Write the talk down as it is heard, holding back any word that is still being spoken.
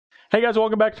Hey guys,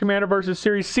 welcome back to Commander vs.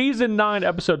 Series Season 9,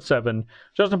 Episode 7.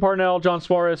 Justin Parnell, John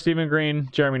Suarez, Stephen Green,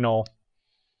 Jeremy Knoll.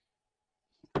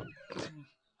 I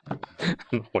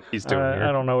don't know what he's doing here.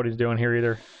 I don't know what he's doing here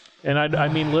either. And I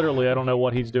mean literally, I don't know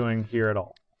what he's doing here at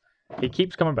all. He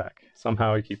keeps coming back.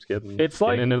 Somehow he keeps getting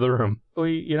into the room.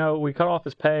 We cut off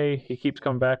his pay. He keeps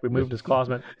coming back. We moved his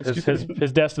closet,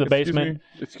 his desk to the basement.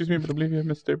 Excuse me, but I believe you have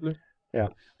Miss Stapler. Yeah,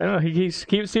 I don't know.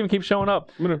 Steven keeps showing up.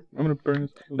 I'm gonna burn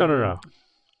this. No.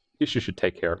 Issue should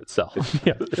take care of itself.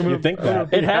 Yeah, you think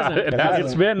that? It hasn't. It hasn't.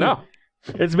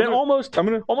 It's been almost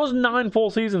 9 full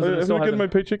seasons. I'm gonna get my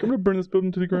paycheck. I'm gonna burn this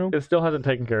building to the ground. It still hasn't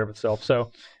taken care of itself. So,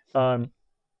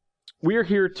 we are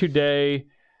here today.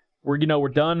 We're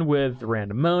done with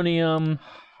Randomonium.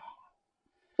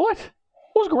 What? It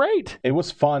was great. It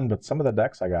was fun, but some of the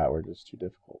decks I got were just too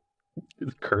difficult.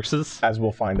 Curses? As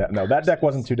we'll find out. No, that deck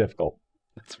wasn't too difficult.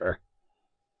 That's fair.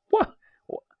 What?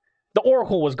 The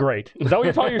Oracle was great. Is that what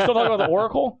you're talking? You're still talking about the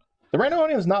Oracle? The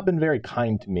Randomonium has not been very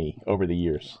kind to me over the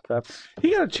years.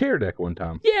 He got a chair deck one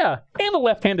time. Yeah, and the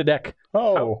left-handed deck.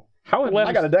 Oh.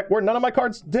 I got a deck where none of my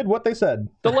cards did what they said.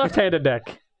 The left-handed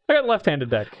deck. I got a left-handed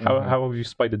deck. How have you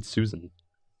spited Susan?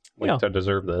 To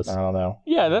deserve this? I don't know.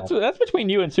 Yeah, that's between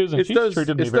you and Susan. It's those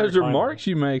remarks remarks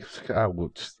you make.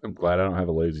 I'm glad I don't have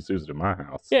a lazy Susan in my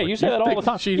house. Yeah, you say that all the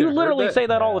time. You literally say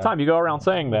that all the time. You go around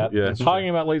saying that. Yeah, talking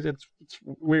about lazy. It's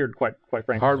weird, quite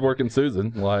frankly. Hardworking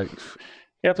Susan, like.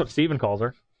 Yeah, that's what Steven calls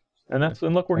her, and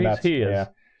look where he is.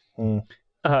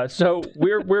 Yeah. So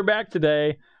we're back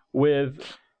today with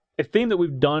a theme that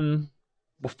we've done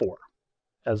before,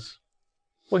 as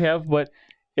we have, but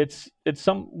it's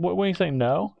some. What are you saying?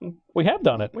 No, we have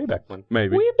done it. Way back when.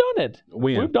 Maybe. We've done it.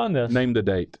 We've done this. Name the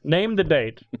date. Name the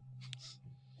date.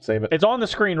 Save it. It's on the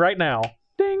screen right now.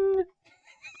 Ding.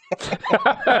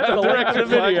 That's the link to the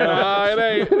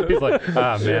video. He's like,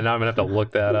 man, I'm gonna have to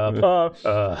look that up.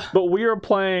 But we are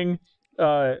playing.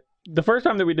 The first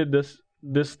time that we did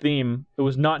this theme, it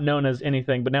was not known as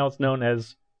anything, but now it's known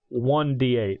as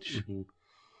 1DH,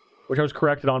 which I was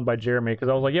corrected on by Jeremy because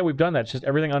I was like, yeah, we've done that. It's just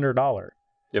everything under $1.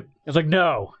 Yep. It's like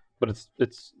no, but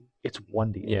it's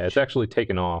 1DH. Yeah, it's actually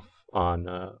taken off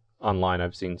on online.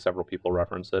 I've seen several people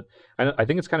reference it. I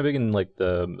think it's kind of big in like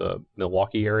the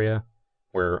Milwaukee area,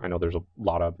 where I know there's a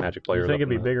lot of Magic players. I think it'd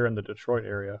be bigger in the Detroit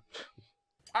area.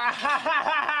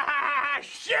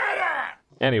 Shut up!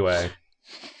 Anyway.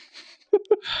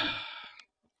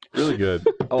 Really good.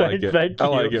 I like it. Thank you. I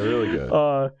like it. Really good.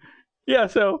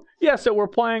 So we're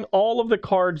playing all of the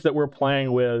cards that we're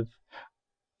playing with.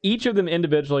 Each of them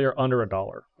individually are under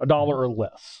 $1 or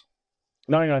less.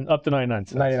 99 up to 99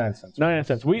 cents. 99 cents. 99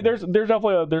 cents. There's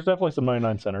definitely some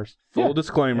 99 centers. Full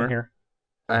disclaimer. Here.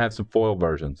 I have some foil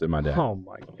versions in my deck. Oh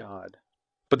my god.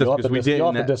 But that's because we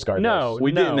didn't discard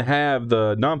didn't have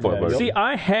the non-foil version. See,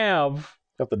 I have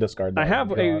the discard. I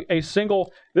have a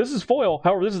single. This is foil.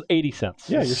 However, this is 80 cents.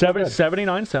 Yeah, you're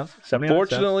 79 cents. 79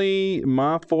 Fortunately,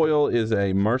 my foil is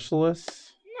a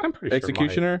merciless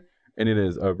executioner, and it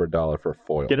is over $1 for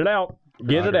foil. Get it out.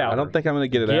 Get it out. I don't think I'm going to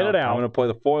get it out. Get it out. I'm going to play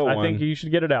the foil one. I think you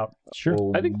should get it out. Sure.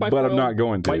 Well, I think my but foil I'm not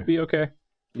going to. Might be okay.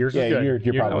 Yours is good.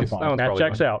 You're probably fine. That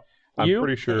checks out. I'm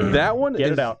pretty sure that one get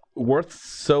is it out. worth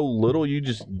so little. You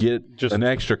just get an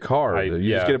extra card.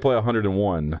 You just get to play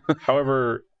 101.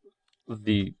 However,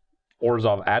 the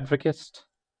Orzhov Advocate.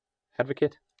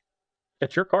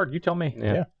 It's your card. You tell me.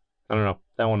 Yeah. I don't know.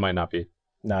 That one might not be.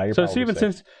 No, you're so probably Steven,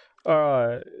 safe.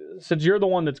 since you're the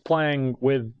one that's playing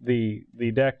with the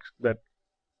deck that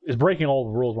is breaking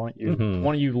all the rules, why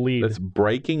don't you lead? That's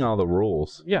breaking all the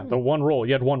rules. Yeah, the one rule.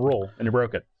 You had one rule and you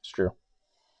broke it. It's true.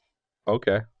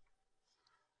 Okay.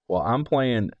 Well, I'm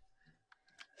playing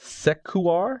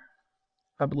Sek'Kuar,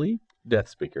 I believe. Death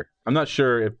Speaker. I'm not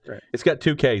sure if it's got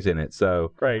 2 Ks in it,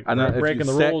 so right. I know breaking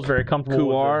the rules. Very comfortable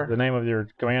with the name of your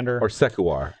commander. Or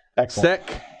Sek'Kuar. Excellent.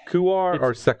 Sek'Kuar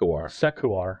or Sek'Kuar?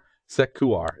 Sek'Kuar.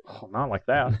 Sek'Kuar. Oh, not like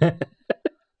that.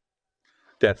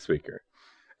 Death Speaker.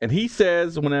 And he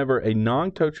says whenever a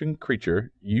non-token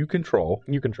creature you control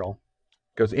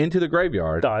goes into the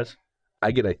graveyard, dies,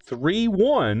 I get a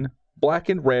 3/1 black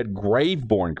and red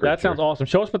Graveborn creature. That sounds awesome.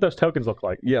 Show us what those tokens look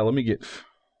like. Yeah, let me get...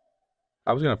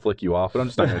 I was going to flick you off, but I'm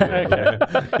just not going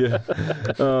to do it.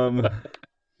 Yeah.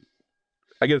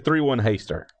 I get a 3/1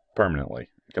 Haster permanently.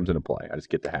 It comes into play. I just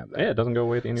get to have that. Yeah, it doesn't go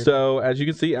away at the end of So, as you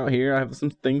can see out here, I have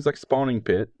some things like Spawning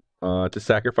Pit to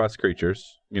sacrifice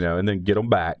creatures, and then get them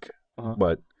back.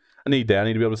 But I need that. I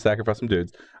need to be able to sacrifice some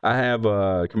dudes. I have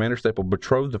Commander Staple,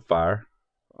 Betrothed of Fire.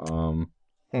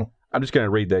 I'm just going to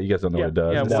read that. You guys don't know what it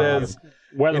does. Yeah, it says,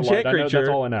 enchant creature, that's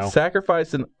all I know.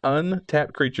 Sacrifice an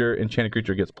untapped creature. Enchanted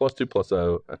creature gets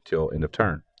 +2/+0 until end of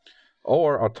turn.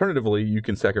 Or alternatively, you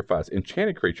can sacrifice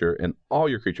enchanted creature, and all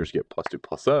your creatures get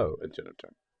 +2/+0 at end of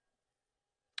turn.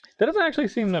 That doesn't actually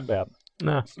seem that bad.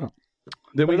 Nah.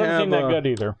 Then we It doesn't have seem that good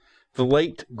either. the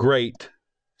late great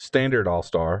standard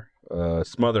all-star,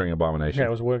 Smothering Abomination. Yeah, I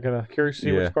was curious to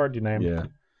see which card you named. Yeah.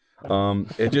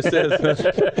 It just says, at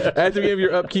the beginning of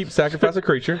your upkeep, sacrifice a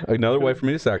creature. Another way for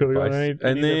me to sacrifice.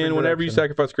 And then whenever you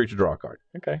sacrifice a creature, draw a card.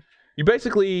 Okay. You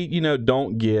basically,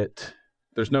 don't get...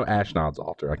 There's no Ashnod's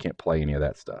Altar. I can't play any of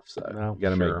that stuff, so you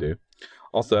got to make do.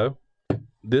 Also,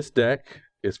 this deck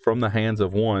is from the hands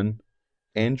of one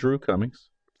Andrew Cummings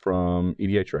from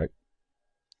EDH Rec.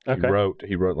 Okay.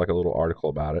 He wrote like a little article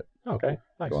about it. Okay.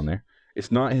 Nice. Go on there.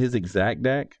 It's not his exact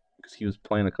deck because he was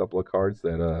playing a couple of cards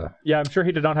that. Yeah, I'm sure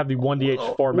he did not have the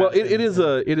 1DH format. Well, it is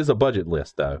a budget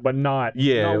list though. but not 1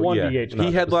 1DH.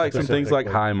 He had like some things like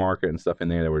specifically. high market and stuff in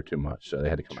there that were too much, so they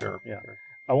had to come out. Yeah.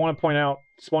 I want to point out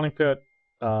Spawning Pit.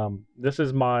 This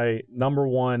is my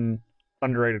 #1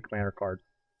 underrated commander card.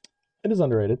 It is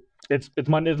underrated. It's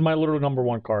my literal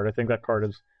 #1 card. I think that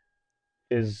card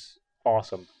is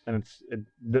awesome, and it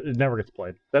never gets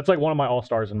played. That's like one of my all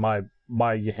stars in my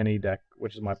Yahini deck,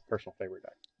 which is my personal favorite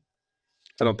deck.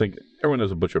 I don't think everyone knows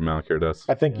what Butcher Malakir does.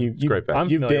 I think you great back.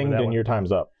 you've familiar with dinged that and one. your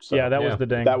time's up. So Yeah, that was the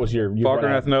ding. that was your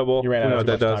Falkernath Noble. You ran know out what of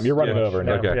that does. time. You're running over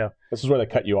now. Okay. Yeah. This is where they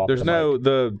cut you off. There's the no mic.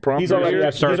 the prompter. He's already here-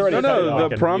 he's already no, cut you the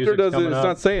off. prompter Music's doesn't. coming It's up.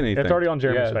 not saying anything. It's already on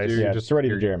Jeremy's face. Yeah, it's ready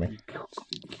to Jeremy.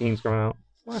 Keen's coming out.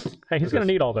 Hey, he's gonna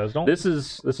need all those. Don't. This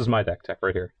is my deck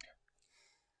right here.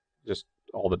 Just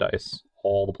all the dice,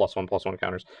 all the +1/+1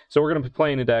 counters. So we're going to be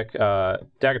playing a deck,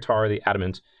 Daghatar the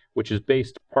Adamant, which is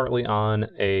based partly on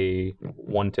a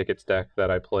 1-tickets deck that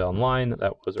I play online.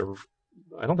 That was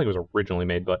I don't think it was originally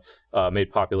made, but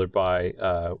made popular by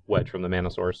Wedge from the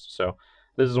Mana Source. So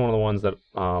this is one of the ones that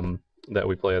that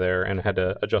we play there, and had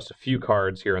to adjust a few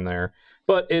cards here and there.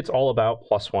 But it's all about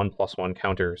 +1/+1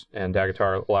 counters, and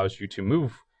Daghatar allows you to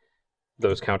move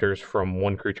those counters from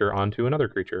one creature onto another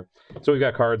creature. So we've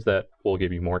got cards that will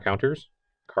give you more counters,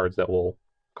 cards that will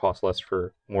cost less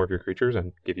for more of your creatures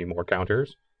and give you more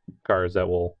counters, cards that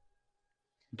will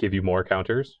give you more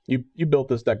counters. You built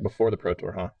this deck before the Pro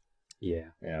Tour, huh? Yeah.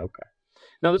 Yeah. Okay.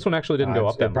 Now this one actually didn't go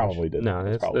up that It probably much. did. No,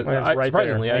 it's It's right there.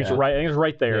 surprisingly, I think it's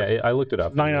right there. Yeah, I looked it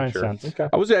up. 99 Sure. cents. Okay.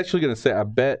 I was actually going to say, I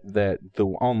bet that the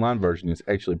online version is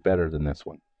actually better than this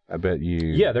one. I bet you.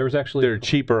 Yeah, there was actually They're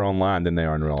cheaper online than they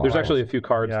are in real life. there's actually a few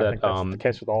cards Yeah, I that think that's the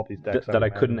case with all these decks. that I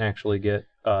couldn't actually get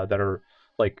that are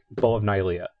like Bow of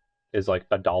Nylea is like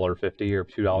 $1.50 or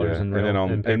 $2 in real, and then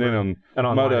on and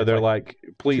online Moto it's they're like like,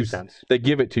 2 please, cents. they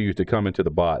give it to you to come into the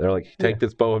bot. They're like, take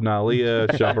this Bow of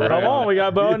Nylea, shop around. Come on, we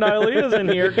got Bo and Nylea's in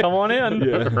here. Come on in.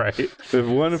 Yeah. Right. There's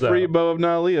one So- free Bow of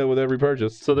Nylea with every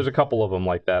purchase. So there's a couple of them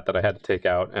like that I had to take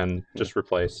out and just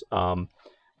replace.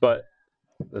 But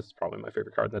this is probably my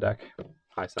favorite card in the deck.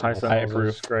 High High Sentinels.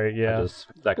 Sentinels is great. Yeah.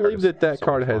 I believe that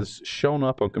card has shown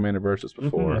up on Commander Versus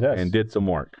before It has. and did some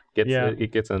work.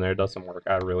 It gets in there, does some work.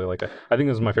 I really like it. I think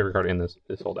this is my favorite card in this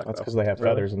whole deck. That's though. because they have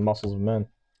feathers and muscles of men.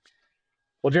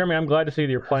 Well, Jeremy, I'm glad to see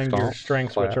that you're playing to your Stomp,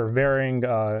 strengths, clap. which are varying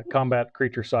combat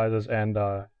creature sizes and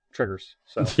triggers.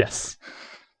 So Yes.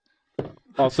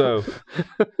 Also,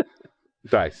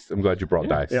 dice. I'm glad you brought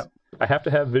dice. Yeah. I have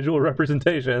to have visual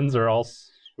representations or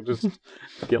else we'll just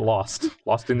get lost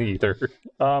in the ether.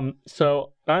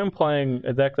 So I'm playing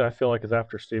a deck that I feel like is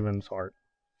after Steven's heart.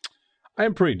 I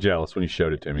am pretty jealous when you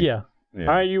showed it to me. Yeah.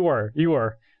 Yeah. You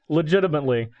were.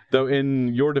 Legitimately. Though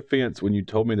in your defense, when you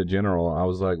told me the general, I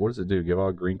was like, "What does it do? Give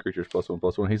all green creatures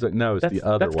 +1/+1?" He's like, "No, it's the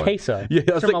other that's one." Queso. Yeah,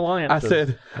 I was From like,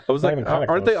 Alliances. I was Not like, even kinda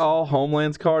aren't they close. all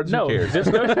Homelands cards? No, Who cares? this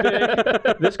goes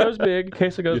big. This goes big.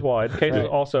 Queso goes wide. Queso is Right.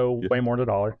 also way more than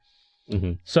 $1.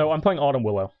 Mhm. So I'm playing Autumn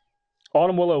Willow.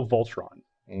 Autumn Willow Voltron.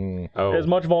 Oh, As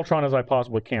much Voltron as I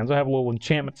possibly can. So I have a little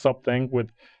enchantment something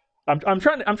with. I'm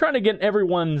trying to get in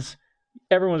everyone's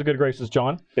good graces,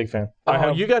 John. Big fan. I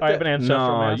have an ancestral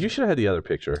No, mask. you should have had the other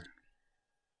picture.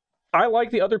 I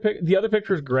like the other the other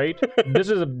picture is great. This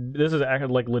is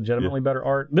actually like legitimately better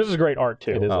art. This is great art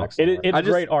too. It is Oh. excellent. It's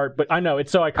great art, but I know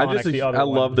it's so iconic. the other I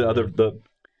one. love the other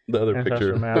Ancestral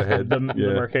picture. mask, The head. the yeah.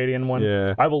 Mercadian one.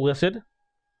 Yeah. I will list it.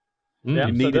 Yeah,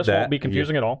 You so needed this that. won't be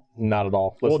confusing at all. Not at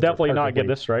all. We'll Listen to it definitely not get perfectly-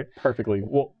 this right. perfectly.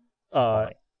 Well,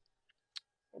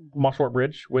 Mosswort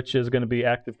Bridge, which is going to be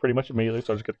active pretty much immediately,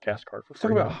 so I just get the cast card for Let's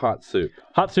talk free. about hot soup.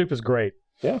 Hot Soup is great.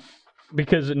 Yeah.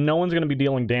 Because no one's going to be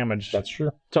dealing damage That's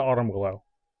true. to Autumn Willow.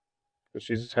 Because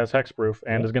she has hexproof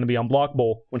and is going to be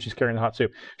unblockable when she's carrying the hot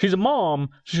soup. She's a mom,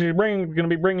 so she's going to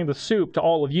be bringing the soup to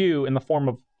all of you in the form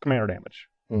of commander damage.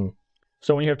 Mm.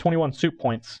 So when you have 21 soup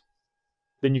points,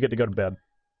 then you get to go to bed.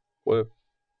 What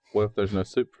if there's no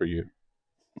soup for you?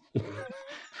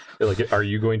 Like, are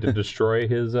you going to destroy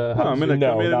his? No, I'm gonna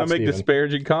No, come in and not I make Steven.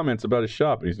 disparaging comments about his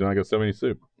shop, and he's not gonna sell me any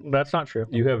soup. That's not true.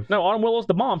 You have No, Autumn Willow's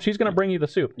the mom. She's going to bring you the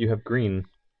soup. you have green.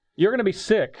 You're going to be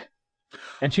sick,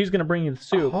 and she's going to bring you the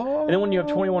soup. And then when you have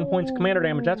 21 points of commander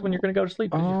damage, that's when you're going to go to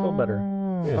sleep because you feel better.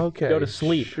 Yeah. Okay. Go to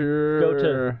sleep. Sure. Go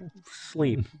to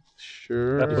sleep.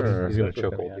 Sure. He's gonna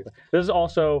choke hold you. This is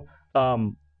also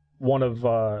one of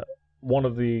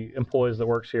the employees that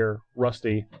works here,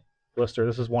 Rusty Lister.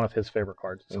 This is one of his favorite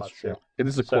cards. It's That's hot true. soup. It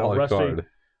is a So, quality Rusty, card.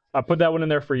 I put that one in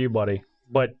there for you, buddy.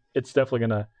 But it's definitely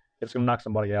gonna knock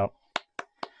somebody out.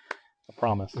 I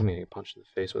promise. I'm gonna get punched in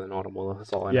the face with an Autumn Willow.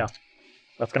 That's all I know. Yeah,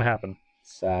 that's gonna happen.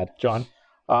 Sad. John,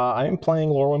 I am playing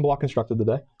Lorwyn Block Constructed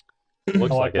today.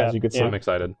 Looks I like like that. it. As you could see. I'm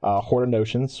excited. Horde of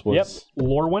Notions was. Yep,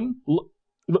 Lorwyn.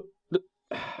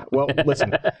 Well,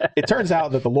 listen. It turns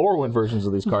out that the Lorwyn versions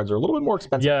of these cards are a little bit more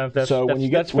expensive. Yeah, that's, so when you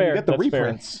get that's fair. the That's fair.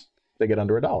 reprints, they get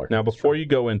under $1. Now, before you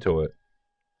go into it,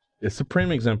 is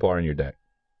Supreme Exemplar in your deck?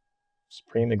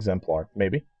 Supreme Exemplar,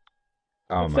 maybe.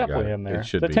 Oh It's my definitely god, in there. it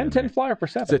should the be in 10-10 there. flyer for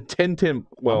It's a 7. 10-10.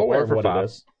 Well, I'm aware or of for what 5, it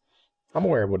is. I'm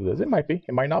aware of what it is. It might be.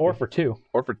 It might not Or be. for 2.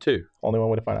 or for 2. Only one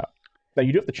way to find out. Now,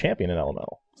 you do have to champion an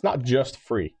elemental. It's not just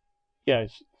free. Yeah,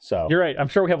 So you're right. I'm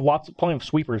sure we have plenty of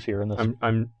sweepers here in this.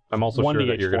 I'm also sure 1d8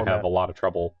 that you're gonna have format. a lot of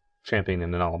trouble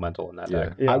championing an elemental in that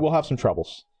deck. Yeah. I will have some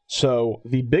troubles. So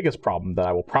the biggest problem that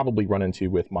I will probably run into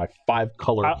with my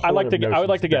 5-color I would like to guess. I would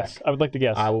like to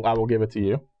guess. I will give it to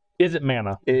you. Is it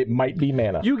mana? It might be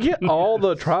mana. You get all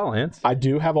the trial lands. I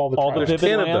do have all the All the trials. There's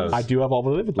vivid 10 of lands? those. I do have all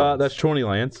the vivid lands. That's 20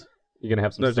 lands. You're gonna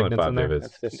have some There's only signets 5 in there. vivids.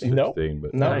 That's 15. Nope. 16,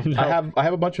 but No, No. I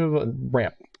have a bunch of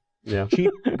ramp. Yeah. Cheap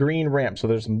green ramp. So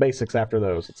there's some basics after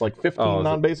those. It's like 15 Oh, is it?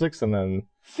 non-basics and then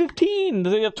 15.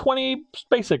 They have 20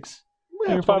 basics.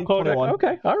 yeah, Your 20, 5-color deck. 21.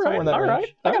 Okay, all Somewhere right, in that all range.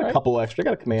 right. I got all a right. couple extra. I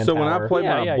got a command so when tower. I play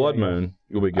Yeah, my yeah, Blood yeah. Moon,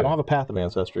 you'll be I good. don't have a Path of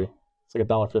Ancestry. It's like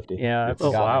 $1.50. Yeah, It's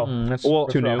that's, got wow. That's Well,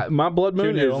 too new. my Blood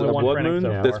Moon new, is only a one Blood printing Moon so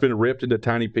that's far. been ripped into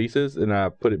tiny pieces, and I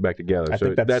put it back together. I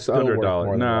So think that's still under worth more $1.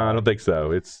 than No, that. I don't think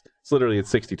so. It's literally it's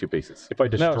 62 pieces. If I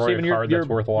destroy Steven, a you're- card that's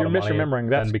worth a lot you're of money, misremembering. it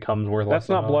That's- then becomes worth less That's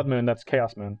than not a- Blood Moon. That's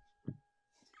Chaos Moon.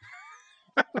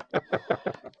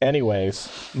 Anyways,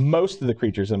 most of the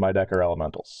creatures in my deck are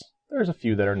elementals. There's a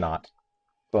few that are not.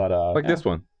 But Like this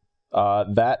one.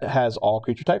 that has all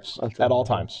creature types at all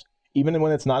times. Even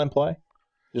when it's not in play.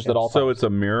 Just at all times. So it's a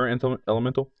mirror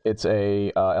elemental? It's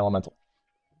a elemental.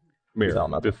 It's Mirror.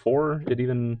 elemental. Before it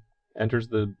even enters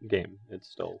the game, it's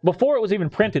still. Before it was even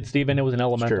printed, Steven, it was an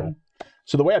elemental. true.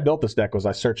 So the way I built this deck was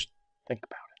I searched Think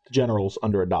about generals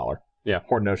under $1. Yeah.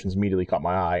 Horde Notions immediately caught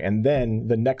my eye. And then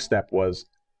the next step was,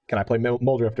 can I play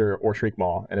Muldrifter or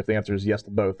Shriekmaw? And if the answer is yes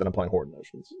to both, then I'm playing Horde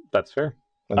Notions. That's fair.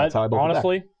 And that's how I built the deck.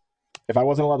 honestly, If I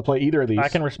wasn't allowed to play either of these, I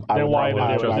can I then would why not- even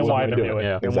I do would- it? I Then would why not even do do it. it?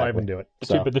 Yeah, Then why even do it?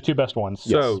 The two best ones.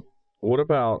 Yes. So what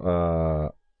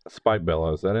about Spike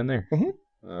Bellow? Is that in there? Mhm.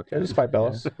 Okay. Yeah, just fight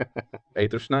Bellows.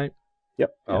 Aether Snipe?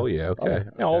 Yep. Oh yeah, okay.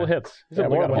 Yeah, all the hits. He's Yeah, a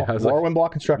we got Lord. them all. I was like- Lorwyn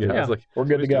Block Constructed. Yeah, I was like, We're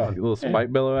good to go. a little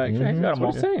Spike Bellow action. Yeah, he's got That's them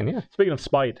what all. I'm saying. Yeah. Speaking of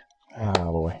spite,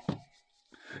 Oh boy.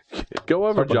 Go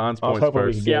over Hoping- John's I was points hoping we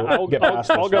first. could yeah, I'll past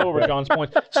this go real over quick. John's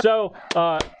points. So,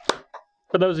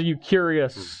 for those of you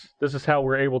curious, this is how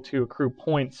we're able to accrue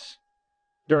points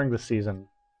during the season.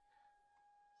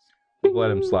 We've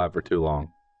let him slide for too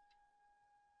long.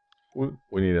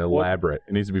 We need elaborate.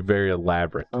 It needs to be very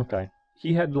elaborate. Okay.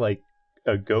 He had like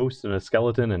a ghost and a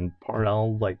skeleton and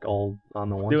Parnell like all on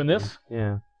the one. Doing this?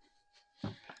 Yeah.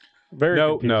 Very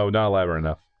No, confused. no, not elaborate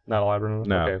enough. Not elaborate enough?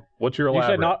 No. Okay. What's your You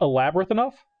elaborate? said not elaborate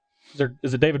enough?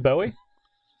 Is it David Bowie?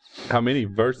 How many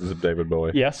verses of David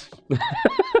Bowie? Yes.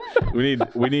 We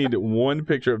need one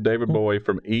picture of David Bowie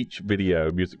from each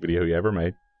music video he ever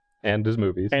made, And his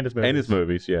movies. And his movies. and his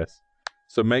movies. Yes.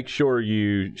 So make sure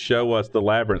you show us the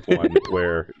Labyrinth one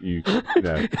where you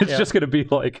know. It's just going to be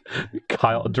like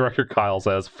Director Kyle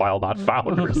says, file not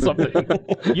found or something.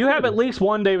 You have at least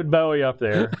one David Bowie up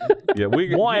there. Yeah,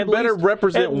 we One, you at better least-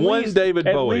 represent At one least- David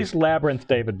Bowie. At least Labyrinth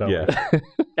David Bowie. Yeah.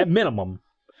 At minimum.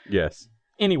 Yes.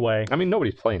 Anyway. I mean,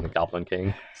 nobody's playing the Goblin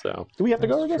King, so. Do we have to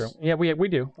go over this? Yeah, we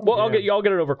do. Well, I'll get it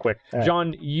over quick. All right.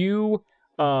 John, you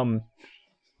We're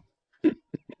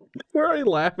already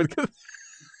laughing because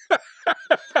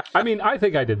I mean, I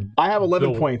think I did. I have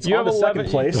 11 The- points. you on have the 11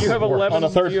 second place. You have 11 on the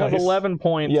third you have place. 11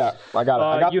 points. Yeah, I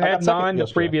got it. You I had got second 9 the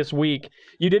yesterday. previous week.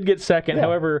 You did get second, Yeah.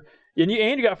 however, and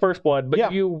you got first blood, but Yeah.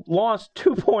 you lost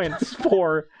 2 points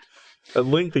for a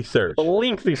lengthy search. a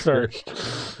lengthy search.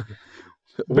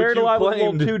 Which Buried you alive was a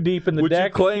little claimed- too deep in the which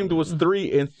deck. you claimed was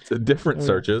 3 different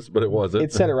searches, but it wasn't.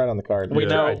 It said it right on the card. We You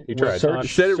know. tried. You tried. Search, You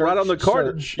said it right on the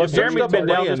card. search. You Look, Jeremy's searched been up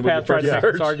down land this with path your trying to first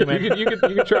make this search. argument. You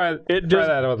could try It try does-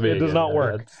 that with me. it does again. not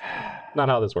work. That's not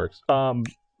how this works.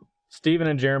 Steven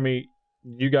and Jeremy,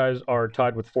 you guys are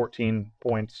tied with 14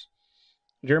 points.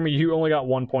 Jeremy, you only got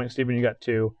 1 point. Steven, you got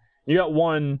 2. You got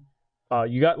 1.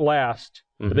 You got last,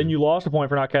 but then you lost a point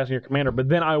for not casting your commander. But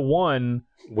then I won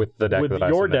with the deck with that I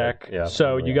your submitted. deck, Yeah,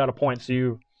 so you got a point. So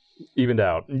you evened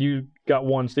out. You got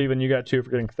 1, Steven. You got 2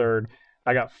 for getting third.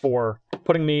 I got 4,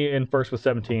 putting me in first with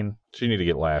 17. So you need to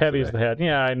get last. Heavy today. as the head.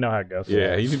 Yeah, I know how it goes.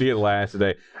 Yeah, you need to get last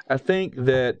today. I think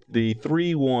that the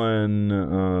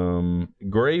 3/1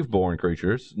 Graveborn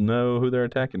creatures know who they're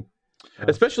attacking.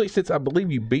 Especially since I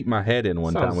believe you beat my head in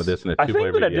one time with this in a I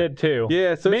two-player think that video. I did too.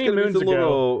 Yeah, so Many it's going to moons be a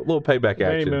ago. little payback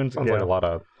Many action. moons Sounds ago. like a lot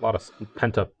of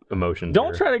pent up emotion.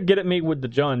 Don't try to get at me with the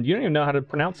Jund. You don't even know how to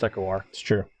pronounce Sek'Kuar. It's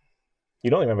true. You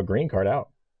don't even have a green card out.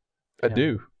 I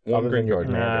do. One Other green than your card.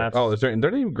 commander. Oh, there ain't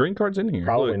even green cards in here.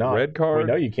 Probably Look, not. Red card.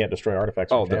 We know you can't destroy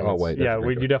artifacts. Oh, or enchantments. wait. Yeah,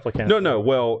 you definitely can't. No.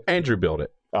 Well, Andrew built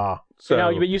it. Ah, So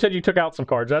No, but you said you took out some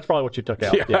cards. That's probably what you took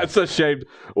out. yeah, it's a shame.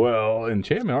 Well,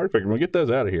 enchantment artifact. We'll get those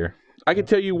out of here. I can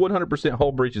tell you 100%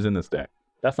 Hull Breach is in this deck.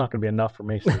 That's not going to be enough for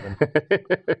me, Steven.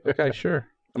 Okay, sure.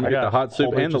 I'm I gonna get got the hot soup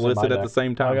Hull Breach and the is in my listed at deck. the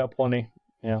same I time. got plenty.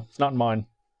 Yeah, it's not mine.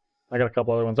 I got a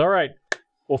couple other ones. All right.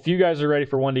 Well, if you guys are ready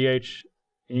for 1DH,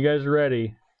 and you guys are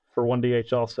ready for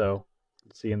 1DH also,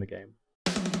 let's see you in the game.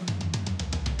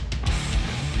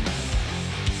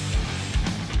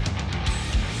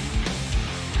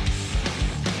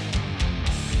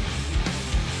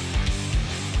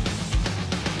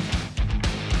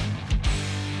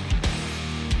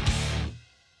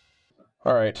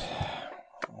 all right.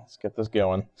 Let's get this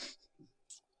going.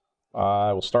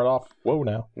 I will start off. Whoa,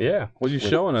 now. Yeah, What are you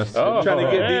showing us? Oh, You trying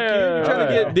to get hey. DQ'd? You trying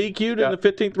to get DQ'd in the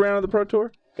 15th round of the Pro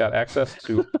Tour? got access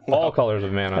to all colors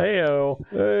of mana. Heyo.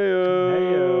 Hey,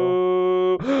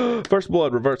 First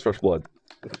blood, reverse first blood.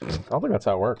 I don't think that's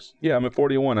how it works. Yeah, I'm at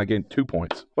 41. I gained 2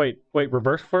 points. Wait.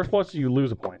 Reverse first blood, so you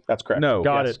lose a point. That's correct. No.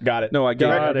 Got Yes, it. Got it. No, I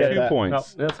Got gained it. 2 No,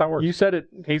 points. That's how it works. You said it.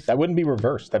 That wouldn't be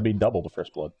reversed. That'd be double the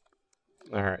first blood.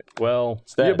 All right. Well,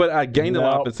 Instead. Yeah, but I gained a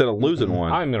lot instead of losing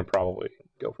one. I'm gonna probably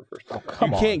go for first blood.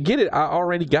 Come you on. can't get it. I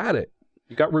already got it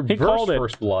You got reverse called it.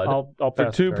 first blood, I'll for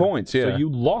pass 2 the turn. points. Yeah. so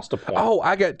you lost a point. Oh,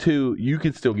 I got 2. You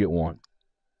can still get 1.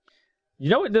 You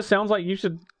know what this sounds like? You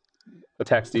should.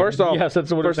 Attack Steven. First off, Yes,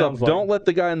 that's what it first off, sounds like. don't let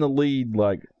the guy in the lead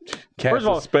cast First of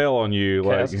all, a spell on you.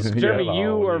 cast a spell. Jeremy, Yeah.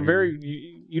 you are very.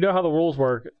 You know how the rules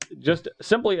work. Just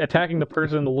simply attacking the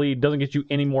person in the lead doesn't get you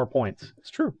any more points. It's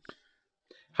true.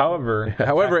 However,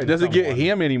 However, it doesn't get someone-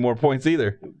 him any more points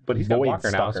either. But he's got Void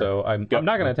blocker now, Stalker. so I'm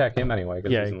not going to attack him anyway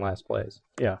because Yeah. he's in last place.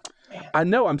 Yeah. I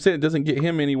know. I'm saying it doesn't get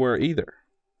him anywhere either.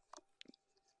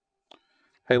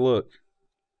 Hey, look.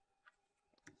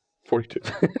 42.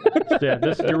 Yeah,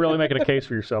 you're really making a case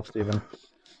for yourself, Steven.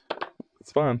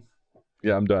 It's fine.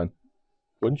 Yeah, I'm done.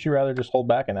 Wouldn't you rather just hold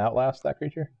back and outlast that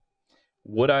creature?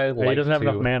 Would I like he doesn't have to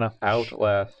enough mana.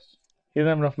 outlast He doesn't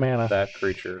have enough mana. that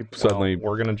creature? Suddenly-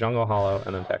 Well, we're going to jungle hollow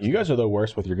and then attack. You guys are the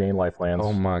worst with your gain life lands.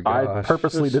 Oh my I gosh.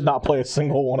 purposely did not play a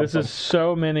single one This of is them.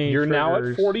 so many. You're now at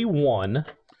triggers. 41.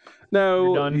 No,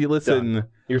 You're done? you listen.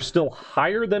 You're still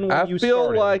higher than when I you feel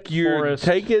started. like you're Forest,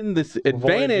 taking this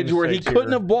advantage where he Satyr.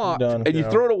 couldn't have blocked, Done. and you Yeah.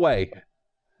 throw it away.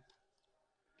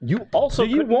 You also Do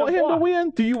you couldn't want have him to blocked. win?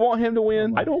 Do you want him to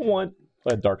win? I don't want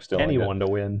Let Dark Steel anyone to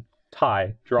win.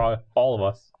 Tie. Draw all of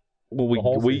us. Well, the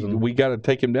whole season. we got to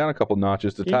take him down a couple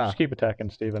notches to You tie. just keep attacking,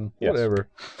 Steven. Yes. Whatever.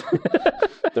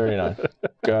 39.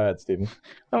 Go ahead, Steven.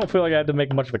 I don't feel like I had to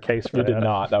make much of a case for You that. did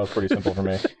not. That was pretty simple for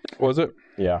me. Was it?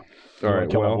 Yeah. All right.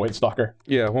 Kill Well, my Void Stalker.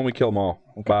 yeah. When we kill them all.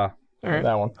 Bye. right.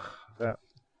 That one.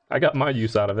 I got my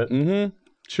use out of it. Mm-hmm.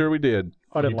 Sure, we did.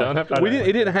 I didn't You done like after I that? We didn't didn't.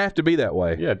 It didn't have to be that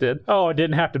way. Yeah, it did. Oh, it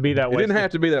didn't have to be that It way. didn't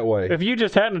have to be that way. If you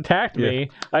just hadn't attacked me,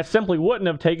 I simply wouldn't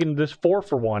have taken this 4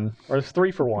 for 1 or this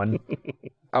 3 for 1.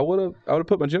 I would have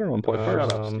put my general in play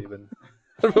first. Shut up, Steven.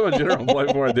 I put my general in play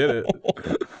before I did it.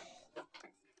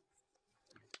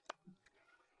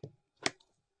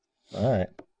 All right.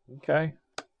 Okay.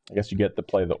 I guess you get to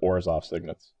play the Orzhov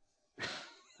signets.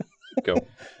 Go.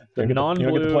 The You don't get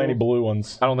to non-blue. play any blue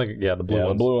ones. I don't think. Yeah, the blue Yeah, the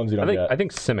ones. blue ones you don't I get.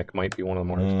 think Simic might be one of the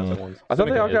more expensive ones. I thought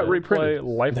they all got Simic is- reprinted.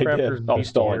 Play Life They Crafters did. Oh,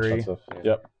 still Bestiary. expensive.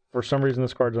 Yep. For some reason,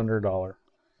 this card's under $1.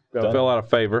 Go. Done. Fell out of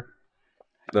favor.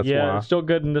 That's Yeah, why. it's still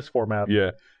good in this format.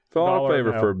 Yeah. Fell out of $1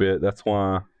 favor now. for a bit. That's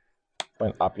why.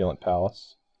 Playing Opulent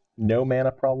Palace. No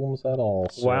mana problems at all.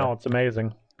 sir. Wow, it's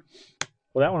amazing.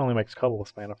 Well, that one only makes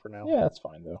colorless mana for now. Yeah, that's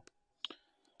fine though.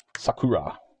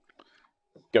 Sakura.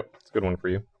 Go. It's a good one for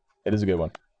you. It is a good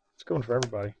one. It's going for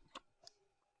everybody.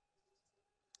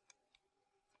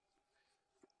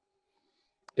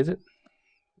 Is it?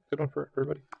 Good one for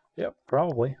everybody. Yep,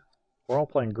 probably. We're all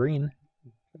playing green.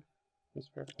 That's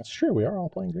fair. That's true. We are all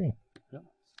playing green. Yeah.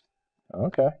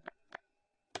 Okay.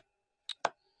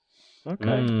 Okay.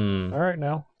 Mm. All right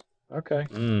now. Okay.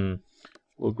 Mm.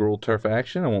 Little Gruul turf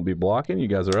action. I won't be blocking. You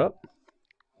guys are up.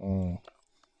 Mm.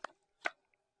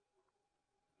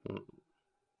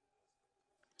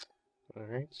 All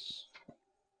right.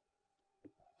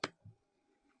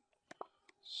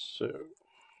 So,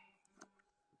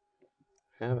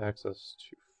 have access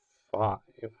to 5.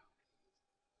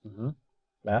 Mm-hmm.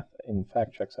 Math, in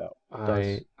fact, checks out.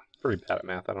 I'm pretty bad at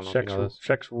math. I don't know if you know this.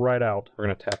 Checks right out. We're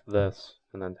going to tap this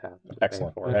and then tap. to pay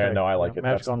Excellent. for Okay. it. Yeah, no, I like Yeah, it.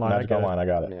 Magic That's Online, I Magic get it. Online, I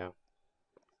got it. Yeah.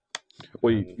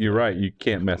 Well, you're right. You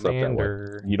can't mess up that way.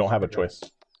 Commander. You don't have a choice.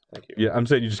 Thank you. Yeah, I'm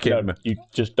saying you just can't. No, you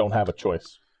just don't have a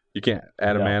choice. You can't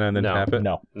add a No. mana and then No. tap it.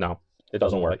 No, No, it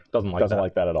Doesn't work. Doesn't like doesn't that.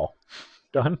 like that at all.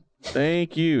 Done.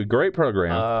 Thank you. Great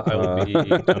program. I will be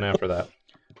done after that.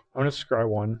 I'm gonna scry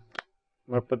one.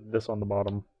 I'm gonna put this on the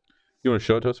bottom. You want to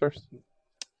show it to us first?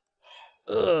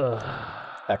 Ugh.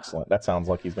 Excellent. That sounds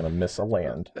like he's going to miss a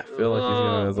land. I feel like he's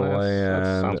going to miss a That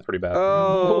land. sounds pretty bad.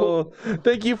 Oh,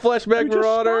 thank you, Flashback You just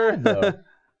Marauder. scried, though.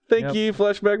 Thank Yep. you,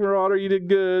 Flashback Marauder. You did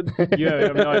good. You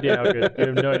have no idea how good. You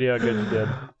have no idea how good you did.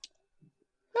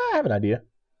 I have an idea.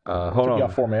 Hold Took you on.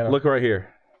 off 4 mana. Look right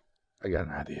here. I got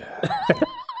an idea.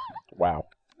 Wow.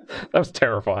 That was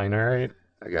terrifying. All right.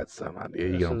 I got some idea.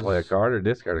 You This gonna play a is- card or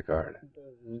discard a card?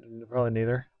 Probably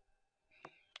neither.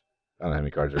 I don't know how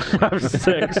many cards are. I'm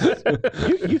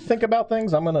 6. You think about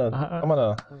things. I'm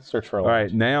gonna search for a All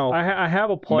right, now I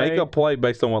have a play. make a play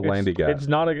based on what land you got. It's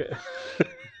not a good.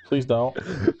 Please don't.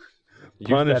 Use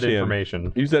Punish that him.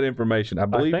 information. Use that information. I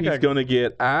believe think he's I- going to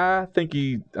get. I think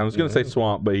he. I was going to say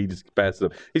swamp, but he just passed it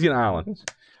up. He's getting island.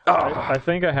 I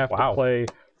think I have Wow. to play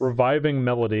Reviving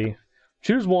Melody.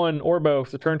 Choose one or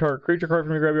both. Return target creature card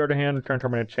from your graveyard to hand. Return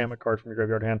target enchantment card from your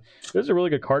graveyard to hand. This is a really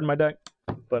good card in my deck,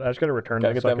 but I just got to return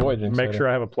Gotta it get so I that can Voyage make Insider. sure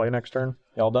I have a play next turn.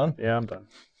 Y'all done? Yeah, I'm done.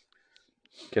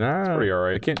 Can I? pretty all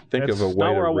right. I can't think It's of a way not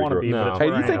to where I want to redraw. be. No. But it's Hey,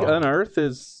 where do you I think am. unearth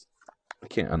is? I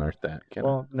can't unearth that. Can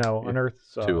Well, no,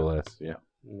 Unearth's 2 or less. Yeah.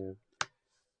 Yeah.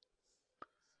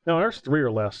 No, Unearth's 3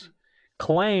 or less.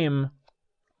 Claim.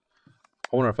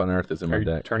 I wonder if unearth is in Are my you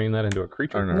deck. turning that into a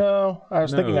creature? Unearth. No, I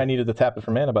was thinking No. I needed to tap it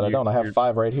for mana, but I You- don't. I have you're-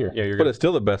 5 right here. Yeah, you're But gonna. it's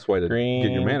still the best way to Green,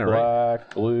 get your mana right.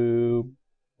 black, blue,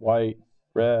 white,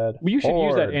 red. Well, you should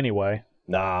use that Horde. anyway.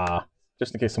 Nah,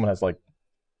 just in case someone has like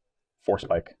Force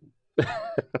Spike, because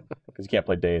you can't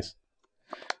play days.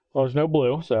 Well, there's no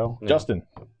blue, so Yeah. Justin,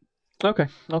 okay,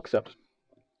 I'll accept.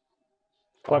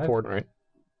 5 Horde, Right.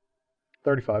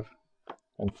 35.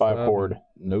 and 5 Horde.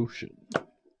 Notion.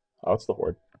 Oh, it's the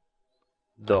Horde.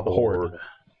 The Horde.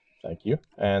 Thank you.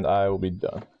 And I will be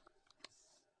done.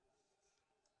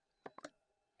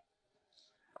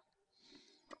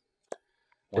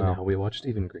 And Wow. now we watch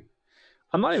Stephen Green.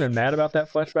 I'm not even mad about that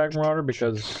Flashback Marauder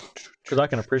because I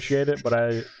can appreciate it, but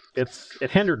it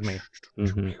hindered me.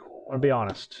 Mm-hmm. I'm gonna be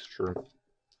honest. True.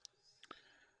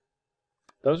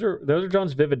 Those are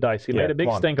John's vivid dice. He Yeah, made a big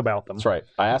come on. stink about them. That's right.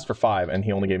 I asked for 5, and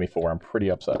he only gave me 4. I'm pretty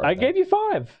upset right I now. gave you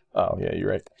 5. Oh, yeah, you're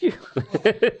right. He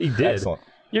did. Excellent.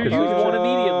 You used one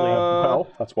immediately, Well,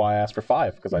 that's why I asked for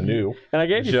 5, because I knew. and I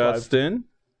gave you 5. Justin,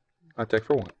 I take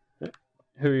for 1.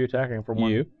 Who are you attacking for one?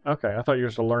 You. Okay, I thought you were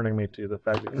just alerting me to the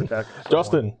fact that you attacked.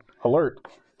 Justin, alert.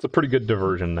 It's a pretty good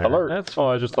diversion there. Alert. That's Oh,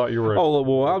 I just thought you were. Oh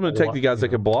well, I'm going to take the guys that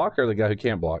can block or the guy who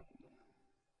can't block.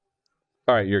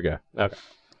 All right, your guy. Okay.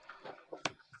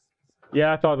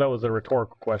 Yeah, I thought that was a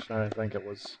rhetorical question. I didn't think it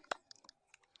was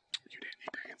You didn't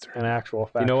need to answer. an actual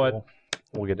factual. You know what?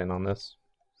 We'll get in on this.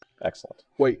 Excellent.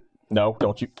 Wait, No,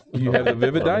 don't you. you have the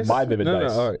vivid dice? My vivid no,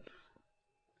 dice. No, all right.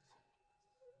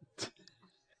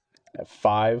 I have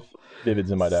 5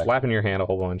 vivids in my deck. Slapping your hand a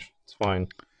whole bunch. It's fine.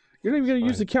 You're not even going to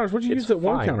use the counters. What'd you It's use that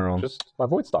one fine. counter on? Just My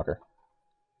Void Stalker.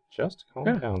 calm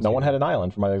Yeah. down. No one had an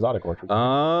island for my exotic orchard.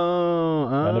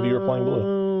 None of you were playing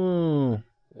blue.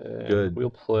 Good. We'll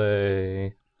play.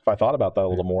 If I thought about that a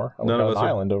little more, I would None have of us an are.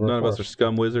 island over. None of us are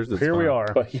scum wizards. That's Here we fine.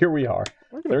 are. But here we are.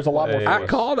 There's a lot more. play- I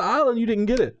called island. You didn't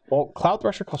get it. Well, Cloud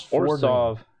Thresher costs 4 green.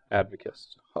 Orsov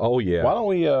Advocist. Oh yeah. Why don't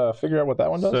we figure out what that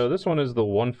one does? So this one is the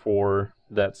 1/4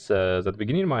 that says at the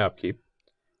beginning of my upkeep,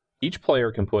 each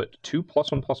player can put 2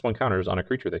 +1/+1 counters on a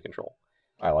creature they control.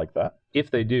 I like that.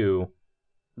 If they do,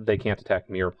 they can't attack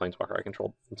me or Planeswalker I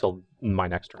control until my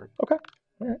next turn. Okay.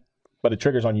 All right. But it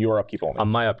triggers on your upkeep only. On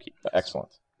my upkeep. Excellent.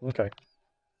 Okay,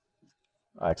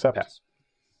 I accept. Pass.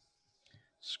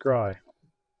 scry.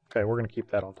 Okay, we're gonna keep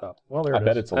that on top. Well, there I it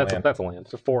bet is. it's a That's land. a land.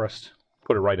 It's a forest.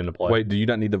 Put it right into play. Wait, do you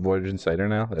not need the Voyage Insider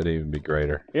now? That'd even be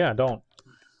greater. Yeah, don't.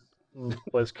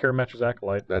 Plays Karametra's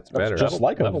Acolyte. That's That's better. just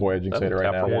like a that'll- Voyaging that'll Satyr right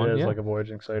tap now. for one. It is yeah. like a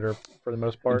Voyaging Satyr for the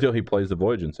most part. Until he plays the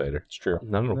Voyage Insider. It's true.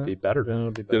 Then it'll be better. Then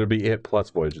it'll be better. It'll be it plus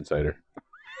Voyage Insider.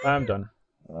 I'm done.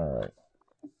 All right.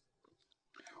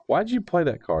 Why'd you play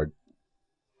that card?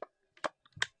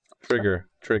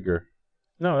 Trigger.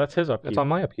 No, that's his upkeep. It's on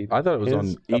my upkeep. I thought it was on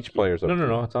His each player's upkeep.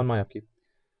 No. It's on my upkeep.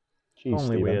 Jeez,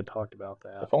 Only we Steven. had talked about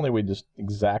that. If only we just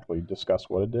exactly discussed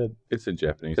what it did. It's in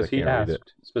Japanese. I Because he can't read it.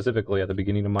 asked specifically at the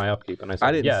beginning of my upkeep, and I said,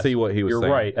 I didn't yes, see what he was you're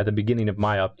saying. right, at the beginning of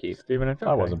my upkeep. Steven, it's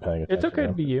okay. I wasn't paying attention. It's okay to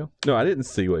man. be you. No, I didn't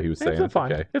see what he was saying. It's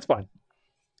fine. Okay. It's fine.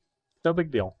 No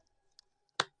big deal.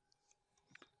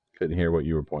 Couldn't hear what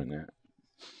you were pointing at.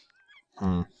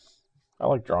 I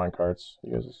like drawing cards.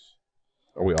 You guys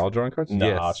Are we all drawing cards? No,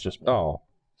 yes. it's just me. Oh.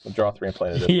 I'll draw 3 and play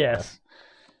an additional. Yes.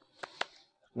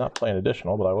 Not play an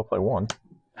additional, but I will play 1.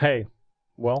 Hey,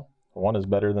 well, 1 is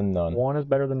better than none. 1 is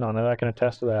better than none, and I can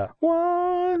attest to that.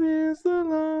 One is the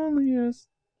loneliest.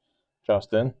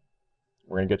 Justin,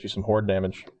 we're going to get you some horde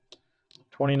damage.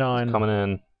 29, Coming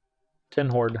in. 10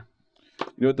 horde. You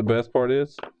know what the best part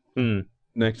is? Hmm.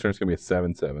 Next turn's going to be a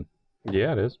 7/7.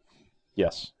 Yeah, it is.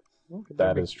 Yes,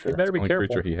 that is true. You better be Only careful.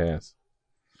 creature he has.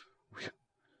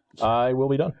 I will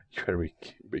be done. You better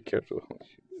be careful.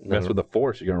 Mess with the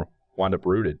force, you're going to wind up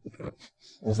rooted.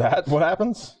 Is that what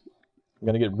happens? I'm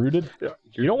going to get rooted?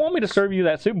 You don't want me to serve you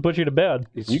that soup and put you to bed.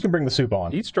 You can bring the soup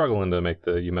on. He's struggling to make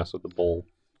you mess with the bowl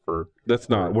for That's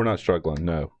not, we're not struggling,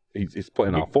 no. He's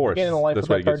playing off force. Gaining a life That's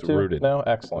with why he that gets card too? rooted. No,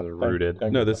 excellent. Rooted.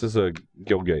 Thank No, you. this is a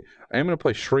Guildgate. I am going to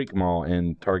play Shriek Maw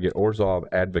and target Orzhov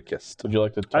Advocist. Would you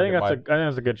like to I think target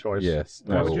that's a good choice. Yes.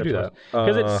 Why would No. you do that? Uh,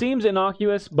 Because it seems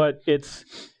innocuous, but it's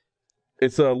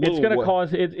a little, going to cause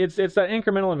it's that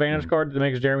incremental advantage card that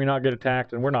makes Jeremy not get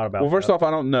attacked, and we're not about. Well, first that. off,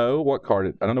 I don't know what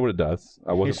card I don't know what it does.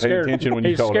 I wasn't He's paying scared. attention when you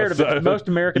He's told scared us. of it. It's so- the most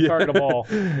American target of all.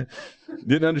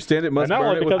 Didn't understand it. Must And not burn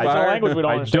only it with because it's a fire. language we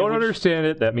don't I understand. don't understand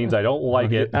it. That means I don't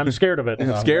like it. I'm scared of it.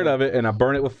 I'm scared of it, and I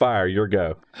burn it with fire. Your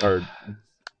go. Or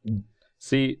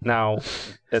See, now,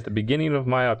 at the beginning of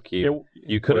my upkeep,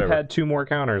 you could have Whatever. had 2 more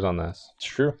counters on this. It's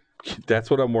true. that's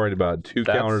what I'm worried about. 2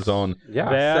 That's- counters on Yeah.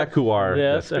 That, Sek'Kuar.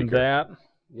 this, and speaker. that.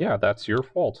 Yeah, that's your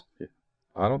fault.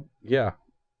 I don't. Yeah.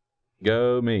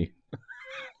 Go me.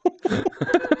 Okay.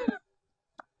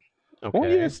 Why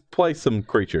don't you just play some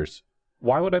creatures?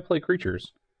 Why would I play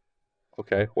creatures?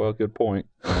 Okay. Well, good point.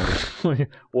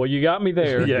 Well, you got me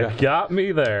there. You got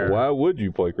me there. Why would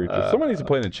you play creatures? Somebody needs to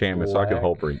play an enchantment so I can black.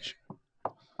 Hope Reach.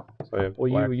 So I have Well,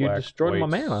 black, you black, destroyed my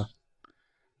whites.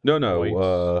 mana. No.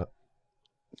 Whites.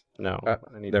 No.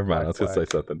 I need Never mind. I black, was going to black.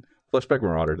 say something. Fleshback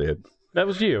Marauder did. That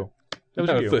was you. That was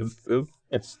No, you.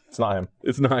 It's not him.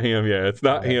 it's not him. Yeah, it's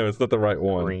not him. It's not the right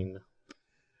one. Green.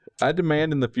 I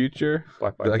demand in the future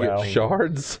Black, that I black, get black.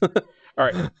 shards. All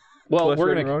right. Well, Flesh we're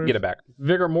Raven going to Marauders? get it back.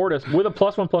 Vigor Mortis with a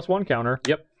 +1/+1 counter.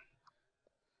 Yep.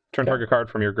 Turn target card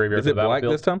from your graveyard Is to it the black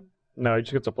battlefield. this time? No, he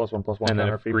just gets a +1/+1 And then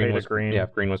counter if if he green paid was a green. Yeah,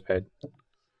 if green was paid.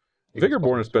 Vigor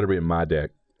Bornus better be in my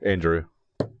deck, Andrew.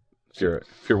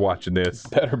 If you're watching this,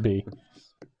 Better be.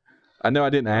 I know I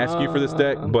didn't ask you for this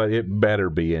deck, but it better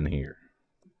be in here.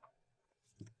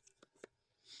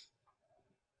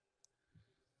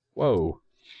 Whoa,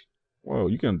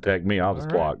 you can attack me. I'll just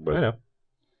All right. block. But I know.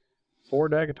 4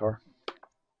 Daghatar.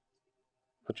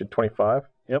 Put you at 25.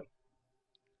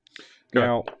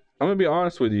 now I'm gonna be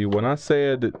honest with you. When I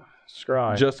said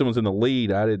Scry. Justin was in the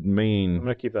lead, I didn't I'm mean going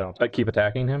to keep that on. I keep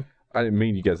attacking him?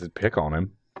 you guys would pick on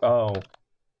him. Oh.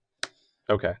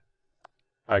 Okay.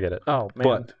 I get it. Oh,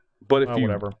 man. But if Oh, you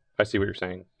whatever. I see what you're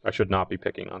saying. I should not be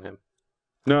picking on him.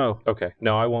 no, Okay.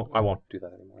 No, I won't do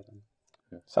that anymore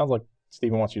then. Sounds like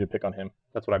Steven wants you to pick on him.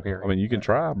 That's what I'm hearing. I mean you can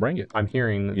try, bring it. I'm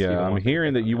hearing that Yeah, Steven I'm wants to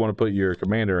hearing pick that you on want to put your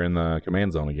commander in the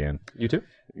command zone again. him. You too?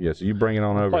 Yeah, so you bring it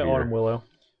on over Play here. Autumn Willow.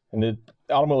 And the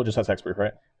Autumn Willow just has hexproof,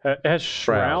 right? It has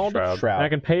Shroud. Shroud. And I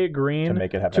can pay a green To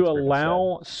make it have to hexproof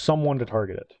allow someone to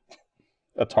target it.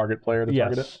 A target player to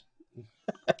target it?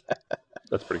 Yes.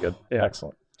 That's pretty good. Yeah.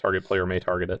 Excellent. Target player may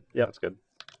target it. Yep. That's good.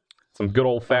 Some good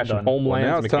old fashioned done. Well, homeland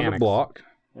now it's mechanics. time to block.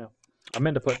 I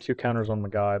meant to put 2 counters on the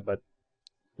guy, but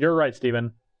you're right,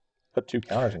 Steven. Put 2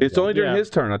 counters in. It's only during Yeah. his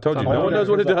turn. I told you. It's No only one knows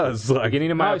what it during does. Like,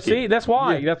 Beginning of my Oh, upkeep. see, that's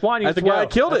why. Yeah. That's why it needs that's to why go. I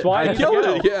killed That's it. why it I needs to killed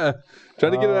go. it. Yeah. Try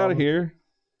to get it out of here.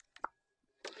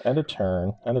 End of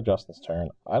turn. End of Justin's turn.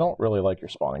 I don't really like your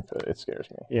spawning pit. It scares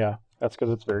me. Yeah, that's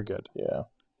because it's very good. Yeah.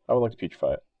 I would like to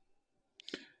putrefy it.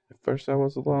 At first, I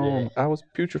was alone. I was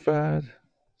putrefied.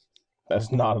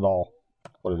 That's not at all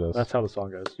what it is. That's how the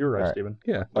song goes. You're right, All right. Steven.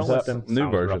 Yeah. Don't What's let that? them. New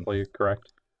Sounds version. roughly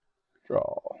correct.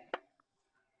 Draw.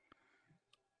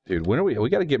 Dude, when are we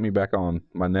got to get me back on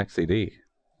my next CD.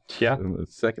 Yeah. The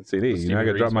second CD. The You know, I Stevie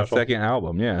got to drop Reed my special. second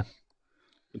album. Yeah.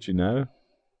 But you know,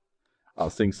 I'll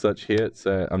sing such hits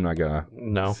that I'm not going to.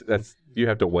 No. That's you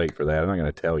have to wait for that. I'm not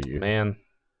going to tell you. Man,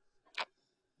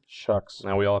 Shucks.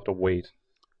 now we all have to wait.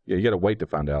 Yeah, you got to wait to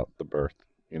find out the birth.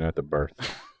 You know, at the birth.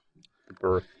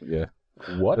 Birth. Yeah.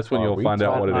 What? That's when are you'll we find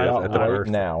out what it talking is about at the right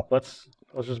first. now. Let's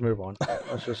just move on.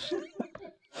 Let's just.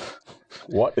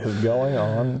 What is going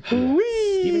on?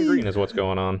 Steven Green is what's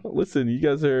going on. Listen, you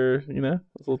guys are, it's a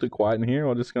little too quiet in here.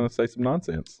 I'm just going to say some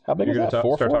nonsense. How big You're is going that?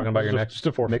 to start 4-4? talking about your next Just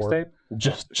a 4-4. mixtape?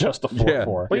 Just a 4-4. Yeah.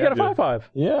 Well, you Yeah, got a 5-5.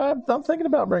 Yeah, I'm thinking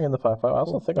about bringing the 5-5. I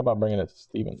also think about bringing it to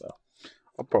Steven, though.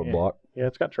 I'll probably Yeah. block. Yeah,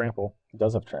 it's got trample. It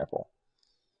does have trample.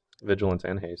 Vigilance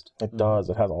and haste. It does.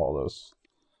 It has all those.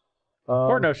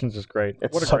 Horde Notions is great.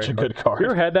 It's What such a great good card. Have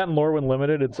you ever had that in Lorwyn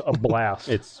Limited? It's a blast.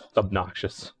 It's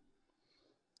obnoxious.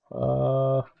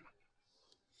 Because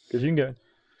you can get.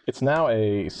 It's now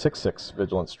a 6/6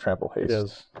 Vigilance Trample Haste. It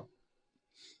is.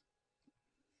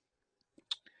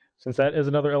 Since that is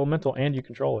another elemental and you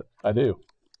control it. I do.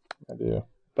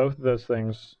 Both of those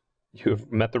things, You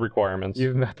have met the requirements.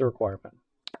 you've met the requirement.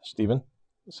 Steven,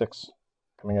 6.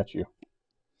 Coming at you.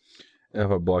 If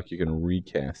I block, you can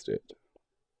recast it.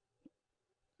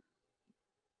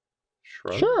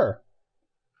 Shrug? Sure.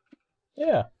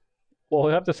 Yeah. Well,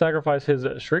 he'll have to sacrifice his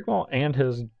Shriekmaw and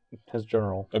his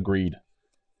general. Agreed.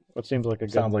 What seems like a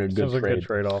good, Sounds like a good trade.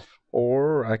 trade-off.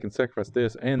 Or I can sacrifice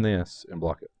this and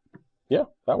block it. Yeah,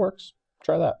 that works.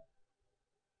 Try that.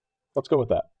 Let's go with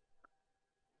that.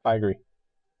 I agree.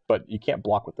 But you can't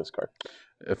block with this card.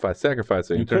 If I sacrifice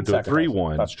it, you turn could into a sacrifice it.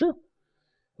 3/1. That's true.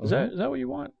 Is that what you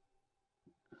want?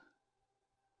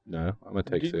 No, I'm going to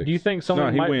take 6. Do you think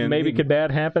something he might win. maybe He- could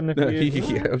bad happen if No, you?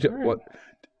 yeah, All right. what?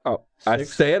 Oh, I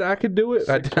 6. said I could do it.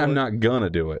 6 I'm not going to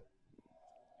do it.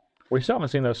 We still haven't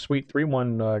seen those sweet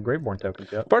 3/1 Graveborn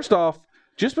tokens yet. First off,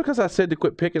 just because I said to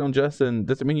quit picking on Justin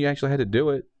doesn't mean you actually had to do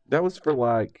it. That was for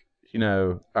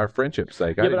our friendship's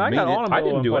sake. Yeah, but I got on him. I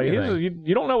didn't do anything.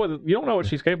 You don't know what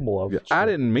she's capable of. I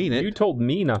didn't mean it. You told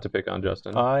me not to pick on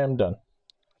Justin. I am done.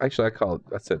 Actually,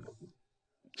 I said,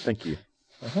 thank you.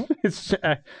 It's,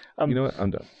 You know what?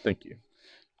 I'm done. Thank you.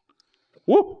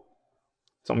 Woo!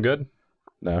 Something good?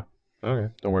 No,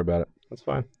 Okay, don't worry about it. that's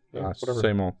fine. Yeah, whatever.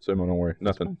 Same old. Don't worry.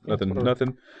 Nothing. fine. Yeah, Nothing.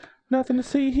 whatever. Nothing to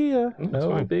see here. That's no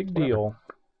fine. big Whatever. deal.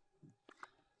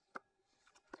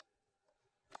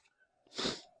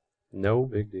 No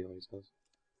big deal, he says.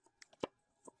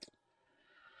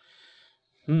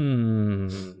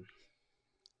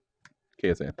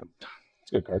 Chaos Anthem.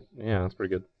 It's a good card. Yeah, that's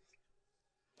pretty good.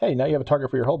 Hey, now you have a target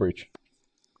for your hull breach.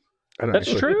 I don't That's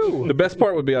actually- true. The best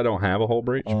part would be I don't have a whole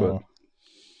breach, but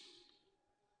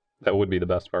That would be the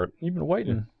best part. You've been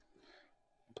waiting.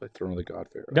 play Throne of the God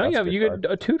Pharaoh. No, That's yeah, a good you card.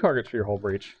 get 2 targets for your whole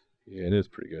breach. Yeah, it is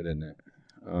pretty good, isn't it?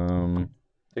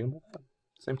 Take them both out.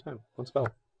 Same time. One spell.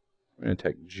 I'm gonna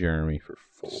take Jeremy for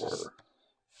 4.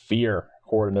 Fear.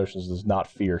 Horde of Notions does not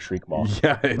fear Shriekmaw.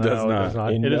 Yeah, it does No, not. It does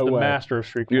not. In It is no the way. master of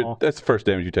Shriekmaw. That's the first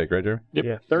damage you take, right, Jeremy?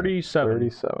 Yeah, 37.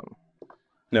 37.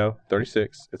 No,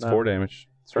 36. It's No. 4 damage.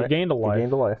 That's You right. gained a You life,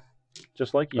 gained a life.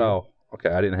 just like you. Oh, okay.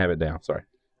 I didn't have it down. Sorry.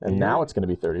 And now it's going to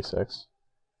be 36.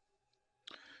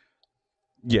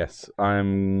 Yes,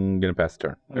 I'm gonna pass the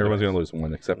turn. Everyone's gonna lose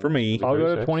one except for me. I'll go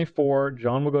to 36. 24.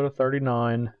 John will go to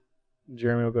 39.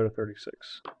 Jeremy will go to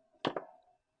 36.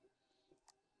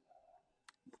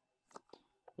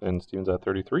 And Steven's at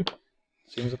 33.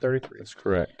 Seems at 33. That's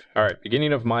correct. All right,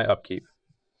 beginning of my upkeep.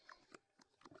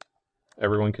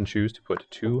 Everyone can choose to put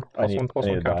 2 I need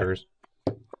 +1/+1 a die. counters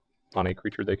on a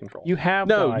creature they control. You have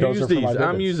No, died. Those use are for these. my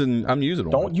I'm vivids. using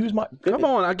one. Don't use my. Come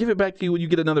on, I'll give it back to you when you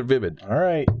get another vivid. All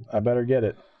right. I better get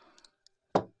it.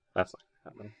 That's not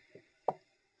happening.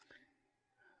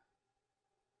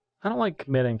 I don't like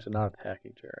committing to not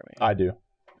attacking Jeremy. I do.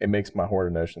 It makes my Horde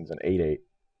of Notions an 8/8.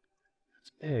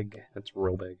 It's big. It's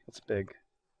real big. It's big.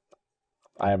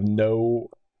 I have no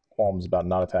qualms about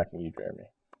not attacking you, Jeremy.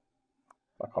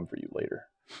 I'll come for you later.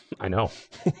 I know.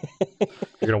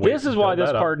 You're gonna wait. This to is why build this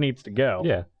that up. card needs to go.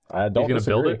 Yeah, I he's don't gonna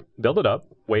disagree. build it up,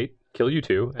 wait, kill you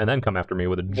 2, and then come after me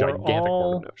with a gigantic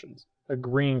all- horde of notions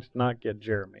Agreeing to not get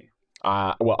Jeremy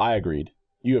Well, I agreed.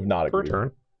 You have not per agreed.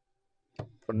 turn.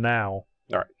 for now.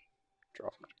 Draw.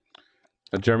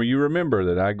 Jeremy, you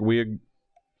remember that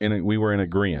we were in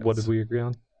agreement. What did we agree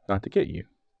on? Not to get you.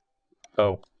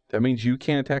 Oh, That means you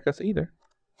can't attack us either.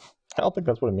 I don't think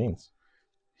that's what it means.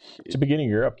 It's the beginning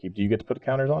of your upkeep. Do you get to put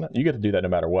counters on it? You get to do that no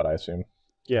matter what, I assume.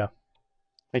 Yeah.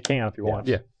 He can if he wants.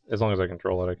 yeah. As long as I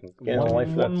control it, I can. Gain a One- life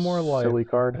for one that more life. silly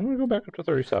card. I'm gonna go back up to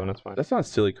 37. That's fine. That's not a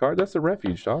silly card. That's a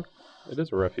refuge, dog. It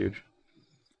is a refuge.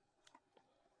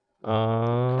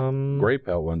 Gray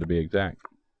Pelt one to be exact.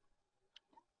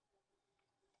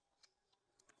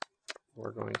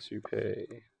 We're going to pay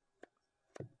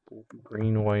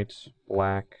green, white,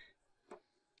 black.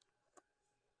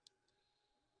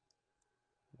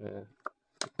 Yeah,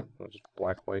 well, just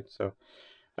black, white. So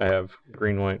I have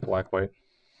green, white, black, white.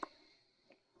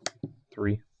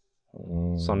 3.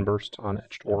 Sunburst on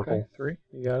Etched Oracle. Okay, 3.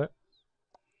 You got it.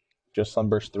 Just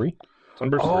Sunburst 3?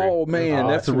 Sunburst 3. Oh man, Oh,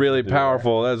 that's I see what really you did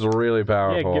powerful. That's really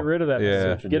powerful. Yeah, get rid of that.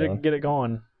 Yeah. Get it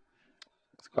going.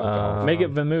 Um, Make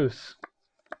it Vamoose.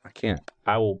 I can't.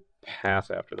 I will pass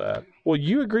after that. Well,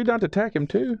 you agreed not to attack him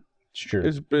too. Sure.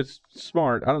 It's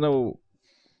smart. I don't know.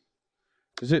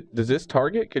 Does this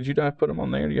target? Could you not put him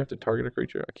on there? Do you have to target a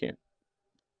creature? I can't.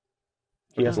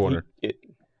 He has wondering.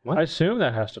 What? I assume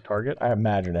that has to target. I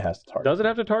imagine it has to target. Does it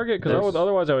have to target? Because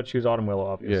otherwise I would choose Autumn Willow,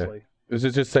 obviously. Does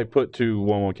it just say put 2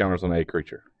 1/1 counters on a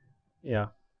creature? Yeah.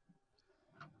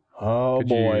 Oh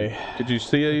boy. Could you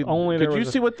see? Only there could you was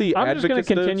see what the I'm just going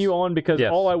to continue on because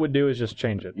Yes. all I would do is just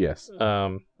change it. Yes.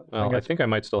 Well, I think I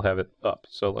might still have it up.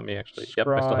 So let me actually. Yep,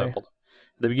 I still have it pulled up.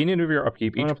 At the beginning of your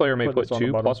upkeep, I'm each gonna player may put put this on the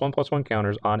 2 bottom. +1/+1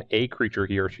 counters on a creature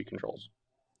he or she controls.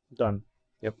 Done.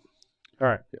 Yep. All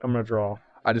right. I'm going to draw.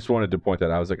 I just wanted to point that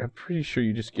out. I was like, I'm pretty sure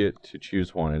you just get to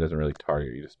choose one. It doesn't really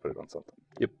target. You just put it on something.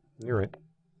 Yep, you're right.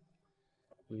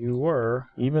 You were.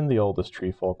 Even the oldest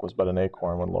tree folk was but an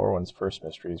acorn when Lorwyn's first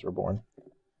mysteries were born.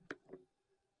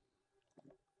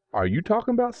 Are you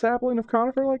talking about sapling of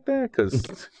conifer like that?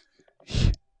 Because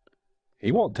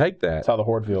he won't take that. That's how the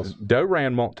Horde feels.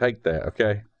 Doran won't take that.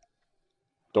 Okay.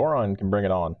 Doran can bring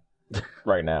it on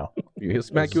right now. He'll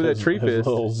smack you with that tree his fist.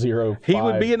 little 0-5. He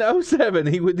would be an 07.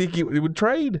 He would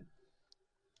trade.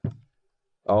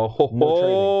 Oh,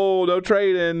 no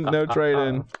trading. No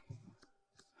trading.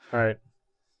 All right.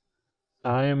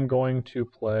 I am going to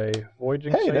play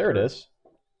Voyaging Hey, there it Satyr. is.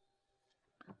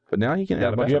 But now he can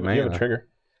have a bunch You of have, you have a mana. trigger.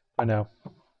 I know.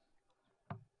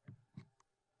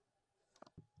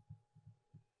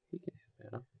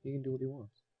 He can do what he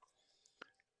wants.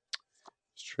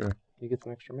 It's true. He gets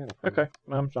an extra mana. Okay.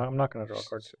 I'm not going to draw a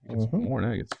card. He gets Mhm. more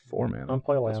now. He gets 4 mana. I'm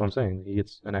play That's land. what I'm saying. He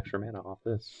gets an extra mana off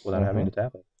this without having to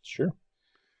tap it. Sure.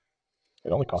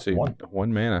 It only costs See, 1.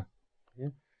 1 mana. Yeah.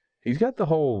 He's got the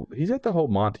whole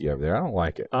Monty over there. I don't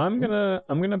like it. I'm gonna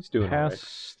doing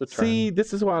pass the turn. See,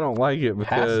 this is why I don't like it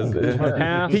because Passing the turn.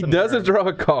 Pass he the doesn't turn. draw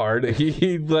a card.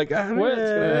 He like What?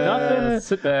 nothing. Nothing.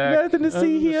 Sit back. Nothing to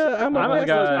see here. I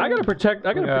gotta protect.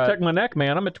 I gotta God. protect my neck,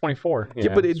 man. I'm at 24.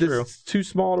 Yeah, but it's it's too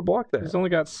small to block that. He's only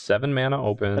got 7 mana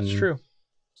open. That's true.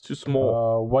 It's too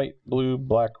small. White, blue,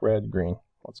 black, red, green.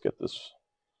 Let's get this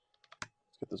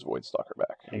Void Stalker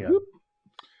back. There you go.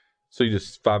 So you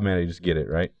just 5 mana, you just get it,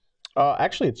 right?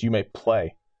 Actually, it's you may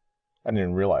play. I didn't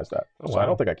even realize that. Oh, So I wow.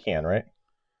 don't think I can, right?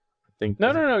 I think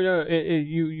No.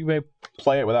 You may,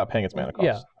 Play it without paying its mana cost.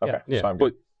 Yeah, Okay. yeah. So I'm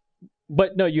good.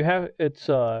 but no, you have. It's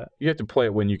you have to play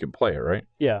it when you can play it, right?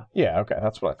 yeah. Yeah. Okay.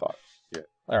 That's what I thought. Yeah.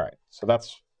 All right. So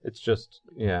that's It's just,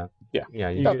 yeah. Yeah. Yeah,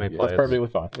 you You just get- may that's play it. perfectly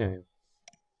fine. Yeah.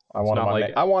 I wanted not my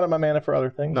like- I wanted my mana for other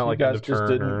things. not You like guys end of just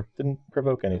turn didn't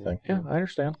provoke anything. Yeah, I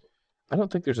understand. I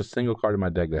don't think there's a single card in my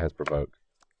deck that has provoke.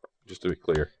 Just to be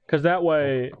clear. Because that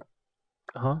way,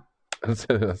 I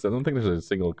don't think there's a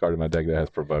single card in my deck that has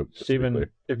provoke. just to be Steven,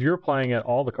 clear. if you're playing it,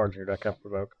 all the cards in your deck have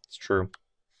provoke. It's true.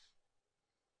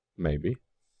 Maybe.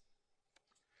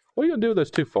 What are you gonna do with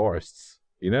those 2 forests?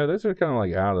 You know, those are kind of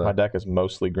like out of My the. deck is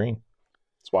mostly green.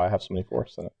 That's why I have so many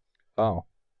forests in it. Oh,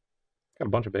 Got a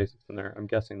bunch of basics in there. I'm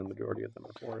guessing the majority of them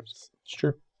are forests. It's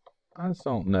true. I just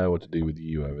don't know what to do with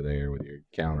you over there with your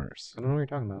counters. I don't know what you're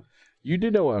talking about. You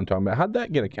do know what I'm talking about. How'd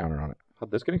that get a counter on it?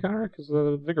 How'd this get a counter? Because of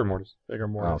the Vigor Mortis. Bigger,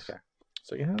 more. Oh, okay.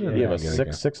 So yeah, Yeah, You have a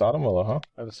 6/6 Autumn Willow, huh?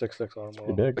 I have a 6/6 on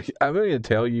Pretty big. I'm going to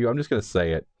tell you. I'm just going to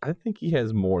say it. I think he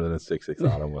has more than a 6/6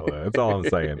 Autumn Willow. That's all I'm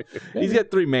saying. He's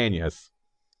got 3 manias.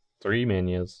 3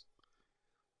 manias.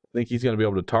 I think he's going to be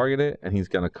able to target it, and he's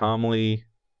going to calmly.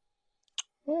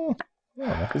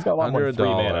 Yeah, he's got a lot more Under than 3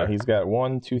 $1. mana. He's got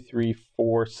 1, 2, 3,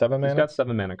 4, 7 mana. He's got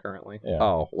 7 mana currently. Yeah.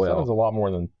 Oh Seven's a well, lot more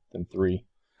than 3.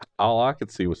 all I could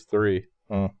see was 3.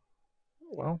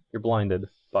 Well, you're blinded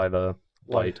by the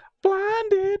light.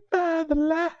 Blinded by the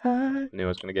light. I knew I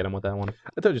was going to get him with that one.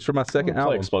 I told you it's for my second Play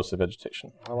album. Explosive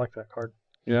Vegetation. I like that card.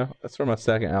 Yeah, that's for my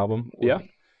second album. Yeah.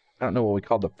 I don't know what we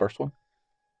called the first one.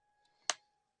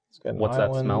 It's got an What's that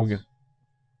island. smell?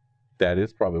 That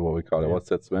is probably what we called it. Yeah. What's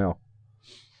that smell?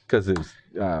 Because it was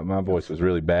my voice was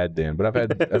really bad then, but I've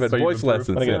had So you've voice improved.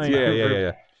 lessons I think since.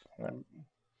 it's Yeah.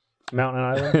 Mountain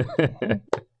Island.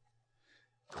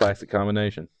 Classic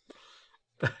combination.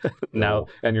 Now,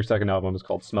 and your second album is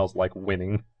called Smells Like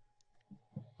Winning.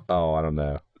 Oh, I don't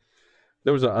know.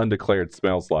 There was an undeclared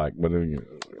smells like, but Undeclared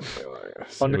it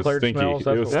was smells, stinky. that's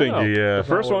It was what- stinky. No, Yeah, The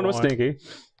first what one I was want. Stinky.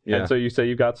 yeah, And so you say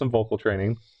you got some vocal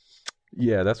training.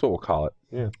 yeah. That's what we'll call it.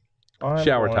 I'm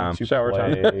Shower going time. to Shower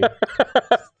time. play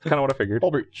Kind of what I figured.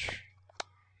 Hull Breach.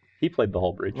 He played the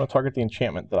whole breach. I'm going to target the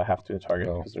enchantment that I have to target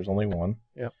because there's only one.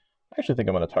 Yep. I actually think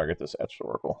I'm going to target this Etched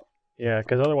Oracle. Yeah,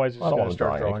 because otherwise it's I don't going want to to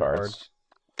draw start any drawing cards.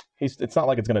 It's not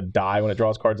like it's going to die when it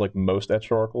draws cards like most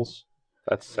etched oracles.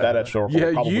 That's sad. That etched oracle will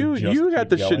Yeah, probably you just got keep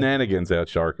the going. shenanigans out,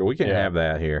 Sharker. We can't Yeah. have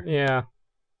that here. Yeah,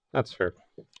 that's fair.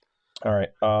 All right.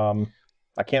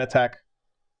 I can't attack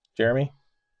Jeremy,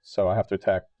 so I have to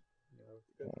attack.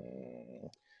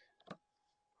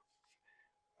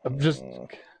 I'm just,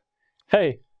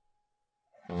 hey,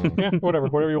 yeah, whatever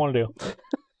you want to do.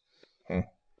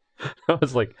 That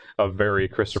was like a very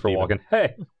Christopher Steven. Walken.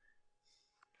 Hey,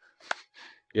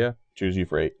 Choose you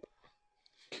for 8.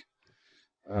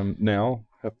 Now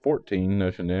have 14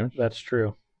 notion damage. That's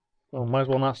true. Well, might as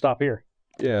well not stop here.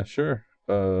 Yeah, sure.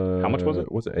 How much was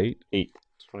it? Was it 8?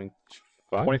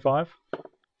 25? 25?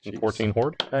 And 14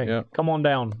 Horde? Hey, Yeah. come on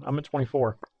down. I'm at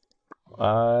 24.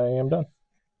 I am done.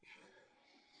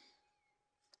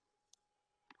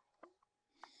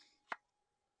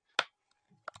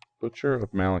 Butcher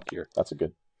of Malakir. That's a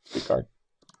good card.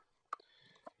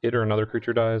 It or another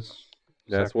creature dies.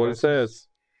 That's what it Sacrifices. says.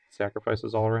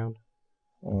 Sacrifices all around.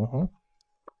 Mm-hmm.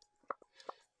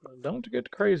 Don't get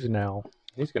crazy now.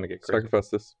 He's going to get crazy. Sacrifice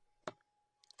this.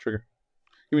 Trigger.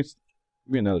 Give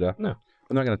me another die. No.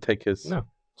 I'm not going to take his. No.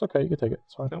 It's okay. You can take it.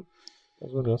 It's fine. Nope.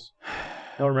 That's what it is.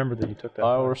 I'll remember that you took that.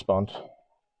 I will respond.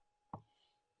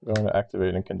 I'm going to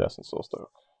activate Incandescent Soulstoke.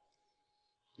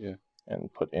 Yeah.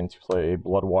 And put into play a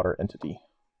Bloodwater entity.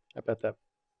 I bet that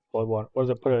blood water. What does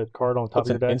it? Put a card on top Puts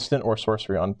of your an deck? instant or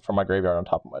sorcery from my graveyard on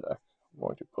top of my deck. I'm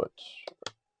going to put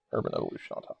Urban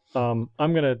Evolution on top.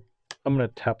 I'm gonna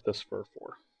tap this for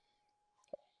 4.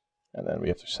 And then we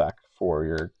have to sack for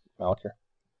your Malakir.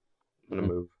 I'm going to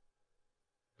move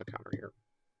a counter here.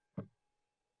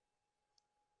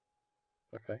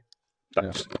 Okay.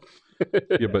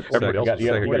 Yeah, but Everybody else sacrifice- is You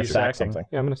got to you sack sacking? something.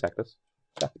 Yeah, I'm going to sack this.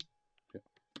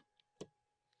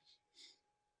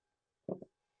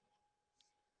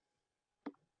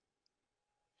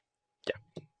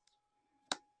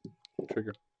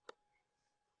 Trigger.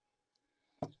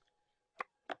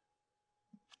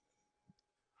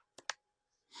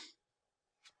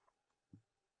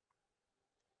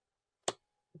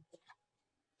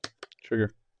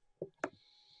 Trigger.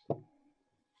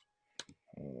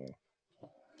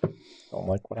 Don't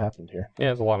like what happened here. Yeah,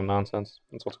 there's a lot of nonsense.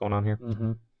 That's what's going on here.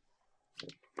 Mm-hmm.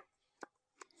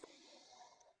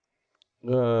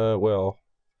 Well,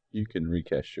 you can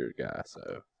recast your guy,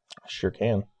 so I sure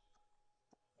can.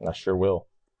 And I sure will.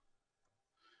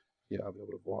 yeah, I'll be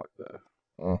able to block that.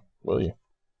 Will you?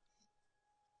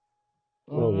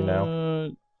 Will you now?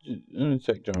 I'm gonna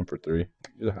check John for 3.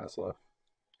 You're the highest left.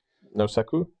 No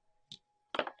Sek'Kuar?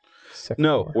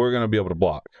 No, we're gonna be able to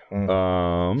block.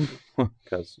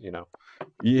 Because, you know,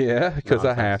 Yeah, because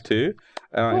I have to.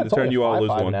 Well, In it's the turn only you all lose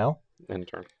 5/5 one. now. end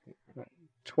turn.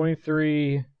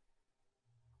 23,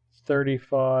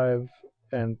 35,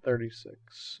 and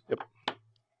 36. Yep.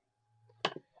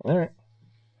 All right.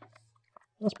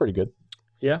 That's pretty good.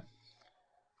 Yeah.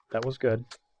 That was good.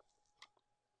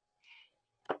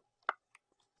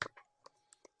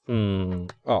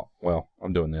 Oh well,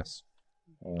 I'm doing this.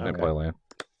 I Okay. play land.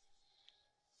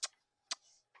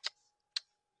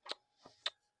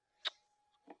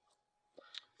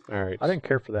 All right. I didn't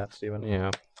care for that, Steven.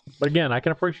 Yeah. But again, I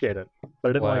can appreciate it. But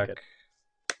I didn't Black. like it.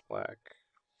 Black.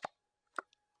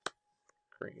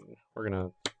 Green. We're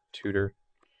going to tutor.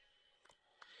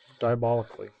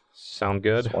 Diabolically. Sound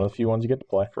good It's one of the few ones you get to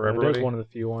play. for It everybody? is one of the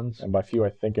few ones. And by few, I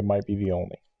think it might be the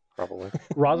only. Probably.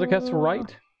 Razaketh's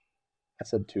right. I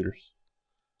said tutors.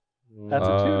 That's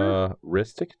a tutor?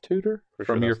 Ristic tutor Pretty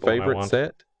sure from your that's the one I favorite want.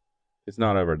 set. It's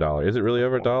not over $1. Is it really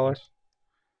over $1?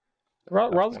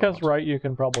 Razaketh's right. You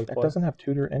can probably That play. doesn't have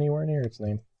tutor anywhere near its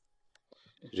name.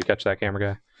 Did you catch that,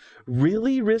 camera guy?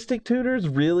 Really, Ristic tutors?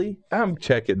 Really? I'm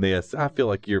checking this. I feel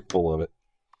like you're full of it.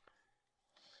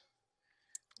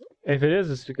 If it is,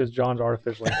 it's because John's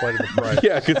artificially inflated the price.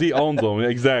 Yeah, because he owns them.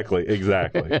 Exactly.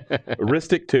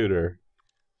 Ristic tutor.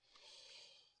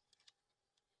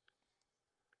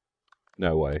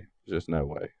 No way. Just no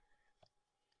way.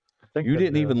 I think You that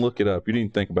didn't it even is. look it up. You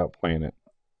didn't think about playing it.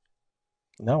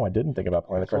 No, I didn't think about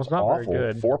playing the Well, card. it's not very awful.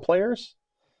 good. 4 players?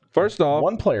 First off,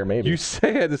 1 player, maybe. you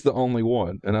said it's the only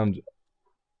one, and I'm.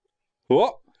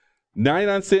 Oh,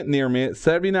 99-cent near mint,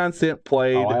 79-cent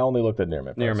played, I only looked at near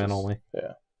mint. Near prices. mint only.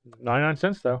 Yeah. 99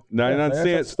 cents, though. 99 yeah, cents.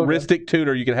 that's still good. Ristic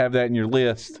tutor, you could have that in your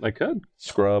list. I could.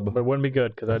 Scrub. But it wouldn't be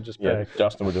good because I'd just pay. Yeah,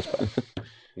 Justin would just pay.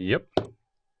 Yep. All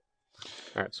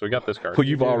right, so we got this card. Well,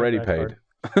 you've do have already that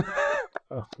paid.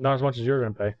 Oh, not as much as you're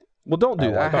going to pay. Well, don't do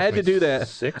Oh, that. I I had to do that.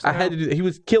 6 I had to do that. He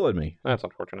was killing me. That's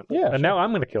unfortunate. Yeah. And now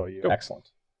I'm going to kill you. Excellent.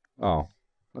 Oh.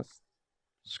 That's,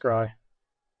 Scry.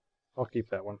 I'll keep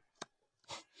that one.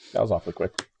 That was awfully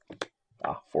quick.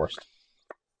 Ah, forced.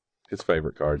 His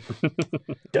favorite card.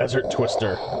 Desert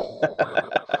Twister.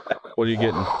 What are you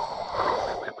getting?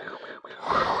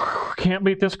 Can't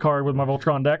beat this card with my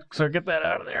Voltron deck, so get that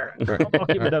out of there. I'll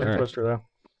keep the Desert Twister, though.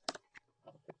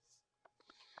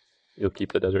 You'll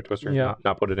keep the Desert Twister? Yeah.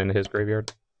 Not put it into his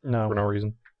graveyard No. for no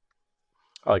reason?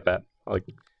 I like that. I like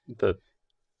the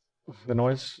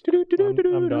noise.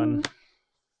 I'm done.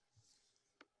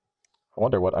 I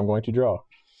wonder what I'm going to draw.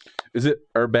 Is it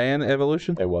Urban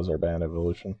Evolution? It was Urban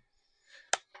Evolution.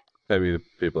 Maybe the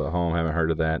people at home haven't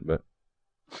heard of that, but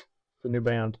The new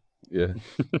band. yeah.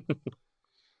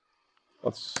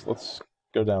 Let's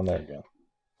go down there again.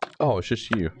 Oh, it's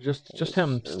just you. Just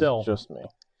him It's still. just me.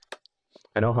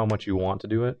 I know how much you want to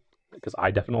do it, because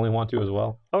I definitely want to as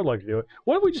well. I would like to do it.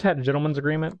 What if we just had a gentleman's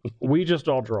agreement? We just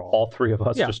all draw. All three of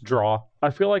us Yeah. just draw. I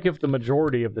feel like if the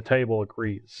majority of the table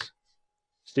agrees.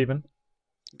 Steven?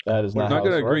 That is We're not not how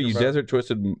going to this agree. works. You desert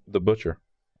twisted the butcher.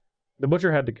 The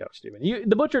butcher had to go, Steven.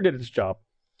 The butcher did its job.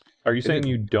 Are you saying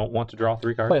you don't want to draw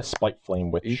 3 cards? Play a Spite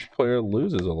Flame Witch. Each player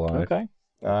loses a life. Okay.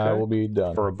 I will be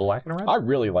done. For a black and a red? I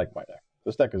really like my deck.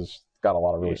 This deck has got a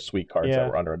lot of really sweet cards Yeah. that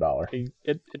were under $1.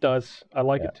 It does. I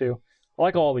like it too. I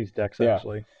like all these decks, Yeah.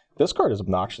 actually. This card is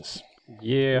obnoxious.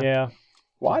 Yeah. Yeah.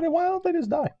 Why don't they just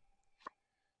die?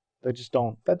 They just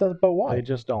don't. That does, but why? They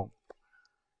just don't.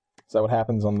 Is that what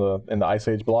happens in the Ice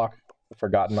Age block? The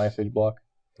Forgotten Ice Age block?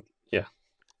 Yeah.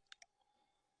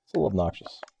 It's a little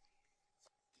obnoxious.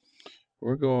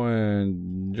 We're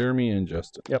going Jeremy and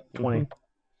Justin. Yep, 20.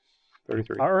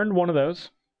 33. I earned one of those.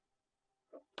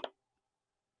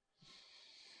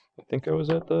 I think I was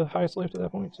at the highest life at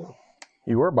that point, so.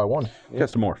 You were by 1.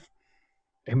 Custom morph.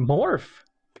 A morph.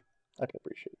 I can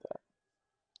appreciate that.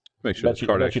 Make sure the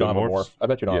card I bet you actually don't have a morphs. morph. I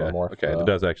bet you don't Yeah. have a morph. Okay, it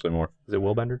does actually morph. Is it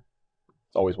Willbender?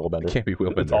 It's always Willbender. It can't be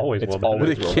Willbender. It's always It's Willbender.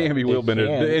 always It can't be It Willbender.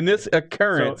 can. In this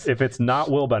occurrence, So if it's not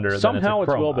Willbender, Somehow then it's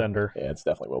it's a chroma. Willbender. Yeah, it's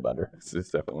definitely Willbender. it's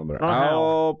definitely Willbender. Somehow.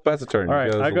 I'll pass the turn. All right,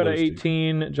 because I go to we'll lose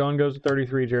 18. John goes to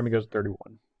 33. Jeremy goes to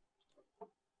 31.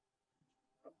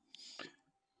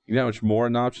 You know how much more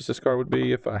obnoxious this card would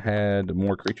be if I had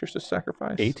more creatures to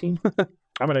sacrifice? 18?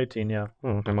 I'm at 18, yeah.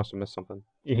 Oh, I must have missed something.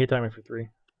 He timed me for 3.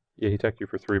 Yeah, he teched you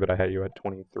for 3, but I had you at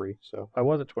 23, so. I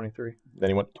was at 23. Then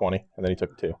he went to 20, and then he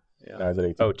took 2. Yeah. Now he's at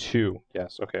 18. Oh, 2.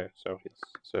 Yes, okay. So yes.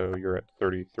 So you're at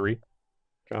 33,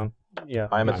 John? Yeah.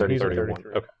 I'm at he's 31.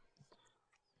 33. Okay.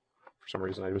 For some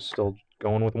reason, I was still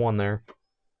going with 1 there.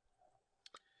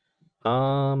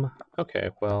 Okay,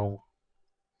 well.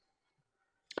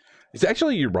 It's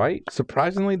actually, you're right.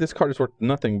 Surprisingly, this card is worth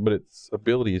nothing, but its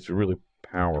ability is really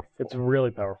powerful. It's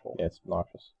really powerful. Yeah, it's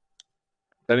obnoxious.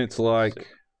 And it's like,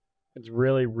 It's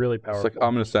really, really it's powerful. like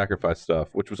I'm going to sacrifice stuff,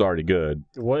 which was already good.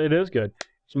 Well, it is good.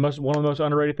 It's one of the most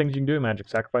underrated things you can do in Magic.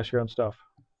 Sacrifice your own stuff.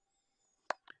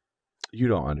 You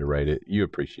don't underrate it. You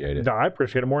appreciate it. No, I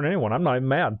appreciate it more than anyone. I'm not even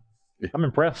mad. I'm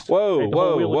impressed. Whoa, Ate the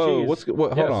whole whoa, wheel of whoa. cheese.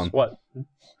 Hold Yes, on. What?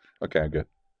 Okay, I'm good.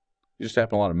 You just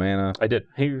tapping a lot of mana. I did.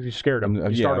 He scared him. Yeah,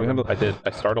 You started I'm him. I did. I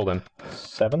startled him.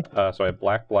 7? So I have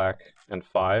black, and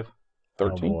 5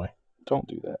 13. Oh boy. Don't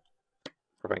do that.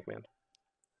 for Bank Command.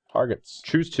 Targets.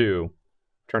 Choose 2.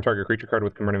 Turn target creature card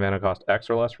with converting mana cost X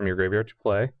or less from your graveyard to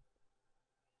play.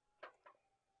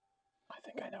 I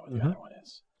think I know what the other one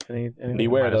is. Any-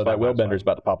 Beware, Minus though, that 5, minus Willbender's 5.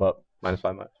 about to pop up. -5,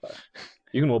 -5.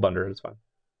 You can Willbender it, it's fine.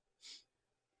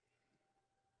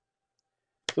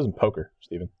 This isn't poker,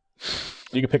 Steven.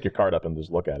 You can pick your card up and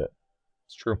just look at it.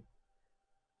 It's true.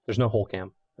 There's no whole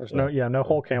cam. There's no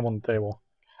whole cam on the table.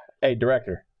 Hey,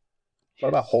 director. What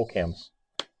about whole cams?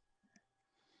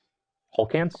 Whole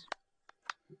cans?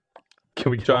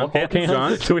 Can we get John, whole cans?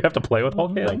 John? Do we have to play with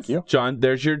whole cans? Thank you. John,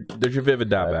 there's your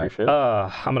vivid I dieback. appreciate it.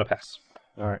 I'm gonna pass.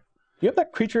 All right. You have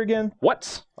that creature again?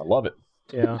 What? I love it.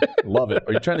 Yeah. Love it.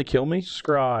 Are you trying to kill me?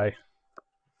 Scry.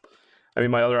 I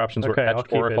mean, my other options Okay, were I'll Etched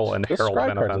keep Oracle it. and This Herald scry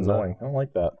of card's Benefenza. annoying. I don't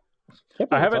like that. Can't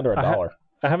believe I it's haven't- under $1.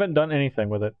 I haven't done anything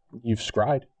with it. You've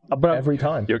scried But every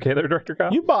time. You okay there, Director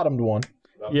Kyle? You bottomed one.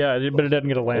 yeah, but it didn't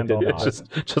get a land did on not. it.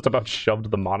 It's just about shoved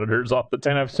the monitors off the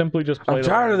And I've simply just played I'm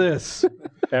tired of this.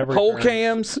 every Whole turn.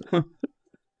 cams.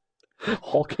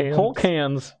 whole cans. Whole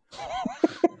cans.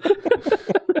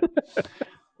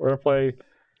 We're gonna play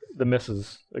the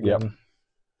misses again.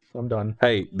 I'm done.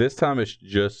 Hey, this time it's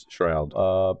just Shroud.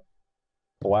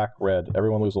 Black, red.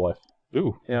 Everyone lose a life.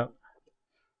 Ooh. Yeah.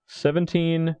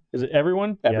 17. Is it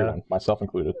everyone? Everyone, myself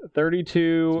included. Yeah.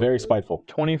 32, It's very spiteful.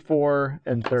 24,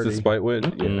 and Is 30. it Spite Witch?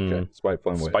 Yeah, Mm. okay. Spite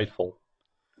Flame Witch. Spiteful.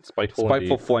 Spiteful.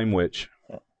 Spiteful indeed. Flame Witch.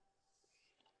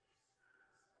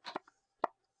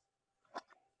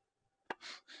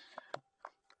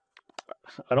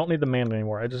 I don't need the mana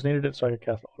anymore. I just needed it so I could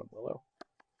cast Autumn Willow.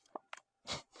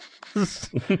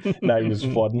 Now you're just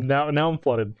flooding. Now I'm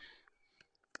flooded.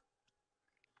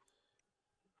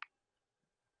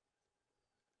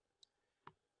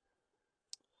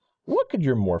 What could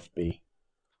your morph be?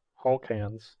 Hulk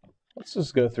hands. Let's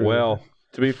just go through. Well,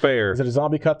 to be fair, is it a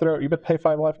zombie cutthroat? You bet pay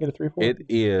 5 life and get a 3/4. it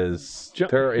is. Ju-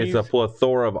 There is a he's-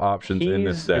 plethora of options in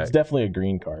this he's- deck. It's definitely a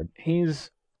green card.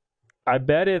 I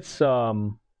bet it's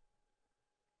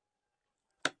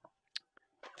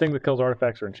thing that kills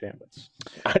artifacts or enchantments.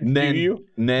 Nen- Do you?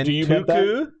 Nentuku? Do you bet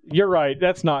that? You're right.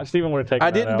 That's not. Steven would have taken I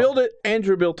that didn't out. build it.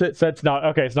 Andrew built it. So it's not.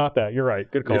 Okay, it's not that. You're right.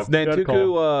 Good call. It's Good call.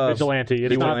 Nentuku. Vigilante.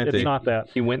 It's not. Vigilante. It's not that.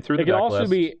 He went through the It could also backlist.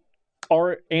 be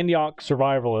Antioch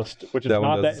Survivalist, which is That one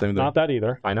not does that. the same thing. Not that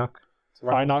either. Inoc.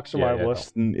 Inoch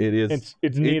Survivalist. It is.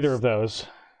 It's neither of those.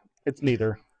 It's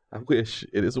neither. I wish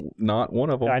it is not one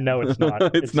of them. I know it's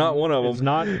not. it's not one of them. It's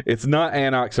not, It's not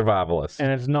Anarch Survivalist.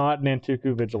 and it's not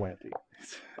Nantuku Vigilante.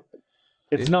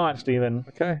 It's not, Steven.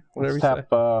 Okay, whatever you Let's say.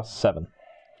 tap 7.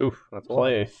 Oof, that's a lot.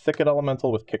 Play a Thicket Elemental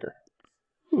with Kicker.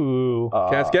 Ooh.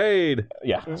 Cascade.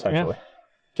 Yeah, essentially.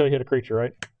 Until you hit a creature,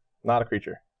 right? Not a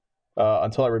creature.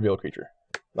 Until I reveal a creature.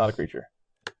 Not a creature.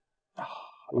 Not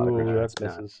a Ooh, creature. that's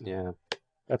misses. Yeah.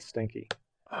 That's stinky.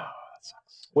 That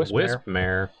sucks.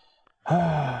 Wispmare.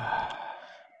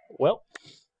 Well,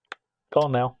 call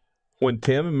now. When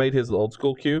Tim made his old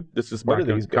school cube, this is Where my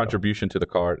do these go? contribution to the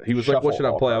card. He was like, "What Shuffle should I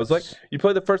all play?" I was like, cards. "You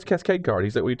play the first Cascade card."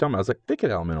 He's like, "What are you talking about?" I was like, "Thicket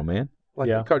Elemental, man." Like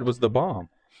Yeah. that card was the bomb.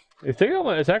 You think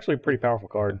it's actually a pretty powerful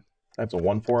card. That's a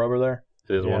 1/4 over there.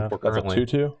 It is Yeah. 1 for That's a currently.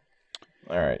 2/2.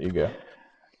 All right, you go.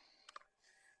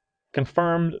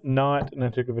 Confirmed, not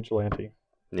Nantuku Vigilante.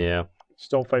 Yeah.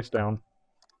 Still face down.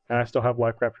 And I still have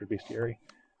Life Rapture Bestiary.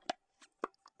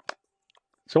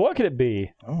 So what could it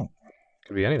be? Oh,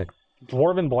 Could be anything.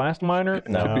 Dwarven Blast Miner? It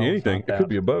could be anything. it's It not could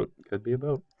be a boat. Could be a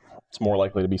boat. it's more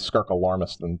likely to be Skirk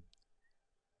Alarmist than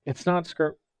It's not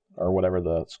Skirk. or whatever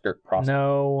the Skirk Prospect.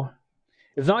 No.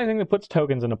 It's not anything that puts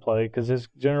tokens into play because his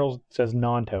general says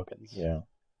non-tokens. Yeah,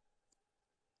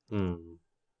 Hmm.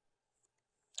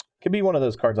 could be one of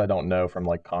those cards I don't know from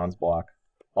like Khan's block.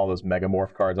 All those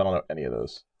Megamorph cards. I don't know any of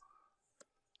those.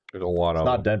 There's a lot It's of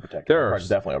not them. Dead Protector. There That are card's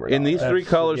definitely over. In these That's- three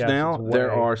colors yes, now, it's there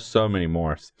way- are so many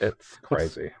morphs. It's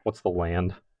crazy. What's the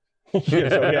land? yeah,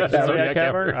 so yeah, Zodiac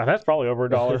Cavern? That's probably over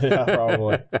 $1. yeah,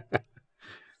 probably.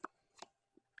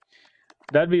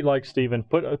 That'd be like Steven.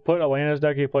 Put Atlanta's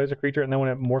deck, he plays a creature, and then when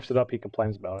it morphs it up, he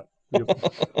complains about it.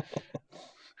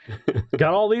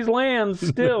 Got all these lands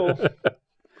still.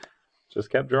 Just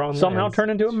kept drawing Somehow lands.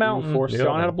 turned into a mountain. Force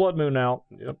John had a blood moon out.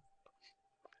 Yep.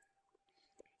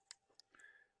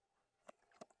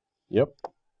 Yep.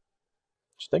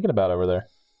 Just thinking about over there.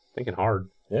 Thinking hard.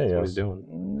 Yeah, That's what yeah. he's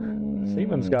doing.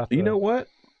 Steven's got You the- know what?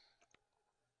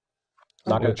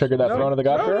 Not going to trigger that No, Throne of the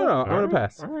God no, Pharaoh? no, I'm going to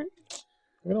pass. All right.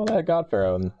 You know that God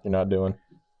Pharaoh and you're not doing.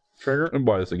 Trigger. Let me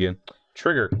buy this again.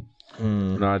 Trigger.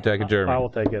 I'm not attacking Jeremy. I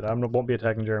will take it. I won't be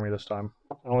attacking Jeremy this time.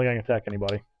 I don't think I can attack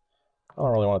anybody. I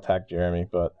don't really want to attack Jeremy,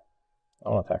 but I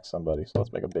want to attack somebody. So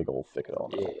let's make a big old Thicket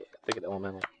Elemental. Yeah. Thicket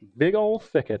elemental. Big old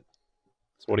thicket.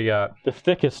 So what do you got? The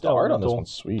thickest The art on this elemental.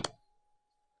 one's sweet.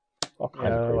 All kinds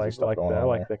Yeah, of I crazy like, stuff like going that. I on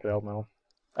like there. thicket elemental.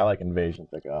 I like Invasion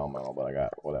Thicket Elemental, but I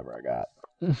got whatever I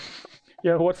got.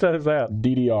 Yeah, what set is that?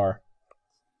 DDR.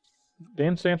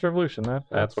 Dance Dance Revolution.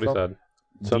 That's what he said.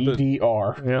 Something-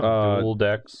 DDR. Yeah. Dual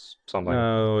decks. Something.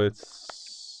 No,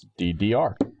 it's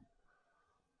DDR.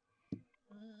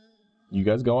 You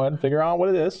guys go ahead and figure out what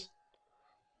it is.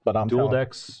 But I'm Dual telling-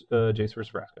 decks. Jace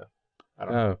versus Vraska. I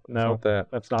don't know. no, it's No. not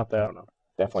that. That's not that.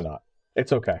 Definitely not.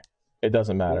 It's okay. It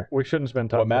doesn't matter. We shouldn't spend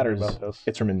time What matters talking about this.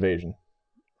 it's from Invasion.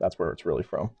 That's where it's really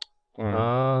from.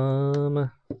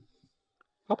 I'll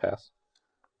pass.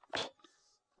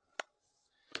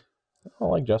 I don't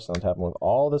like Justin tapping with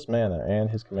all this mana and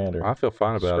his commander. I feel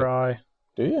fine about it. Scry.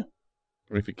 Do you?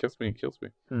 I mean, if he kills me, he kills me.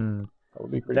 That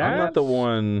would be pretty, I'm not the That's-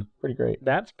 one. pretty great.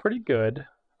 That's pretty good.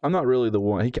 I'm not really the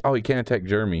one. He can't attack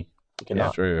Jeremy. You cannot.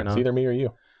 That's true. It's either me or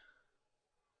you.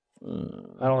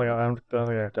 I don't think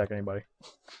I attack anybody.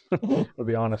 To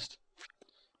be honest.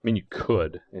 I mean, you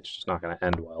could. It's just not going to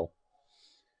end well.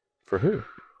 For who?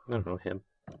 I don't know him.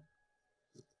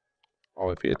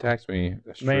 Oh, if he attacks me,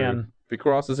 that's true. Man, If he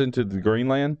crosses into the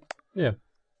Greenland, Yeah.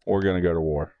 we're gonna go to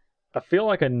war. I feel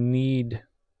like I need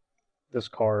this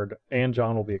card, and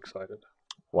John will be excited.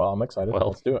 Well, I'm excited. Well,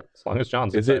 Let's do it. As long as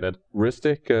John's Is it excited.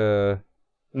 Ristic?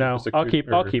 No, Just a I'll keep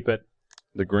creature. it.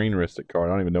 The green Ristic card.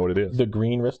 I don't even know what it is. The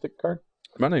green Ristic card?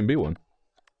 Might not even be one.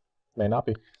 May not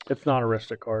be. It's not a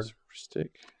Ristic card. Ristic.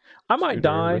 I might Screwdriver,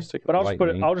 die, Ristic, but I'll just put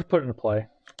it. lightning. I'll just put it into play.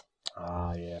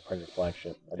 Ah, yeah, Predator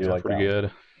Flagship. I do Yeah, like pretty that.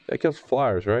 good. That kills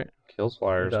flyers, right? Kills It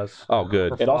flyers. does. Oh,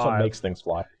 good. It also 5. makes things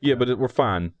fly. Yeah, but we're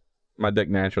fine. My deck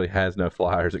naturally has no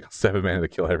flyers. It costs 7 mana to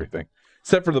kill everything,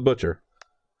 except for the butcher.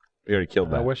 We already killed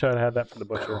that. I wish I had that for the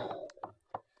butcher.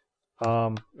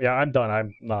 Yeah, I'm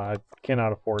done. I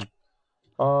cannot afford.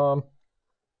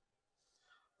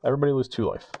 Everybody lose 2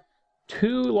 life.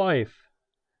 2 life.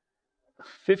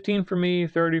 15 for me,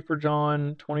 30 for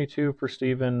John, 22 for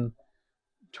Steven,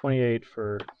 28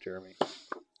 for Jeremy.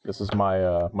 This is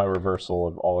my my reversal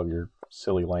of all of your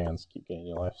silly lands. Keep gaining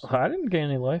your life. I didn't gain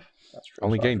any life. That's true.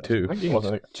 Only gained 2.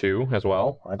 Wasn't it 2 as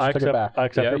well? I just took it back. I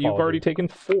accept Yeah, your you've apology. already taken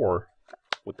 4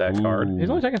 with that card. Ooh. He's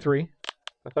only taken 3.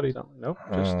 I thought he. So, nope,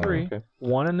 just 3. Okay.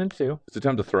 1 and then 2. Is it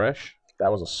time to thresh?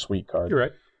 That was a sweet card. You're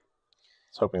right. I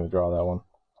was hoping to draw that one.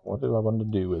 What do I want to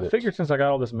do with I it? figured since I got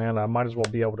all this mana, I might as well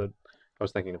be able to. I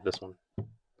was thinking of this one.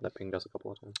 That pinged us a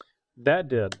couple of times. That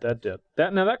did.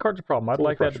 Now that card's a problem. I'd It's a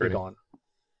like little that to be frustrating. gone.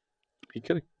 He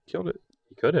could have killed it.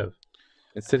 He could have.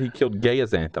 Instead, he killed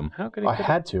Gaia's Anthem. How could he? I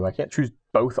had to. I can't choose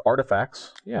both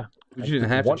artifacts. Yeah. But you didn't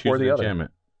have to One choose or the an other.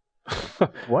 enchantment.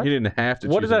 What? You didn't have to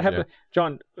What choose does that an have to?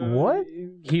 enchantment. John, What?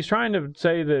 He's trying to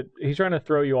say that he's trying to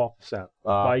throw you off the scent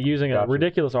by using a gotcha.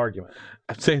 ridiculous argument.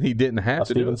 I'm saying he didn't have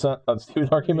to do it. Steven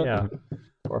argument? Yeah.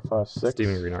 4, 5, 6.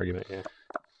 Steaming Green argument, yeah.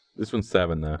 This one's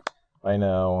 7, though. I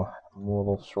know. I'm a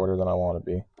little shorter than I want to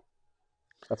be.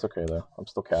 That's okay, though. I'm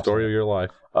still casting. Story of your life.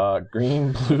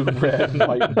 Green, blue, red,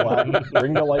 white, black.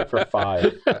 Bring the light for 5.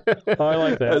 I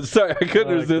like that. Sorry, I couldn't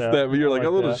I like resist that. that, but you're I like like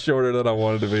a little that. shorter than I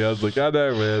wanted to be. I was like, I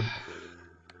know, man.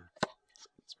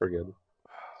 It's pretty good.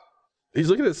 He's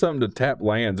looking at something to tap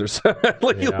lands or something.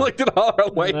 Like he Yeah. looked at all our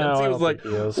lands. No, I he don't was like,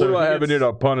 think he is. what So do I he have in here gets-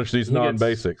 to punish these he gets-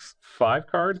 non-basics? 5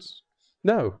 cards?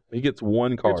 No, he gets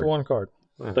 1 card. It's 1 card.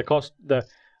 Yeah. The cost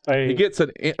He gets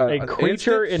an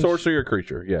creature instant sorcery or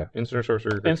creature, yeah, Instant or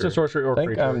sorcerer. instant creature. sorcery or I think,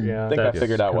 creature. Yeah. I That's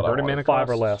figured out what I converted wanted. mana 5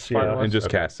 or costs? less, 5 or yeah. less? and just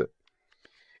Okay. cast it.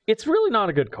 It's really not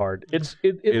a good card. It looks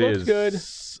is good.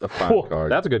 a fine Whew.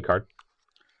 card. That's a good card.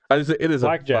 It is a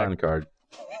Blackjack. fine card.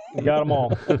 You got them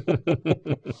all.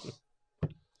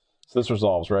 So this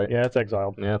resolves, right? Yeah, it's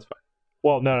exiled. Yeah, that's fine.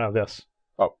 Well, no, this.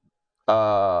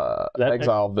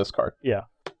 Exile this card. Yeah.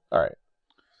 All right.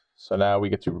 So now we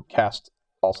get to cast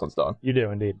All Sun's Dawn. You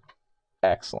do indeed.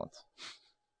 Excellent.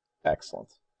 Excellent.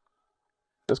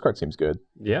 This card seems good.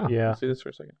 Yeah. Yeah. Let's see this for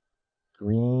a second.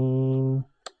 Green,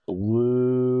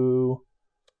 blue,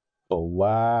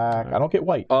 black. I don't get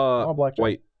white. I want blackjack.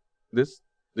 Wait, these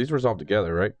resolve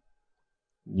together, right?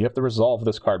 You have to resolve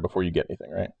this card before you get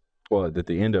anything, right? Well, at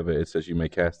the end of it, it says you may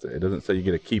cast it. It doesn't say you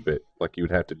get to keep it. Like you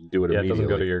would have to do it Yeah, it immediately. doesn't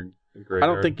go to your graveyard. I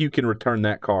don't think you can return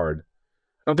that card.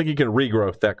 I don't think you can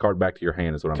regrowth that card back to your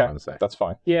hand. Is what I'm Okay. trying to say. That's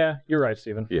fine. Yeah, you're right,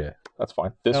 Steven. Yeah. That's fine.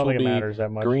 I This don't will think it be matters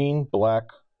that much. green, black,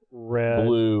 Red.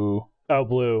 blue, Oh,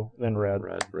 blue, then red.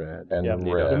 Red. and Yeah.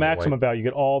 Need red. The Yeah, maximum white. value. You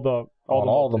get all the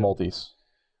all the multi. multis.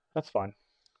 That's fine.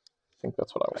 I think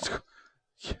that's what I want.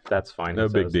 That's fine. No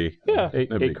it big says. D. Yeah. Eight,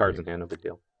 No eight big cards deal. in hand, no big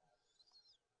deal.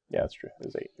 Yeah, that's true. It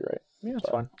was 8. You're right. Yeah, that's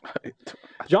fine.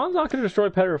 John's not going to destroy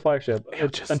Petty or Flagship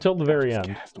until the very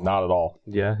end. Not at all.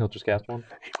 Yeah, he'll just cast one.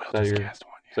 He Is that your- cast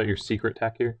one. Is that your secret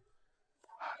attack here?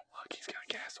 Look, he's gonna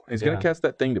cast one. He's gonna cast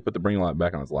that thing to put the bring light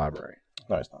back on his library.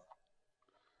 No, it's not.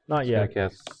 Not Yeah. yet.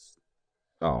 Cast.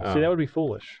 Oh, Oh. See, that would be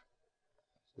foolish.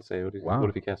 Say, what Wow.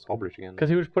 if he casts Hullbreach again? Because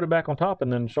he would just put it back on top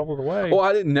and then shovel it away. well,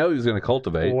 I didn't know he was gonna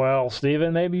cultivate. Well,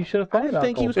 Steven, maybe you should have I thought didn't about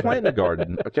think he was cultivating. playing the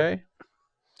garden. Okay.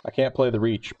 I can't play the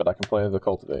reach, but I can play the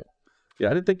cultivate. Yeah,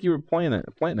 I didn't think you were planting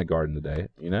a garden today.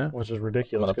 You know, Which is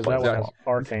ridiculous I'm because gonna that play one has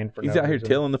arcane for he's no out here reason.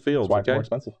 tilling the That's fields. why it's Okay. more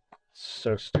expensive.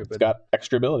 So stupid. It's got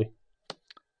extra ability.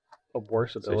 A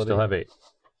worse So you ability. still have 8.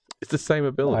 It's the same I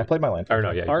ability. played my land. Or no,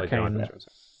 yeah, you played Arcane. Dawn.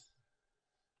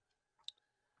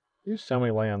 Use so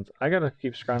many lands. I gotta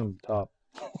keep scrolling to the top.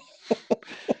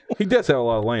 He does have a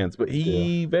lot of lands, but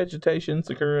he vegetation,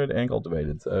 secured, and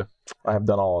cultivated. So I have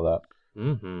done all of that.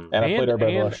 Mm-hmm. And I played our and-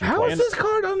 Revolution how twice. is this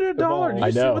card under $1? Did you I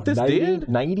see know. what this 90 did?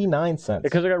 99 cents.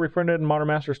 Because it got reprinted in Modern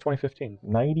Masters 2015.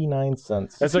 99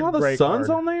 cents. That's See a all the great suns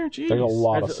card. on there? Jeez. There's a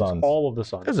lot of It's suns. all of the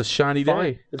suns. That's a shiny day.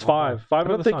 5. It's 5. 5 I of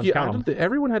don't the think suns. you, I Count don't them. think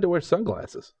everyone had to wear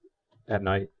sunglasses At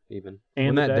night, even. And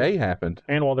when the that day happened.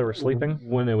 And while they were sleeping.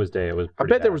 When it was day, it was I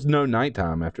pretty bet there bad. was no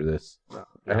nighttime after this.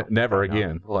 No, Never probably not.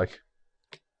 again. Like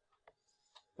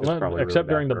It's probably Except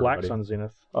really during the bad for Black everybody. Sun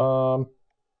Zenith.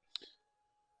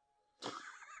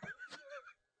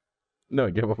 no,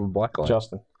 give up a black light.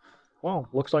 Justin. Well,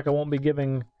 looks like I won't be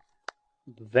giving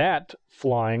that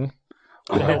flying.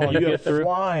 I don't want to You get have through.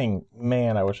 flying.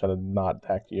 Man, I wish I had not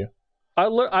attacked you. I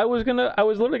was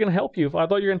literally gonna help you. I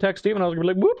thought you were gonna text Steven. I was gonna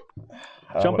be like, whoop,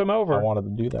 jump him over. I wanted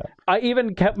to do that. I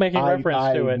even kept making reference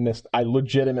I to it. missed. I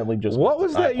legitimately just. What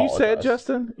missed was it. I that you said, apologize.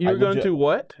 Justin? You I were going legit- to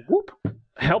what? Whoop.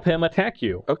 help him attack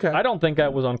you. Okay. I don't think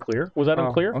that was unclear. Was that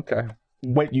unclear? Okay.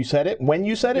 Wait, you said it? When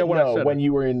you said Yeah, it? when I No, said when it.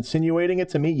 you were insinuating it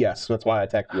to me, yes. That's why I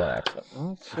attacked you on accident.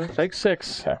 Well, take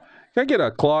 6. Okay. Can I get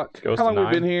a clock? Goes How to long we've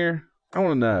 9. been here? I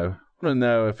want to know. I want to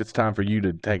know if it's time for you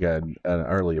to take a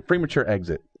premature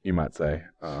exit, you might say.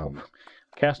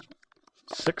 Cast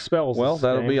 6 spells. Well, this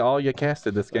that'll game. be all you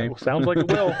casted this game. Sounds like it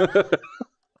will.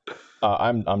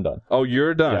 I'm done. Oh,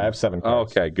 you're done. Yeah, I have 7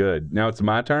 cards. Okay, good. Now it's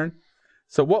my turn.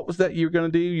 So what was that you were going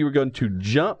to do? You were going to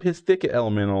jump his thicket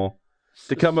elemental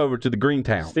to come over to the green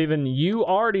town. Steven, you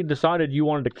already decided you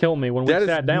wanted to kill me when we That is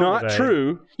sat down not today.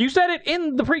 true. You said it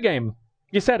in the pregame.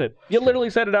 You said it. You literally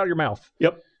said it out of your mouth.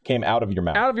 Yep. Came out of your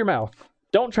mouth. Out of your mouth.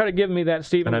 Don't try to give me that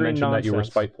Steven And I Green mentioned nonsense. that you were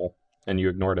spiteful, and you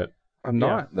ignored it. I'm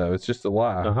not, though. It's just a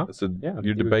lie. Uh-huh. It's a, Yeah,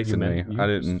 you're debasing me. you I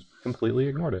didn't. just completely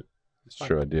ignored it. It's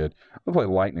true, I did. I'm going to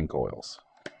play lightning coils.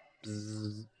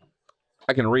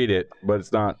 I can read it, but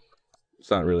it's not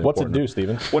really What's it important. do,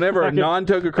 Steven? Whenever a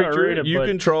non-token read creature it, you but-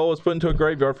 control is put into a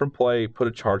graveyard from play, put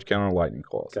a charge counter on lightning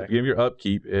coils. Okay. Give your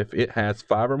upkeep. If it has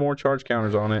 5 or more charge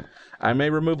counters on it, I may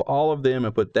remove all of them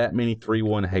and put that many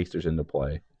 3/1 hasters into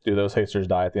play. Do those hasters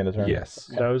die at the end of turn? Yes.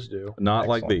 Those do. Not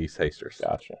like Excellent. these hasters.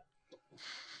 Gotcha.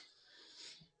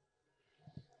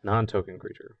 Non-token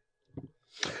creature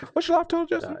What's your life total,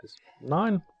 Justin? dies.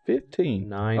 9. 15.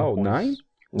 9 Oh, points. 9?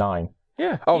 9.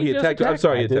 Yeah. Oh, he just attacked. I'm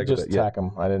sorry, I he did attacked. just with it, yeah. attack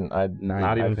him. I didn't. I 9.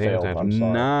 Not even I paying failed. attention. I'm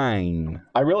sorry. 9.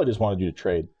 I really just wanted you to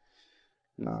trade.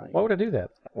 9. Why would I do that?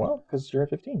 Well, because you're at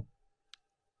 15.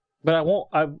 But I won't.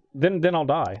 Then I'll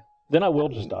die. Then I will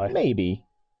just die. Maybe.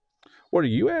 What are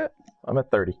you at? I'm at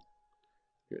 30.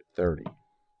 You're at 30.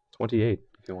 28,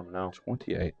 if you want to know.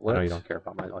 28. I know Let's- you don't care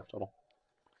about my life total.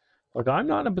 Look, I'm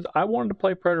not. I wanted to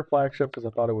play Predator Flagship because I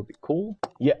thought it would be cool.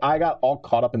 Yeah, I got all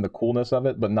caught up in the coolness of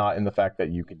it, but not in the fact that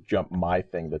you could jump my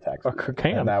thing to attack. Or Steven.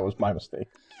 can. And that was my mistake.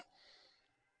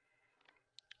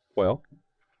 Well,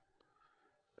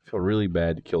 I feel really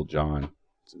bad to kill John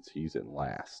since he's in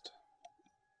last.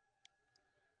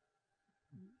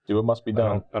 Do what must be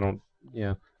done.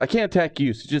 Yeah. I can't attack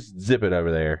you, so just zip it over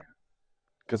there.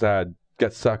 Because I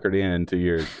got suckered into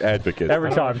your advocate. Every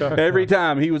time. Every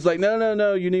time he was like,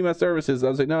 no, you need my services. I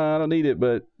was like, no, I don't need it,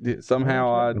 but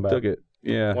somehow I What are you talking took it.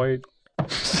 Yeah, Wait,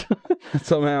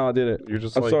 somehow I did it. you're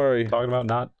just I'm sorry. talking about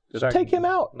not Just take him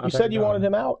out. Not You said taking you wanted John.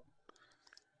 him out.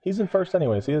 He's in first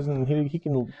anyways. He doesn't. He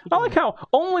can. I like how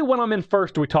only when I'm in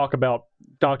first do we talk about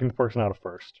knocking the person out of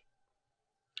first.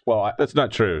 Well, That's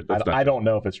not true. That's not I don't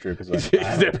know if it's true because He's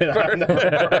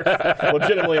I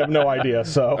legitimately have no idea.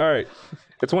 So All right.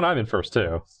 It's when I'm in first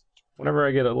too. Whenever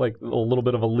I get a little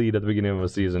bit of a lead at the beginning of a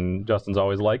season, Justin's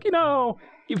always like, you've I'm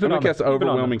been going on to cast the, you've been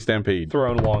on Overwhelming Stampede. the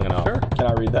throne long enough. Sure. can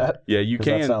I read that? Yeah, you 'Cause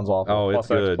can. that sounds awful. Oh, it's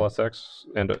Plus good. X plus X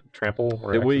and a trample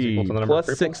where X is We equal to the number plus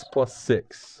of 6 plus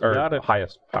 6. or Got it.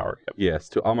 highest power. Yep. Yes,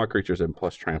 to all my creatures and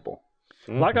plus trample.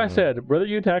 Like I said, whether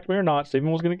you attacked me or not, Steven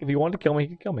was gonna. If he wanted to kill me, he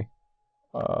could kill me.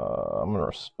 I'm gonna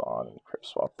respond and crypt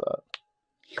swap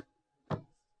that.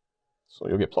 So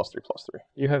you'll get +3/+3.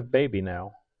 You have baby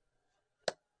now.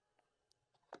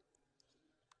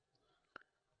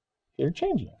 You're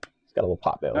changing. He's got a little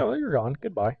pot belly. Oh, you're gone.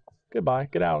 Goodbye. Goodbye.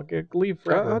 Get out. Leave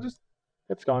forever. I'll just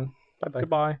It's gone. Bye-bye.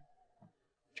 Goodbye.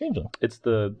 Changing. It's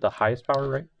the highest power,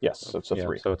 right? Yes, so it's a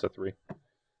 3. So it's a 3.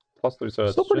 Plus 3, so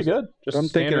it's Still pretty just, good. Just I'm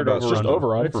thinking standard about overrun. just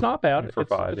overrun. It's not bad. for It's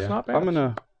 5, It's yeah. not bad. I'm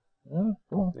gonna Yeah,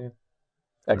 come on. Yeah.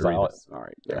 Exile it. All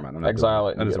right, Yeah. never mind. I'm not Exile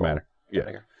doing it That and doesn't get matter.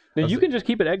 Yeah, Now, you can just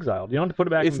keep it exiled. You don't have to put it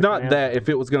back. it's in the not command. that. If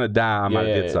it was gonna die, I might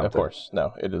have did something. Of course.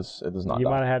 No, it is. It does not. You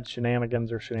die. might have had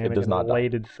shenanigans or shenanigans not die.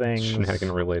 related things.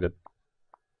 Shenanigan related.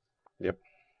 Yep.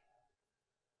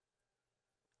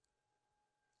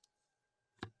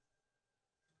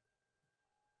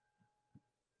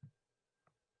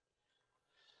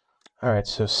 All right,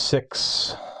 so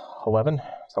 6, 11. Is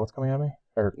that what's coming at me?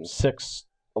 Or 6,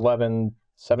 11,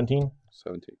 17?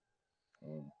 17.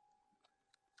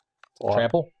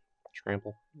 Trample?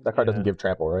 Trample. That card doesn't Yeah. give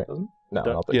trample, right? Doesn't? No, I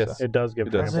don't think Yes. so. It does give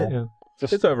It does. trample.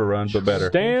 It's overrun, but better.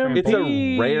 Stampede. It's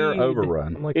a rare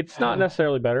overrun. I'm like, It's not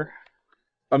necessarily better.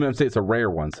 I mean, I'm saying it's a rare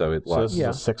one, so it's So like this Yeah.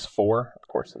 is a 6/4. Of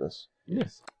course it is.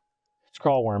 yes. It's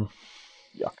crawlworm.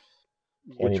 Yeah.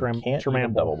 With Can't even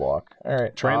tramample. double block. All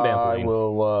right. I Trambampling.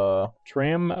 will.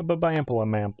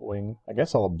 Trambampling. I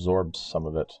guess I'll absorb some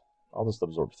of it. I'll just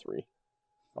absorb 3.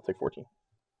 I'll take 14.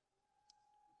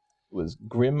 It was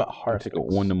Grim I Heart. take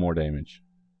 1 to more damage.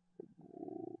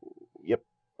 Yep.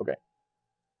 Okay.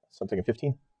 So I'm taking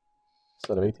 15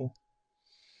 instead of 18.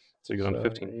 so you go down to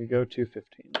 15. You go to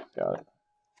 15. Got it.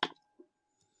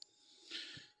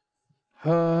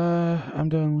 I'm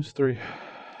done with 3.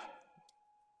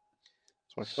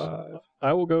 25.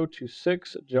 I will go to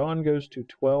 6. John goes to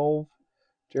 12.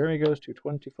 Jeremy goes to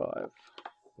 25.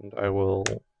 And I will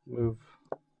move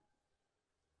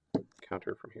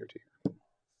counter from here to here.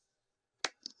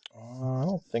 I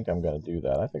don't think I'm going to do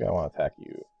that. I think I want to attack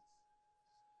you.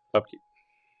 Upkeep.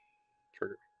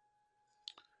 Trigger.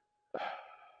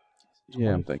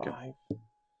 Yeah, I'm thinking.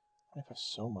 25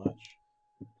 so much.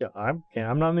 Yeah, I'm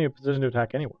not in the position to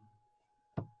attack anyone.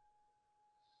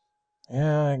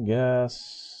 Yeah, I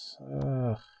guess.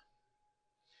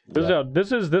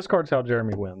 This card's how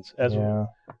Jeremy wins. As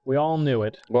we all knew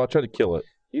it. Well, I tried to kill it.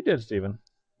 You did, Steven.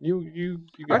 You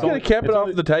I could have kept it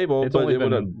off the table, It's but only it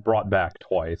would have. been brought back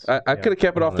twice. I could have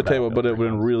kept it On off the the table, but backfield it would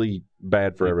have been really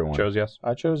bad for everyone. Chose yes?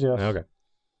 I chose yes. Okay.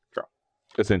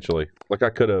 Essentially, like I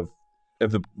could have.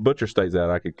 If the butcher stays out,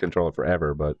 I could control it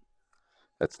forever. But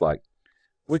that's like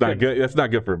it's not good. That's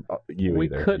not good for you we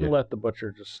either. couldn't let the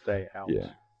butcher just stay out. Yeah,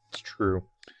 It's true.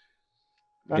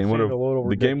 That game would seemed have a little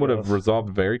the game would have ridiculous. resolved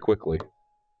very quickly. God,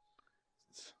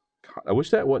 I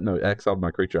wish that wasn't an exiled my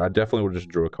creature. I definitely would have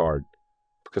just drew a card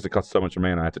because it costs so much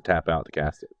mana. I have to tap out to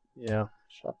cast it. Yeah.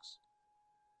 Shucks.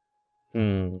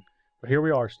 But here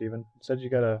we are, Steven. It said you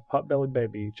got a pot-bellied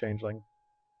baby changeling.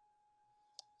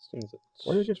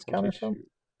 Where did you get the counters from?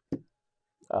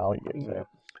 Oh, you get it.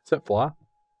 Is that fly?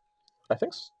 I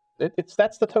think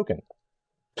that's the token.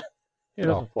 It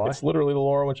doesn't fly. It's literally the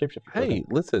Laura one shapeshifter. Hey,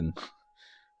 listen.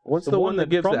 What's The the one one that that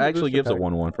gives from that the actually booster gives a pack.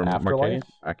 1/1 from Afterlife?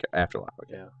 Mercadian? Afterlife.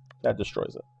 Okay. Yeah. That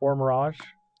destroys it. Or Mirage.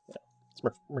 It's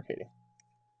Mercadian.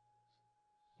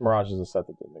 Mirage is a set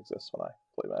that didn't exist when I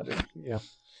played Magic. Yeah.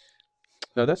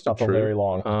 No, that's not Not for true. very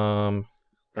long. All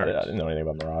I right. didn't know anything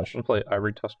about Mirage. I'm gonna play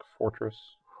Ivory Tusk Fortress.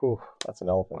 Whew. That's an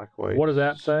elephant. Black white. What does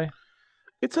that say?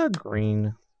 It's a.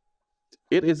 Green.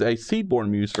 It is a Seedborn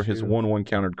Muse for his Two. 1/1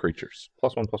 countered creatures.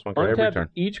 +1/+1. For every Untap turn.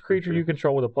 each creature you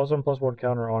control with a +1/+1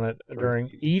 counter on it during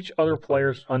each other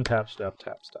player's untap step.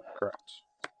 Tap step. Correct.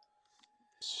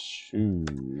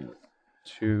 2.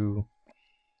 2,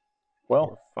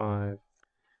 Well, 5.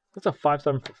 That's a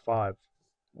 5/7 for 5.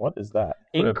 what is that?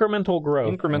 Incremental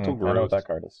growth. Incremental I know growth. what that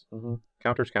card is.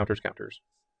 Counters, counters, counters.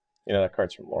 You know that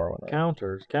card's from Laura one, right?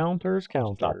 Counters, counters,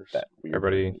 Not counters. that weird.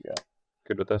 Everybody- Yeah.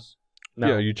 Good with this? No.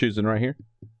 Yeah, you choosing right here?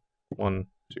 1,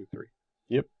 2, 3.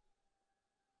 Yep.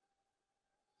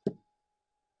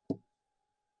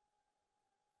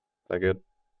 That good?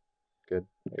 Good.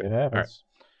 It happens.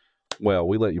 Well,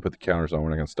 we let you put the counters on. We're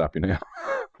not going to stop you now.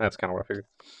 That's kind of what I figured.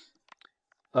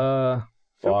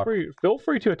 Feel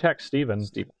free to attack Steven.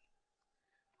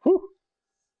 Whew.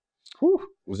 Whew.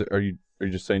 Are you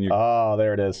just saying you're Oh,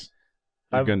 there it is.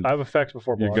 I gonna have effects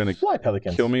before you're block. gonna Fly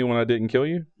pelicans. kill me when I didn't kill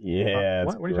you? Yeah.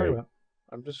 What are you talking about?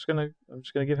 I'm just gonna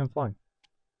give him flying.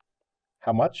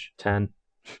 How much? 10.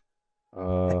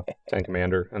 10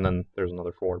 commander, and then there's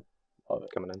another 4 Love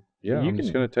it. coming in. Yeah, You I'm just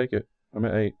can- going to take it. I'm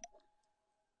at 8.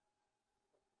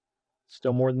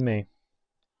 Still more than me.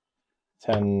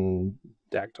 10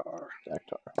 Daghatar.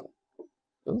 Daghatar.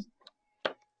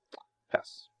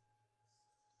 Pass.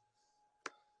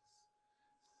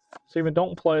 Steven,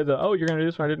 don't play the you're gonna do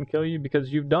this when I didn't kill you,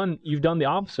 because you've done the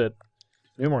opposite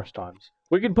numerous times.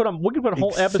 We could put a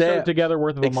whole episode Except- together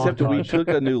worth of a Except montage. we took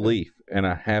a new leaf, and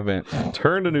I haven't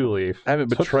Turned a new leaf.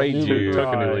 betrayed a new you. leaf.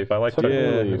 Took a new leaf. I like Took a took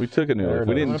new Yeah, leaf. we took a new There leaf. it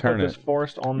We is. didn't I'm turn gonna put it. this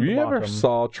forest on You the ever bottom.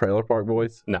 saw Trailer Park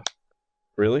Boys? No.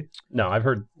 Really? No, I've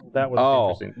heard That was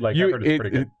interesting. Like, I've heard it's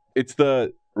pretty good. It's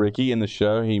the Ricky in the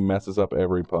show. He messes up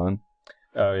every pun.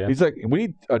 Oh, yeah. He's like, we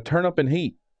need a turnip and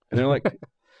heat. And they're like,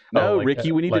 no, like,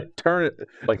 Ricky, we need to turn it.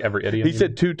 Like every idiom. He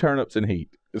said 2 turnips and heat.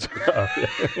 It's Oh,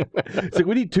 yeah. like,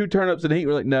 we need 2 turnips and heat.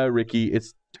 We're like, no, Ricky,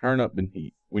 it's turnip and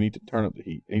heat. We need to turn up the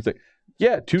heat. And he's like,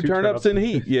 yeah, 2 turnips and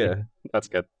heat. Yeah. That's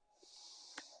good.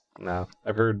 No,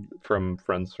 I've heard from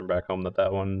friends from back home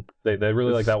that one they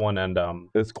really like that one, and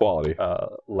It's quality.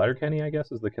 Letterkenny, I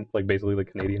guess, is like basically the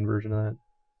Canadian version of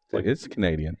that. It's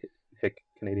Canadian. Hick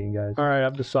Canadian guys. All right,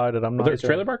 I've decided I'm not. There's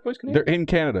Trailer Park Boys Canadian. They're in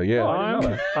Canada, yeah.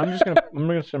 I'm just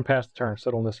gonna pass the turn,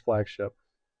 sit on this flagship.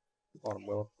 Bottom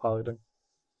Willow piloting.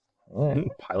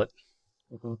 Pilot.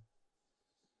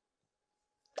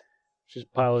 She's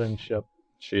piloting ship.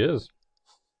 She is.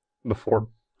 Before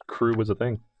crew was a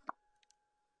thing.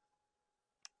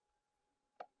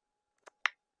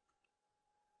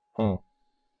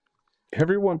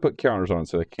 Everyone put counters on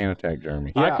so they can't attack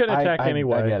Jeremy. I could attack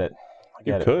anyway. I get it.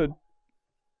 You could.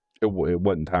 It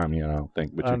wasn't time yet, I don't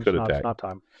think, but you could It's attack. not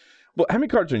time. Well, how many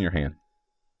cards are in your hand?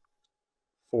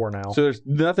 4 now. So there's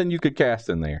nothing you could cast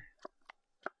in there.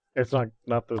 It's not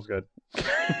those good.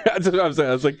 That's what I'm saying.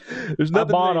 I was like, there's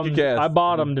nothing that you could cast. I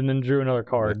bottomed and then drew another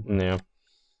card. Yeah.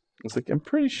 It's like, I'm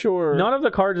pretty sure. None of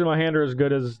the cards in my hand are as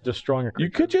good as destroying a creature.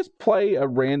 You could just play a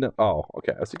random. Oh,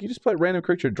 okay. I was like, you just play a random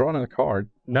creature, draw another card,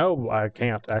 No, I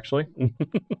can't, actually.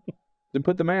 then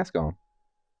put the mask on.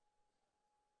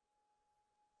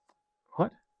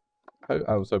 What?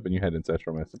 I was hoping you had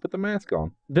Ancestral Mask. Put the mask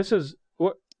on. This is...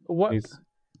 What?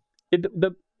 It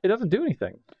doesn't do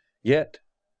anything. Yet.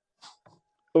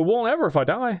 It won't ever if I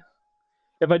die.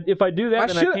 If I do that,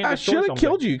 then I can't I destroy should have something.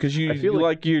 killed you because you're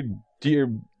like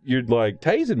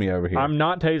tasing me over here. I'm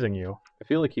not tasing you. I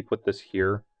feel like he put this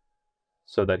here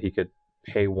so that he could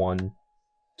pay 1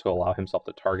 to allow himself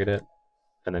to target it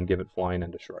and then give it flying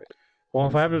and destroy it. Well,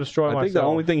 if I have to destroy myself... I think the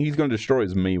only thing he's going to destroy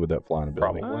is me with that flying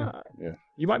ability. Probably. Yeah.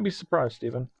 You might be surprised,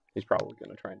 Steven. He's probably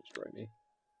going to try and destroy me.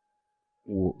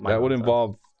 That would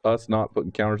involve us not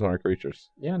putting counters on our creatures.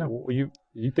 Yeah, no.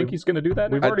 You think he's going to do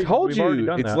that? We've I already- told we've you, already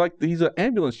done it's that. like he's an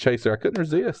ambulance chaser. I couldn't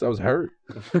resist. I was hurt.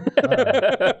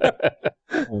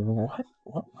 What?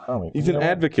 I don't even, He's you an know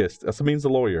what? advocate. That means a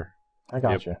lawyer. I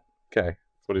got Yep. you. Okay.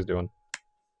 That's what he's doing.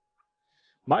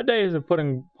 My days of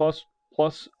putting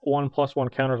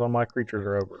 +1/+1 counters on my creatures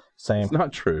are over. Same. It's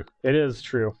not true. It is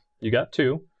true. You got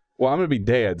 2. Well, I'm going to be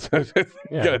dead, so you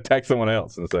Yeah. got to attack someone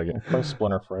else in a second. Play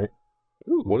Splinter Freight.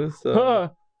 Ooh, what is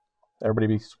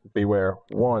Everybody beware.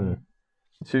 1,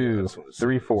 2,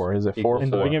 3, 4. Is it 4?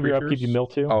 In the 4? beginning of your upkeep, you mill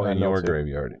 2. Oh, I in know your too.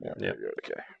 graveyard. Yeah. Yeah.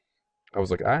 Okay. I was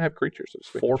like, I have creatures.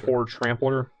 4/4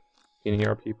 Trampler. In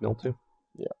here, upkeep, mill 2.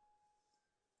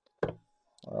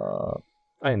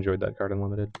 I enjoyed that card in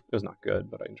Limited. It was not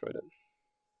good, but I enjoyed it.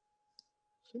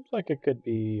 Seems like it could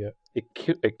be... It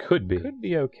could be. Could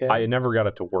be okay. I never got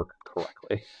it to work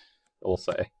correctly, I will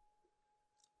say.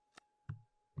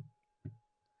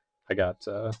 I got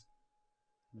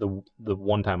the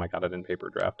one time I got it in paper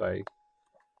draft, I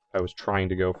was trying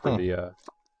to go for the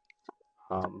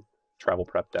travel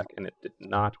prep deck, and it did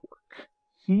not work.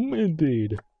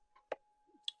 Indeed.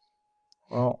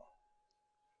 Well,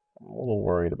 I'm a little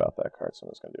worried about that card, so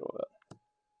I'm just going to deal with it.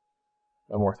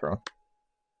 No more throne.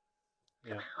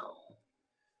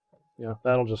 Yeah,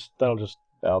 that'll just I'll just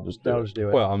do it. do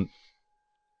it. Well,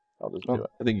 I'll just do it.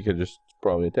 I think you could just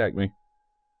probably attack me.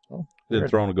 Oh, Then weird.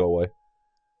 throne will go away.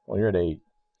 Well, you're at 8.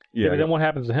 yeah, but then what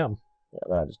happens to him? Yeah,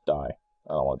 then I just die.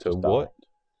 I don't want to To just what?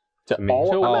 die. To me.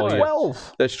 All To I'm what? at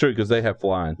 12. That's true because they have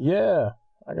flying. Yeah.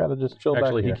 I got to just chill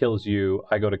Actually, back he here. kills you.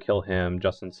 I go to kill him.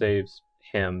 Justin saves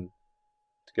him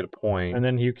to get a point. And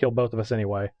then you kill both of us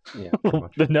anyway. Yeah, pretty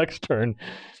much. The next turn.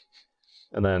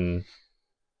 And then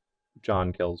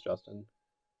John kills Justin.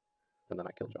 And then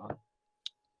I kill John.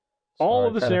 All Sorry,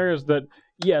 of the kinda- scenarios that...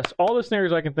 Yes, all the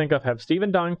scenarios I can think of have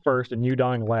Steven dying first and you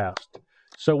dying last.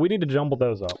 So we need to jumble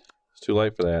those up. It's too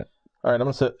late for that. All right, I'm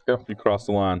going to sit. Go. You cross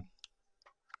the line.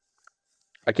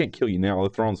 I can't kill you now. The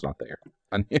throne's not there.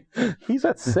 He's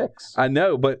at 6. I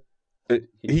know, but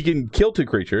he can kill 2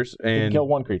 creatures He can and kill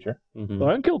 1 creature. Mm-hmm. Well,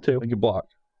 I can kill 2. he can block.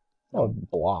 Oh,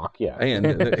 block, yeah.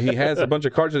 And he has a bunch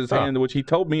of cards in his hand, which he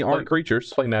told me aren't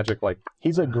creatures. Play Magic like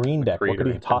He's a green deck. What Creator could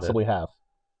he intended. possibly have?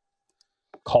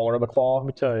 Caller of the Claw? Let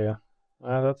me tell you.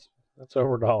 That's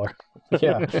over $1.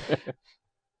 Yeah.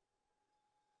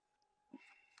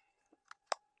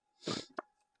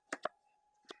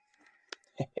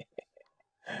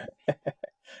 A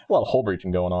lot of hole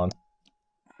breaching going on.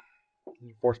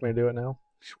 You force me to do it now?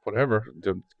 Whatever.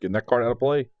 Getting that card out of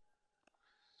play.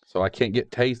 So I can't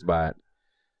get tased by it.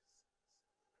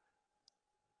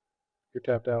 You're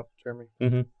tapped out, Jeremy.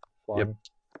 Mhm. Flying. Yep.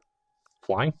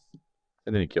 flying.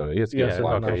 And then he killed it. He has to Yeah, get so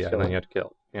a then flyer. okay, yeah, and then you have to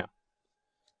kill. Yeah.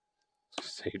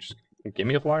 Say, just give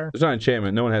me a flyer. There's not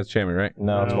enchantment. No one has enchantment, right?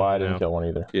 No, that's No, why I didn't no. kill one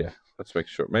either. Let's make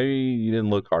sure. Maybe you didn't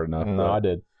look hard enough. No, but I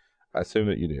did. I assume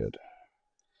that you did.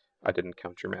 I didn't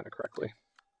count your mana correctly.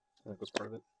 That was part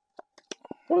of it.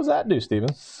 What does that do,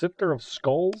 Steven? Sifter of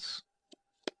Skulls?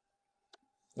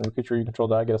 Every creature you control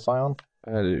die, get a Scion?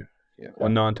 I do. Yeah.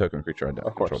 One non-token creature I don't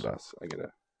Of course. control dice. I get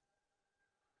a.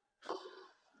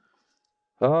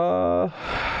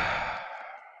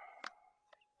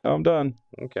 I'm done.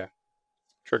 Okay.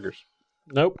 Triggers.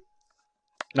 Nope.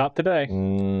 Not today.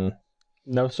 Mm,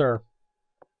 No, sir.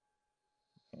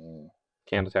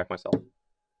 Can't attack myself.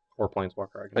 Or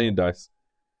Planeswalker. I need dice.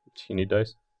 You need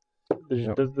dice?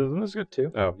 Yep. Doesn't this good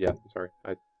too? Oh, yeah. Sorry.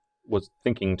 I was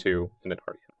thinking to, and it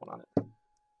already had one on it.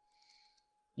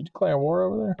 you declare war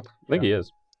over there? I think he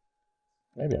is.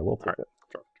 Maybe I will take Alright. it.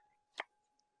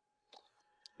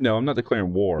 No, I'm not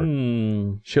declaring war.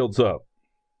 Hmm. Shields up.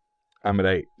 I'm at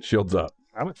 8. Shields up.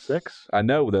 I'm at 6. I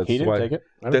know that's He didn't why. take it.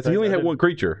 That's he only had one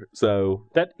creature, so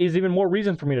That is even more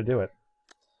reason for me to do it.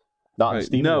 Not in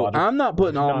Steven no, logic. I'm not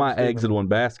putting all Not my Steven. eggs in one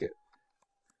basket.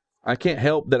 I can't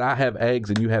help that I have eggs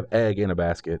and you have egg in a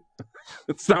basket.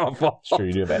 It's not a fault. Sure,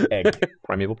 you do have an egg.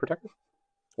 Primeval Protector.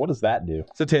 What does that do?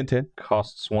 It's a 10/10.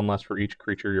 Costs 1 less for each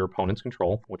creature your opponents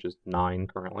control, which is 9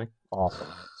 currently. Awesome.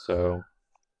 So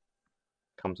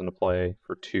comes into play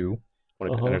for 2.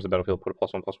 When it enters the battlefield, put a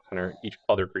 +1/+1 counter each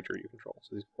other creature you control.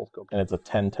 So these both go. And it's a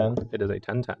 10/10? It is a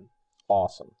 10/10.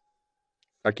 Awesome.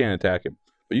 I can't attack him,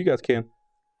 but you guys can.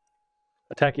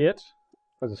 Attack it?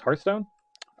 Was this Hearthstone?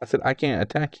 I said I can't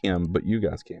attack him, but you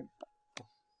guys can.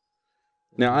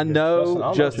 Now I Justin, I know don't know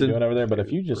what Justin. you're doing over there, but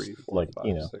if you just 3, 4, like 5,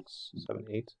 you know 6, 7,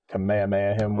 8.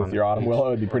 Kamehameha him with your Autumn Willow,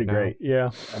 it'd be pretty great.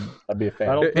 Yeah. I'd be a fan.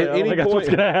 I don't think that's what's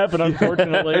going to happen,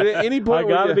 unfortunately. At any point, I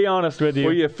got to be honest with you.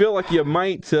 Well, you feel like you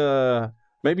might.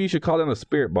 Maybe you should call down a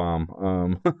spirit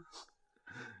bomb.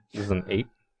 This is an 8.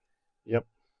 Yep.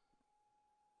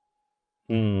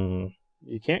 Hmm.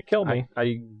 You can't kill me.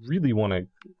 I really want to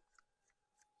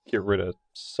get rid of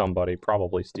somebody,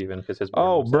 probably Steven, because his board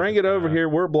Oh, looks like bring it's it over gonna- here.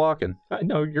 We're blocking. I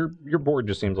know your board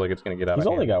just seems like it's going to get out He's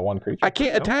of only hand. got one creature. I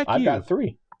can't attack I've you. got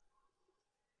 3.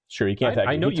 Sure, you can't attack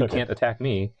I know He you took can't it. attack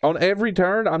me. On every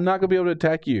turn, I'm not going to be able to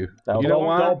attack you. Now, You know don't,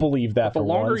 why? don't believe that The for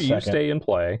longer 1 you second. stay in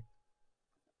play,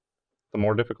 the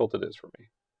more difficult it is for me.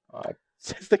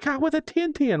 Says the guy with a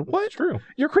 10/10. What? It's true.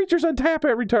 Your creatures untap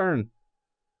every turn.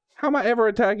 How am I ever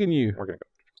attacking you? We're going to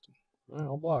go. All right,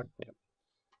 I'll block. Yep.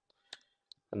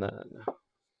 And then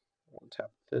one tap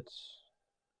fits.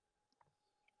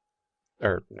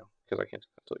 Or no, because I can't do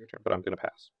that until your turn, but I'm going to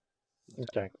pass.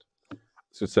 Okay.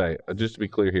 So say, just to be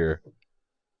clear here,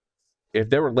 if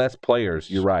there were less players,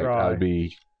 you're right, I would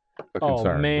be a Oh,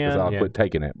 concern. man. Because I'll Yeah. quit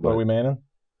taking it. What But are we manning?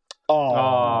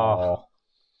 Oh.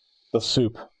 The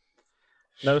soup.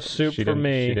 No soup She for didn't-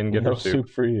 me. She didn't get No her soup. soup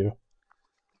for you.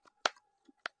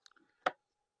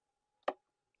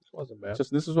 This wasn't bad.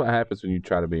 this is what happens when you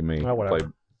try to be me. Oh, whatever. Play-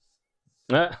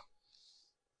 Ah, Is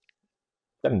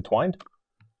that entwined?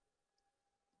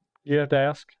 You have to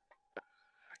ask.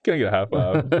 Can I get a high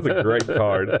five? That's a great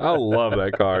card. I love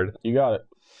that card. You got it.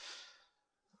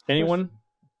 Anyone?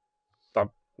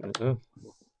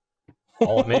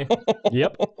 all of me.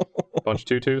 Yep. Bunch of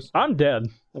tutus. I'm dead.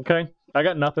 Okay. I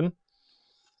got nothing.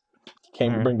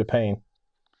 Came to bring the pain.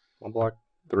 One block.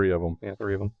 3 of them. Yeah,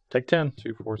 3 of them. Take 10.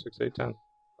 2, 4, 6, 8, 10.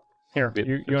 Here. Get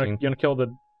You want 15. to kill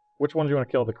the... Which ones do you want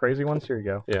to kill? The crazy ones? Here you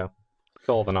go. Yeah.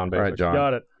 Kill all the non-basics. All right, John.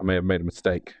 Got it. I may have made a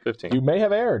mistake. 15. You may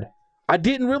have erred. I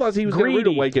didn't realize he was going to root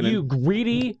awakening. You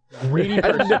greedy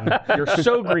person. You're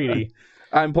so greedy.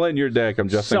 I'm playing your deck. I'm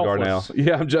Justin Selfless. Garnell.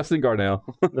 Yeah, I'm Justin Garnell.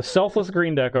 The selfless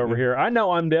green deck over here. I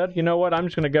know I'm dead. You know what? I'm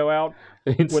just going to go out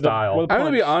In with style. A, with a I'm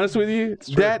going to be punch. honest with you.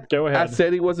 true. That Go ahead. I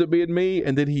said he wasn't being me,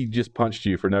 and then he just punched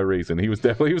you for no reason. He was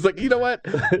like, you know what?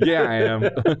 Yeah, I am.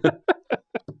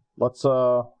 Let's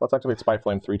activate Spite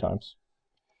Flame 3 times.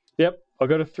 Yep. I'll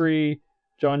go to 3.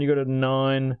 John, you go to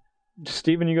 9.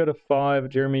 Steven, you go to 5.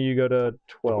 Jeremy, you go to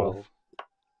 12.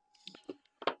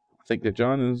 I think that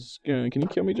John is going. Can you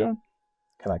kill me, John?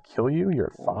 Can I kill you? You're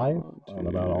at 5? I don't know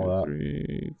about all that.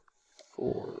 3,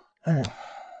 4. Alright.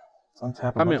 Let's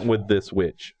untap a I meant bunch. with this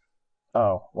witch.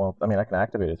 Oh, well, I mean, I can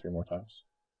activate it 3 more times.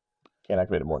 Can't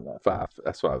activate it more than that. 5.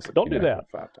 That's what I was thinking. Don't do that.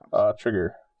 5 times.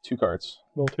 Trigger 2 cards.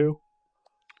 Will 2.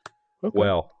 Okay.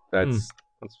 Well, that's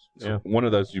Yeah. one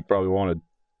of those you probably wanted.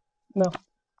 No.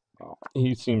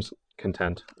 He seems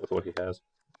content with what he has.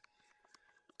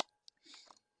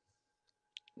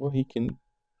 Well, he can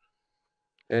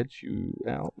edge you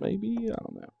out, maybe? I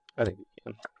don't know. I think he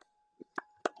can.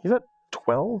 He's at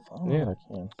 12? I don't know Yeah. if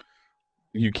I can.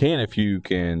 You can if you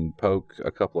can poke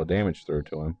a couple of damage through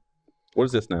to him. What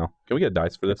is this now? Can we get a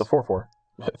dice for this? It's a 4/4.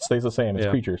 It stays the same. It's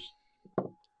Yeah. creatures.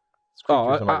 It's Oh,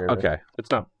 creatures in my graveyard. okay.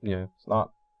 It's not, yeah, It's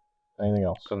not anything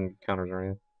else. doesn't counters or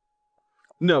anything.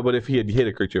 No, but if he had hit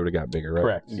a creature, it would have got bigger, right?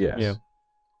 Correct. Yes. Yeah.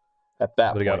 At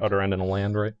that But he point, got Utter End and a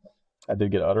land, right? I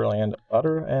did get Utter End,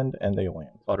 and a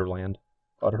land. Utter Land.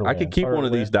 Utter I land. could keep Utter one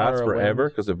of these land- dice utter forever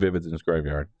land. because of Vivid's in his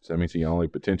graveyard. So that means he only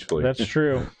potentially. That's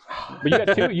true. But you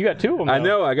got two. You got 2 of them. I though.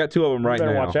 know. I got 2 of them right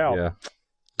better now. watch out. Yeah.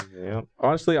 Yeah.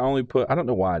 Honestly, I only put. I don't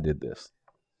know why I did this.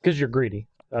 Because you're greedy.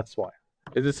 That's why.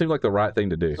 It just seemed like the right thing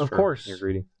to do. Of course. You're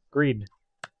greedy. Greed.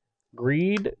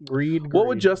 Greed. What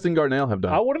would Justin Garnell have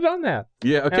done? I would have done that.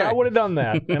 Yeah. Okay. I would have done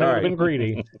that. And I would All have been right.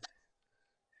 greedy. I'm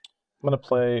going to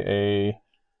play a...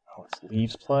 Oh, it's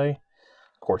Leaves play?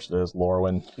 Of course it is.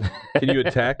 Lorwyn. Can you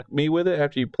attack me with it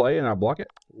after you play and I block it?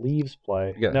 Leaves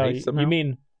play. You got No, haste somehow? you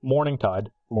mean Morning Tide.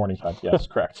 Morningtide. Yes,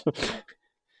 correct.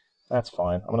 That's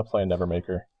fine. I'm going to play a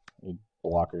Nevermaker. Need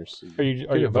blockers. Are you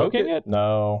you evoke evoking it?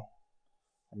 No.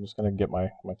 I'm just going to get my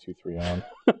 2/3 on.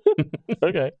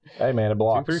 Okay. Hey, man, it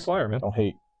blocks. 2/3 flyer, man. Don't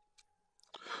hate.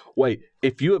 Wait,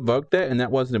 if you evoke that and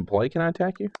that wasn't in play, can I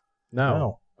attack you?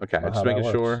 No. Okay, Not just how that making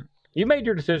works. sure. You made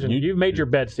your decision. You've made your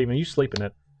bed, Steven. You sleep in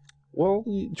it. Well,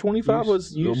 25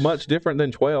 was You- much different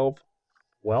than 12.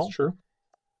 Well, That's true.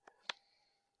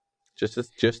 Just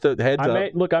a heads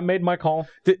up. I made my call.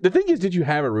 The thing is, did you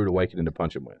have a rude awakening to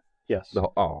punch him with? Yes.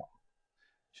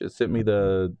 Should have sent me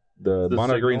the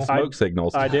monogreen signal? smoke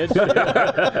signals. I did.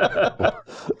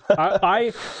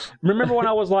 I remember when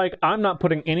I was like, I'm not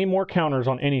putting any more counters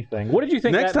on anything. What did you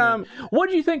think? Next that time, meant? What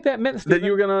did you think that meant, that Steven?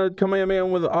 you were gonna come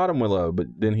in with Autumn Willow, but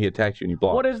then he attacked you and you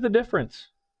blocked. What is the difference?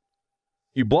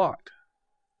 You blocked.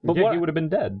 But Yeah, what? he would have been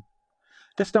dead.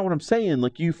 That's not what I'm saying.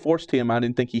 Like, you forced him. I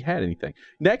didn't think he had anything.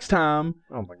 Next time,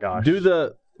 Oh my gosh. do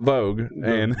the Vogue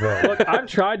and Look, I've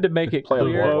tried to make it Play with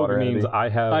clear. Vogue. Vogue Water means Andy. I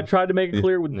have. I tried to make it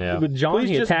clear with, Yeah. with John. Please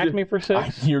He just attacked do- me for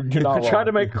 6. You're not I tried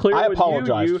to wrong. make it clear I with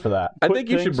apologize you. for that. I put think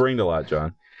you should things- bring the lot,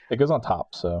 John. It goes on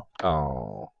top, so.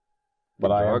 Oh,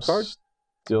 But I draw am a card?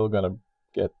 still gonna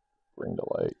get Bring to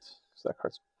Light because that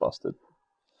card's busted.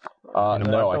 In a No, I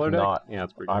black color deck? cannot. Yeah,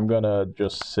 it's pretty. I'm gonna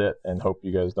just sit and hope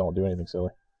you guys don't do anything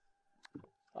silly.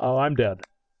 Oh, I'm dead.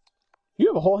 You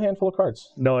have a whole handful of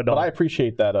cards, No, I don't. but I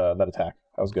appreciate that that attack.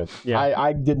 That was good. Yeah.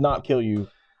 I did not kill you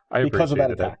I because of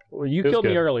that appreciated it. attack. Well, you It was killed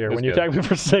me good. earlier It was when you good. attacked me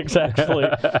for 6, actually.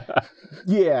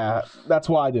 Yeah, that's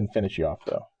why I didn't finish you off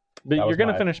though. But That you're was going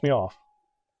to my- finish me off.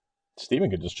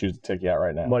 Steven could just choose to take you out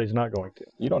right now. But he's not going to.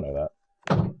 You don't know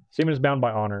that. Steven is bound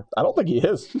by honor. I don't think he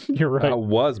is. You're I right.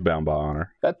 was bound by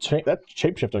honor. that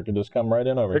shapeshifter could just come right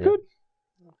in over It here. could.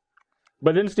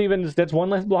 But then that's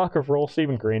one less blocker for old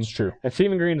Stephen Green. It's true. And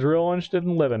Stephen Green's real interested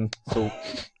in living. So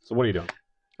what are you doing?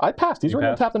 I passed. He's You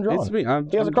already passed? tapped and drawn. It's me.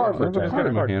 He has a card for I'm it. a card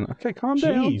in my hand. Okay, calm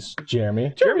down. Jeez,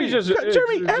 Jeremy. Jeremy's just-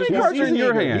 Jeremy, how many just- cards are in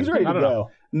your eager. hand? He's ready I to don't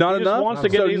go. Not He just enough. wants to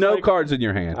get so these, no like- cards in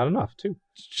your hand. Not enough, too.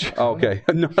 Okay.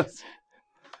 No.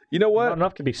 You know Not what?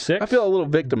 enough to be 6. I feel a little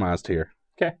victimized here.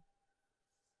 Okay.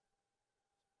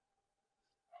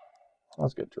 That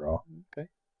was a good draw. Okay.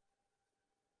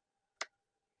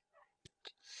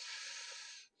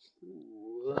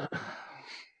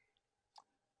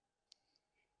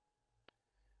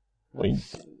 Wait.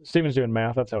 Stephen's doing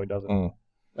math. That's how he does it.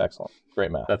 Excellent.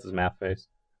 Great math. That's his math face.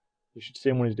 You should see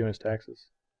him when he's doing his taxes.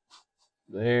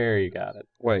 There you got it.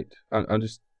 Wait. I don't know.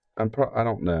 Just calm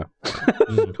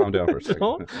down for a second.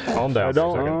 Don't- Calm down. I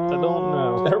don't for a second.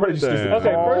 know. Everybody just needs to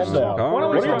Okay, calm first, down. Calm why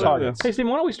don't we What are your start- targets? Hey,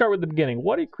 Stephen, why don't we start with the beginning?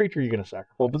 What creature are you going to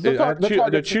sacrifice? Well,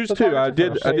 I choose two. I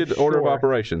did order of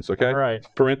operations. Okay. All right.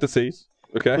 Parentheses.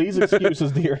 Okay. Please excuse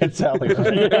his dear Aunt Sally.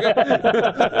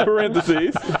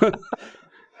 Parentheses.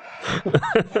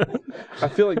 I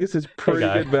feel like this is pretty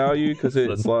guy. good value because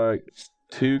it's like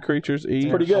 2 creatures each.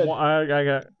 pretty good. I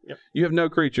got. Yep. You have no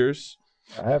creatures.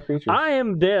 I have creatures. I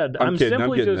am dead. I'm kidding.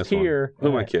 simply getting just this one. here. Who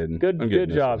am I kidding? Good, I'm getting good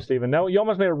this job, one. Stephen. Now you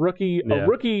almost made a rookie Yeah.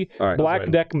 All right. black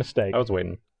waiting. deck mistake. I was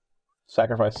waiting.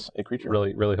 Sacrifice a creature.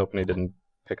 Really, really hoping he didn't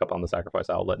pick up on the sacrifice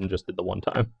outlet and just did the one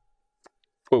time.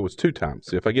 Well, it was 2 times.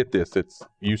 See, if I get this, it's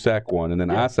you sack 1, and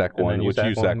then I sack And 1, then which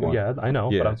you sack 1. Yeah, I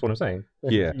know, Yeah. but that's what I'm saying.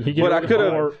 Yeah. You get But I rid of could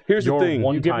your- have. Here's the your thing.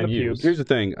 one You give him time the use. Here's the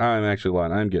thing. I'm actually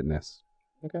lying. I'm getting this.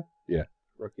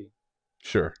 Rookie.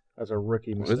 Sure. That's a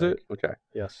rookie mistake. Is it? Okay.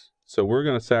 Yes. So we're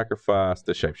going to sacrifice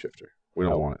the shapeshifter. We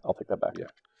don't want it. I'll take that back. Yeah.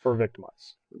 For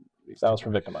victimize. That was for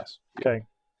Victimize. Okay.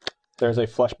 There's a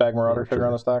Fleshbag Marauder figure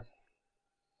on the stack.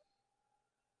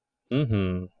 Mm-hmm.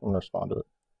 I'm going to respond to it.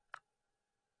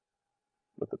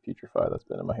 With the Putrefy that's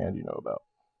been in my hand, you know about.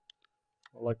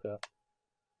 I like that.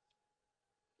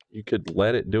 You could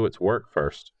let it do its work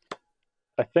first.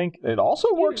 I think It also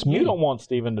works me. You don't want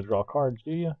Steven to draw cards,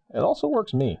 do you? It also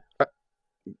works me.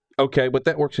 Okay, but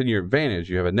that works in your advantage.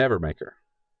 You have a Nevermaker.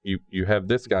 You have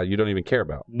this guy you don't even care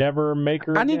about. Never make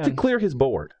her I need to again. clear his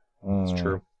board. It's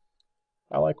true.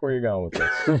 I like where you're going with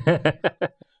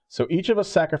this. So each of us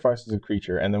sacrifices a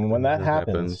creature, and then when that This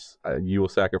happens, you will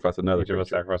sacrifice another Each of us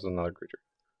creature. sacrifices another creature.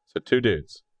 So 2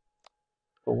 dudes.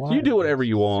 but why So you do whatever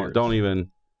you want. Serious. Don't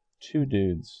even. 2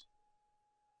 dudes.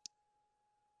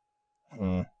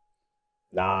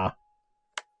 Nah.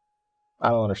 I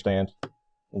don't understand.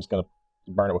 I'm just going to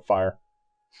burn it with fire.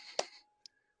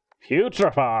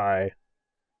 Putrefy.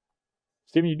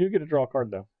 Steven, you do get to draw a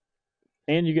card, though.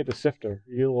 And you get the sifter.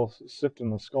 You get a little sift in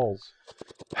the skulls.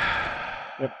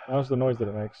 Yep, that was the noise that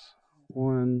it makes.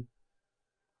 1.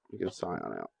 You get a Scion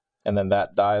out. And then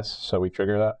that dies, so we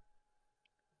trigger that?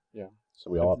 Yeah.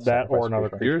 So we all have to That sacrifice or a another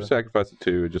creature. You're creature. sacrificing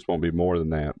 2. It just won't be more than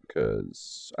that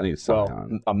because I need a Scion.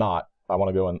 Well, I'm not. I want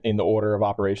to go in the order of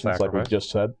operations like we Sacrifice. just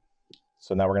said.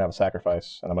 So now we're going to have a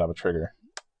sacrifice, and I'm going to have a trigger.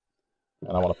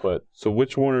 And I want to put... So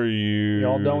which one are you? You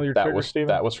all done with your That trigger, was, Steven?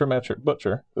 that was for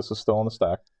Butcher. This is still on the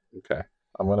stack. Okay.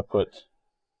 I'm going to put...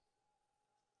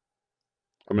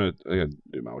 I'm gonna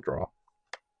do my withdrawal.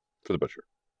 For the butcher.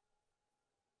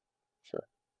 Sure.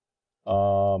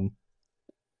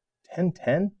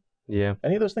 10-10? Yeah.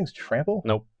 Any of those things trample?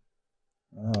 Nope.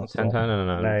 Oh, 10-10 and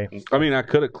a Nay. I mean, I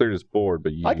could have cleared his board,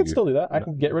 but you... I can still do that. I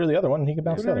can get rid of the other one and he can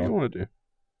bounce the Whatever other you one. want to do.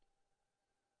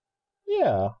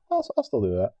 Yeah, I'll still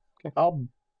do that. Okay. I'll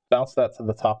bounce that to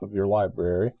the top of your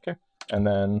library. Okay. And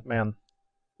then Man.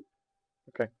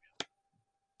 Okay.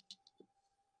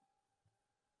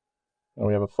 and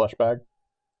we have a flesh bag.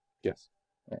 Yes.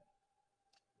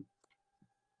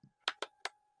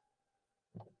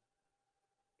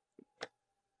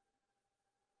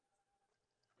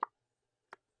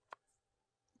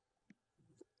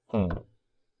 All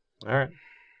right.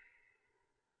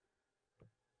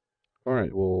 All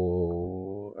right,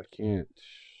 well, I can't...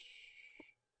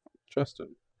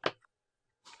 Justin.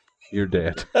 You're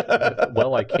dead.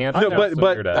 Well, I can't. No, now, so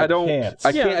but you're dead. I don't... Can't.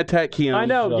 I can't attack him. I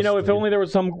know. You know, if Justin. only there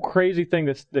was some crazy thing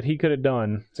that he could have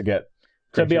done to get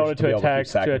to be able creatures- to keep attack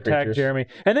sacking creatures. Jeremy.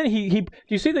 And then he do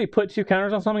you see that he put 2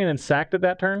 counters on something and then sacked it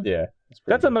that turn? Yeah.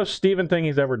 That's the most Steven thing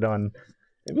he's ever done.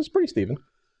 It was pretty Steven.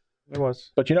 It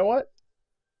was. But you know what?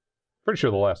 Pretty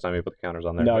sure the last time he put the counters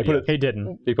on there. No, but he put yeah. He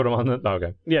didn't. He put them on the... Oh,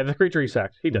 okay. Yeah, the creature he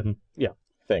sacked. He didn't. Yeah.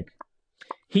 I think.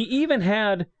 He even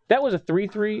had that was a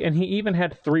 3/3, and he even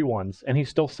had 3 1s, and he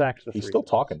still sacked the 3. He's still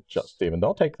talking, just Steven.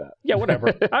 Don't take that. Yeah, whatever.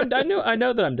 I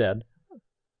know that I'm dead.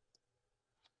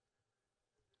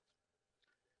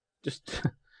 Just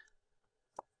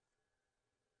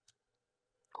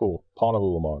Cool. Pawn of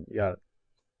Ulamog. you got it.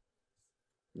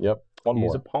 Yep. One He's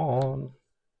more. a pawn.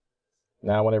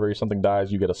 Now, whenever something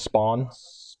dies, you get a spawn.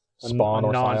 Spawn a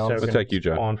or scion. non-token. I'll take you,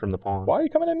 John. Pawn from the pawn. Why are you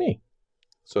coming at me?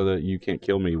 So that you can't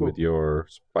kill me with your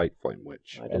Spite Flame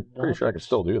Witch. I I'm did pretty not sure I could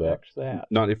still do that. expect that.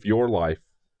 Not if your life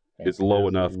is low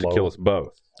enough to kill us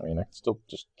both. I mean, I can still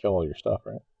just kill all your stuff,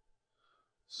 right?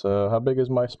 So, how big is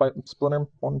my spite splinter?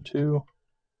 1, 2,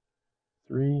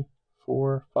 3,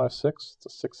 4, 5, 6.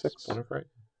 It's a 6/6. Splinter Fright?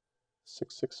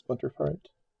 6/6 splinter fight.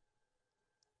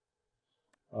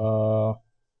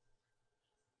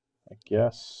 I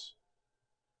guess.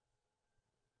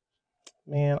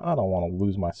 Man, I don't want to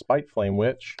lose my Spite Flame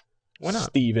Witch. Why not?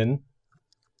 Steven.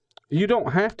 You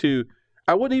don't have to.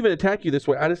 I wouldn't even attack you this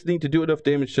way. I just need to do enough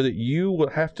damage so that you will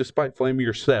have to Spite Flame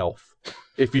yourself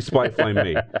if you Spite Flame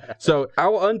me. So I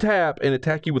will untap and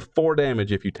attack you with 4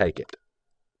 damage if you take it.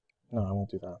 No, I won't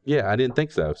do that. Yeah, I didn't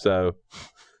think so. So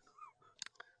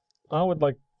I would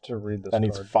like to read this That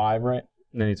needs card. 5, right?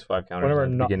 It needs 5 counters Whatever, at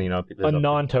the no- beginning of A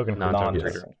non-token. Non-token Non-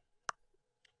 creature.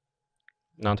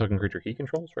 Non-token creature he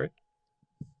controls, right?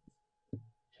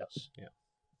 Yes. Yeah.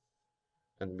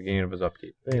 At the beginning of his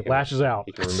upkeep. Then he lashes out.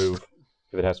 He can remove.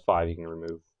 If it has 5, he can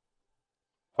remove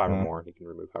 5 or Mhm. more. He can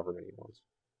remove however many he wants.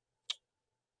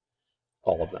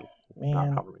 All of them. Not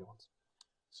Man. however many he wants.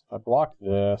 So I block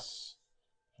this.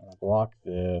 And I block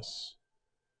this.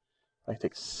 I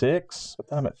take 6, but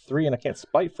then I'm at 3 and I can't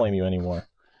Spite Flame you anymore.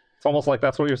 It's almost like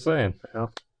that's what you're saying.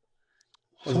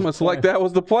 it's almost like that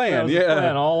was the plan. That was the Yeah.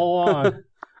 plan all along.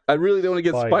 I really don't want to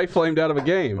get Spite. Spite Flamed out of a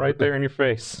game. Right there in your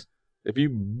face. If you,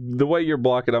 the way you're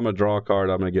blocking, I'm going to draw a card.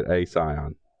 I'm going to get a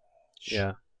Scion.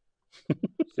 Yeah.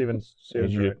 Steven's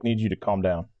Need you to calm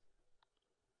down.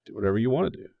 Do whatever you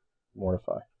want to do.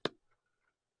 Mortify.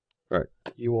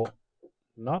 You will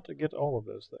not get all of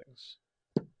those things.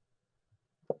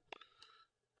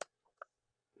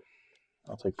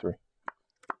 I'll take 3.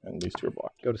 And these 2 are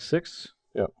blocked. Go to 6.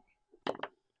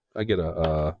 I get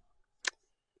a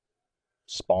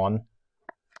Spawn.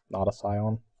 Not a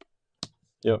Scion.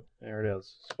 Yep. There it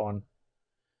is. Spawn.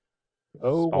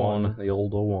 Oh, Spawn, one. the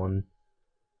old 01.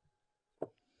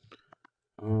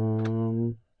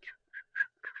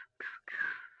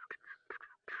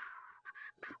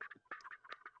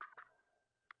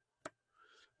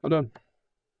 I'm done.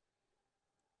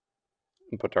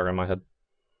 And put target on my head.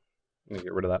 Let me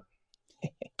get rid of that.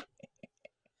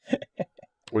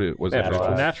 What was Yeah, that?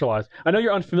 Naturalized. Naturalized. I know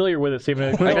you're unfamiliar with it, Steven.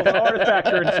 It's an artifact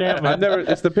or enchantment. I've never.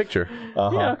 It's the picture.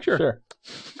 Uh-huh. Yeah, sure.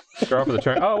 Draw for the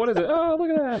turn. Oh, what is it? Oh, look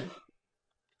at that.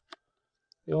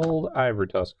 The old Ivory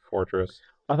Tusk Fortress.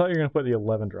 I thought you were going to put the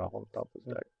 11 drop on the top of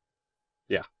his deck.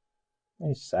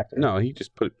 He sacked it. No, he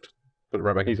just put it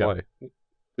right back in He's got- play.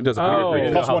 It doesn't. Oh.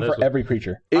 creature. Plus how 1 this for was- every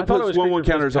creature. I It thought it puts was 1/1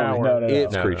 creature counters plus on power. No.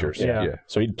 its No. creatures. Yeah. Yeah.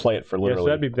 So he'd play it for Yes,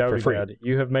 literally that'd be for free. bad.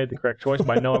 You have made the correct choice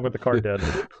by knowing what the card did.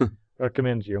 I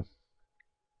commend you.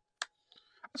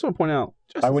 I just want to point out.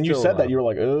 When you said that, you were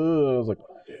like, "Oh," I was like,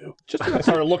 "What do I do?" Just I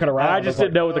started looking around. I was just like,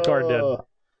 didn't know what the card did. "Oh."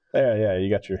 Yeah, you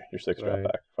got your 6 drop Right.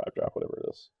 back, 5 drop, whatever it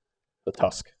is. The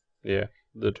Tusk. Yeah,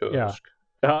 the Tusk.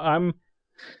 Yeah.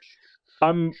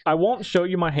 I won't show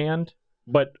you my hand,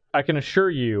 but I can assure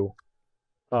you,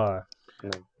 No,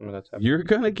 I'm gonna tap. You're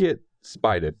gonna get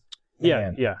spited.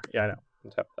 Yeah, Man, I know.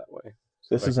 Tap that way.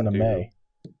 This So I isn't a can May.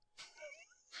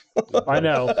 I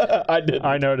know. I did.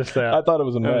 I noticed that. I thought it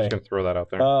was a I'm May. just gonna throw that out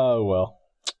there. Oh well.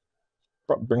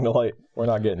 Bring the light. We're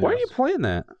not getting. Why are this. you playing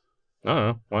that? I don't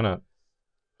know. Why not?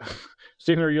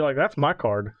 Stephen, are you like, that's my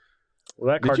card?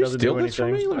 Well, that Did card you doesn't steal do this from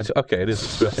anything. me? Let me see. Okay, it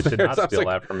is. I did not steal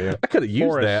that from you. I could have used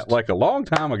Forest. that like a long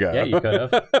time ago. Yeah, you could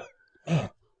have.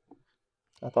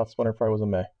 I thought Splinter Fry was a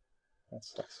May.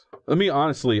 That's Let me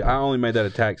honestly, I only made that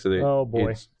attack so that Oh,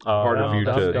 boy. it's harder for you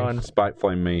I'm to done. spite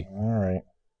flame me. all right.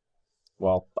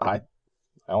 Well, I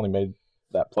only made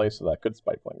that play so that I could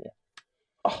spike flame you.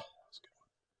 Oh, that's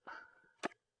good.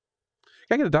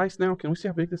 Can I get a dice now? Can we see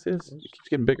how big this is? It keeps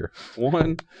getting bigger.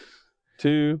 1,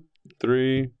 2,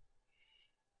 3,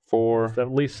 4, It's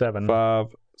at least 7.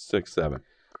 5, 6, 7.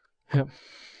 Yep.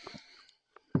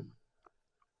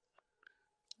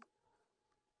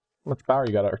 How much power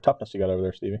you got, or toughness you got over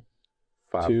there, Stevie?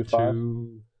 5, 2, 5.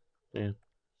 2. Yeah.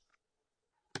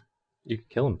 You can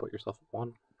kill him. Put yourself at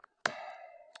 1.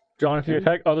 John, if you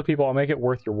attack other people, I'll make it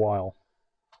worth your while.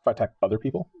 If I attack other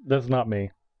people? That's not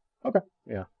me.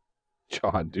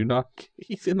 John, do not.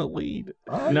 He's in the lead.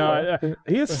 No,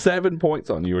 He has 7 points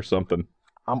on you or something.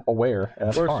 I'm aware. And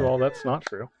that's first fine. of all, that's not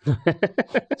true.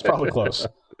 It's probably close.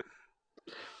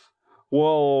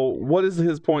 Well, what is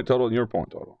his point total and your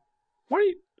point total? Why do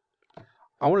you?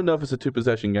 I want to know if it's a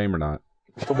 2-possession game or not.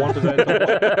 It's a 1 possession.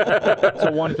 It's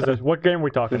a 1 possession. What game are we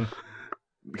talking?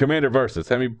 Commander versus.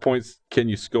 How many points can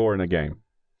you score in a game?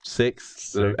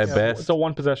 6 at Yeah, best. It's a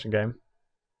 1 possession game.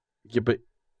 Yeah, but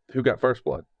who got first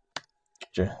blood?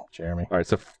 Jeremy. All right,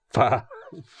 so 5.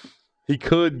 He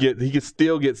could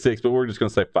still get 6, but we're just going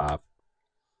to say 5.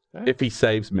 Okay. If he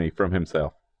saves me from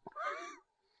himself.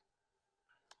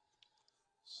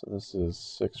 So this is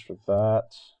 6 for that.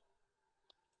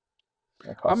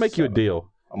 That I'll costs make you a 7.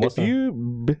 deal. I'm If listening.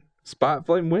 you spot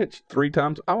flame witch 3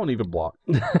 times, I won't even block.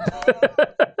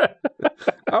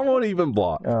 I won't even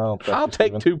block. I don't trust I'll you, take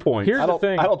Steven. 2 points. Here's I the don't,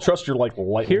 thing. I don't trust your like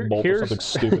lightning bolt or here's- something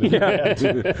stupid. Yeah. Here's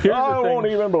the I won't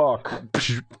thing. even block.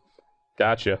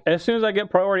 Gotcha. As soon as I get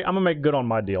priority, I'm gonna make good on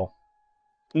my deal.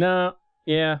 No,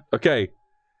 yeah. Okay.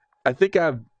 I think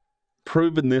I've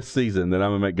proven this season that I'm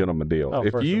going to make good on my deal. Oh,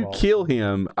 if first you of all. kill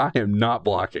him, I am not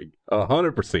blocking.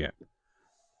 100%.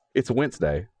 It's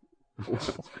Wednesday.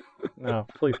 No,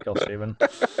 please kill Steven.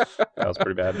 That was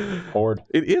pretty bad. Horde.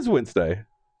 It is Wednesday.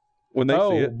 When they see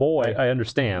Oh it. boy, I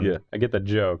understand. Yeah. I get the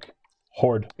joke.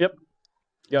 Horde.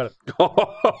 got it.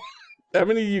 How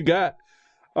many you got?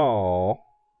 Oh,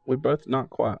 we're both not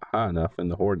quite high enough in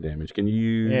the horde damage. Can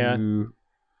you? Yeah.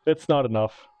 It's not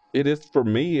enough. It is for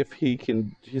me if he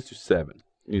can. He's just 7.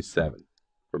 He's 7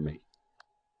 for me.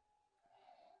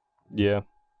 Yeah.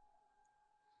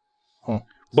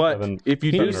 But 7, if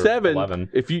you 7 do or 7, 11.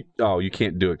 you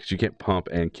can't do it because you can't pump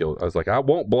and kill. I was like, I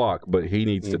won't block, but he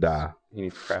needs to die. He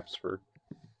needs craps for.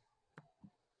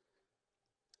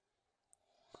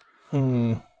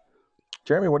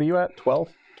 Jeremy, what are you at? 12?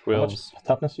 How much 12s.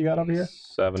 toughness you got over here?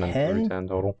 7 and 10? 3, 10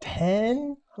 total.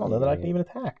 10? I don't know that I can even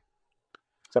attack.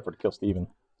 Except for to kill Steven.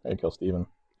 I can kill Steven.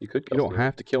 You could You kill don't Steven.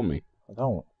 have to kill me. I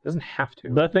don't. Doesn't have to.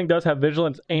 That thing does have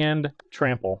vigilance and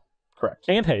trample Correct.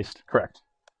 and haste. Correct.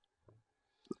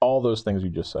 All those things you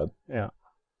just said. Yeah.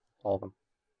 All of them.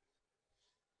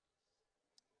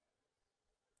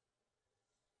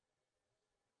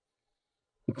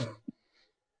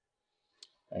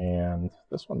 And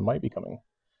this one might be coming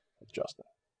with Justin.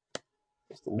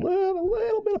 Just a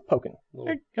little bit of poking.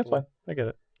 Hey, that's fine. I get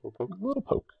it. Little poke. A little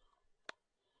poke.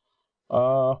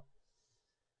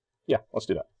 Yeah, let's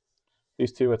do that.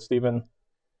 These two at Steven.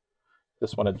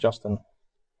 This one at Justin.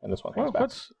 And this one hangs Well, back.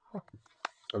 what's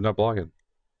I'm not blocking.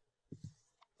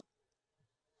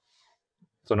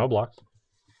 So no blocks.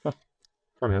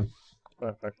 From him.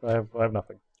 perfect? I have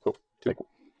nothing. Cool.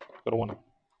 Go to 1.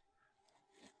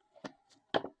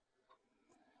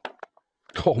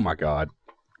 Oh my God.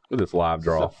 Look at this live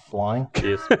draw. Is that flying?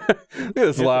 Yes. Look at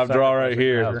this a live draw right sacrifice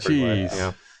here. of That's pretty Jeez. bad.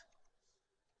 Yeah.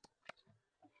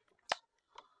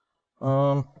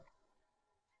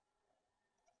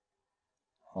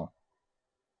 Huh.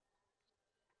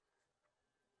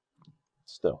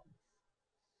 Still.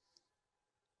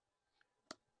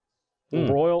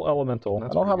 Royal Elemental.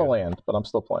 That's I don't have a pretty good. land, but I'm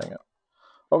still playing it.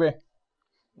 Okay.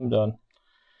 I'm done.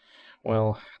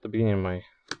 Well, at the beginning of my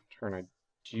turn, I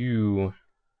do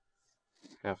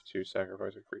have to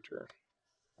sacrifice a creature.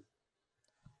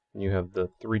 You have the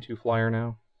 3/2 flyer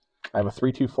now. I have a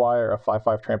 3/2 flyer, a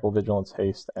 5/5 trample, vigilance,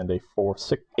 haste, and a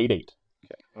 4/6 8/8.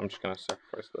 Okay, I'm just gonna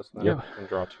sacrifice this then Yep. and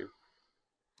draw 2.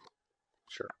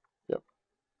 Sure. Yep.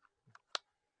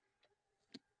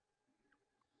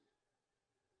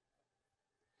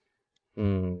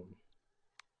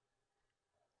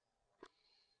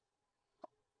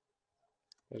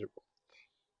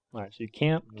 All right, so you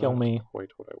can't kill me Wait,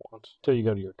 what I want. until you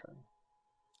go to your turn.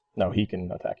 No, he can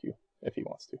attack you if he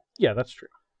wants to. Yeah, that's true.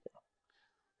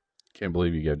 Can't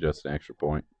believe you got just an extra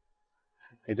point.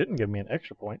 He didn't give me an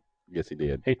extra point. Yes, he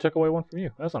did. He took away one from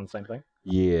you. That's not the same thing.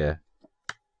 Yeah,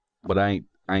 but I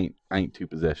ain't 2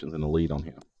 possessions in the lead on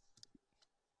him.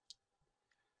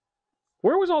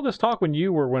 Where was all this talk when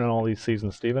you were winning all these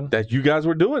seasons, Steven? That you guys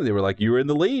were doing. They were like, you were in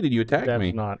the lead and you attacked That's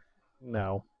me. not.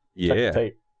 No. Yeah. Check the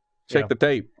tape. Check Yeah. the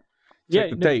tape. Yeah, Check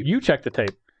the tape. you checked the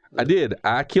tape. I did.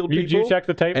 I killed Did people. you check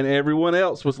the tape? And everyone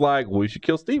else was like, we should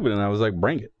kill Steven. And I was like,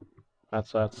 bring it.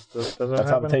 That's That's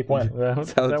how the tape went.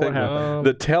 That's how the tape went.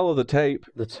 The tell of the tape.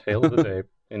 The tail of the tape,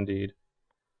 indeed.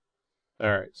 All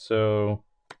right, so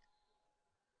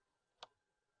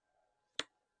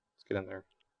let's get in there.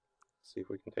 See if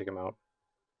we can take him out.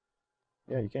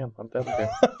 Yeah, you can. I'm definitely.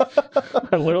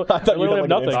 I literally, I thought you have had, like,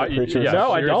 nothing. an instant creature.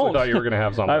 No, I seriously don't. thought you were gonna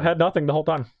have something. I've had nothing the whole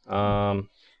time.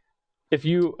 If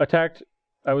you attacked,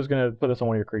 I was gonna put this on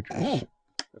one of your creatures.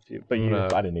 But you,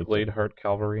 I didn't need Blade Heart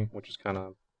Cavalry, which is kind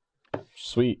of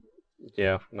Sweet.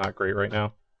 not great right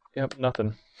now. yep,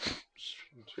 nothing.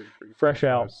 2, 3, Fresh 5,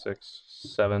 out. 6,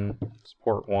 7.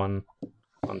 Support 1.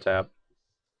 Untap.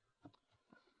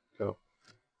 Go.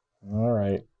 All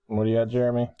right. What do you got,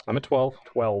 Jeremy? I'm at 12.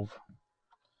 12.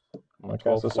 I'm going to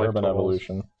 12 cast this life Urban totals.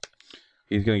 Evolution.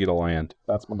 He's going to get a land.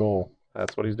 That's my goal.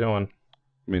 That's what he's doing.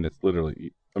 I mean, it's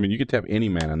literally. I mean, you could tap any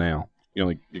mana now.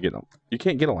 You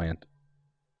can't get a land.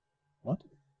 What?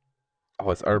 Oh,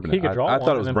 it's urban. He could draw I one thought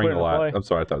it and was then bring put it to in life. play. I'm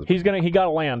sorry. I thought it was He got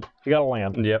a land. He got a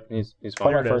land. Yep, he's Play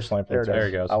fine. my it first is. land for There the it turn. There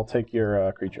he goes. I'll take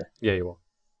your creature. Yeah, you will.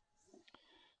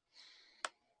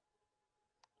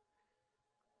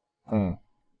 I'm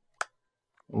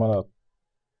gonna.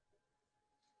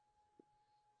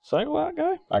 Cycle that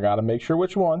guy? I gotta make sure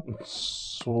which one.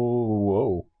 So,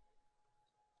 whoa.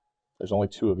 There's only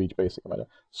 2 of each basic. I'm gonna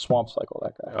swamp cycle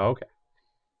that guy. Oh, okay.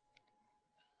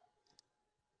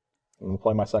 I'm gonna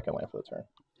play my second land for the turn.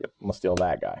 Yep. I'm gonna steal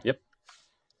that guy. Yep.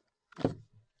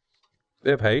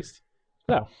 They have haste.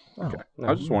 No. Okay.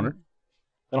 I was just wondering.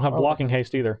 They don't have blocking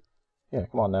haste either. Yeah,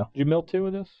 come on now. Did you mill 2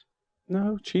 with this?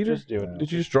 No, cheater. Just do it.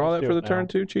 Did you just draw Just that do for it the turn now.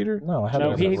 too, cheater? No, I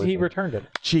haven't. No, he returned it.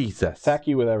 Jesus. Attack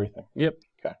you with everything. Yep.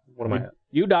 Okay. What am I at?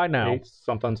 You die now. 8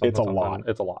 something. It's a something. lot.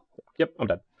 It's a lot. Yep, I'm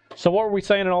dead. So what were we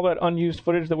saying in all that unused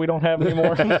footage that we don't have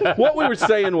anymore? What we were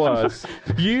saying was,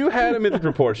 you had him in the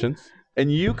proportions,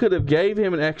 and you could have gave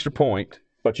him an extra point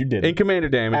But you didn't. in commander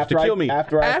damage After to I- kill me.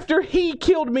 after he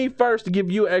killed me first to give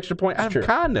you an extra point out It's true. of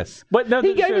kindness. But no,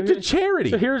 He gave so it to here's- charity.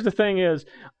 So here's the thing: is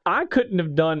I couldn't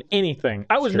have done anything.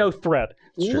 I was true. no threat.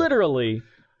 true. Literally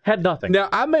had nothing. Now,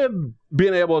 I may have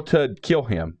been able to kill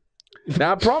him.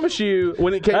 Now, I promise you,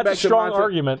 when it came That's back a strong to my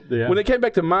argument. Yeah. when it came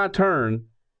back to my turn,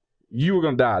 you were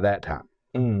going to die that time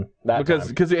That time.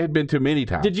 because it had been too many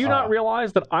times. Did you not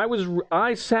realize that when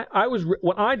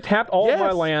I tapped all of my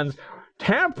Yes. lands,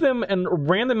 tapped them and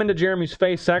ran them into Jeremy's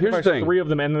face, sacrificed thing. 3 of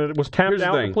them, and then it was tapped Here's the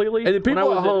out thing. completely? And the when I people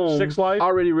was at home 6 life?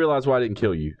 already realized why I didn't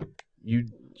kill you.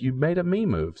 You made a me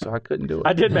move, so I couldn't do it.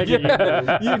 I did make it.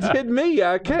 You did me.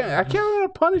 I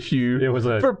can't punish you It was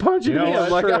a for punching you know him.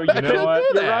 what? Like, True. I You couldn't know what? do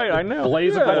You're that. right. I know.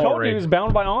 Blaze of I told glory. you he was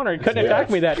bound by honor. He couldn't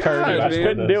attack me that turn. He God, just man.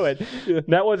 couldn't do it.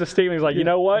 That was a Steven. He's like, you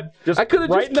know what? Just I could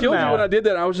have right just in the killed you mouth. when I did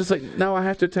that. I was just like, no, I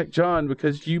have to attack John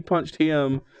because you punched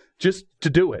him just to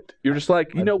do it. You're just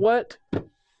like, you know what?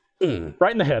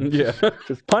 Right in the head. Yeah.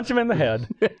 Just punch him in the head.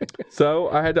 So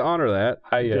I had to honor that.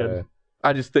 did.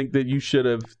 I just think that you should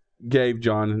have gave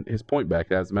John his point back.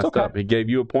 That's messed okay. up. He gave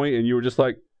you a point, and you were just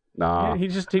like, nah. Yeah, he I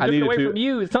took it needed away to- from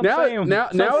you. It's not Now- the same. now-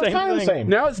 It's now not it's the not the thing. same.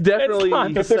 Now it's definitely. It's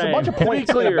not the If there's a bunch of To be points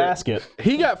in clear, a basket,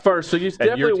 He got first, so it's And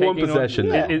you're definitely one taking possession.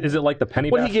 Yeah. Is it like the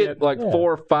penny What did he basket? get? Like Yeah.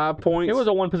 4 or 5 points? It was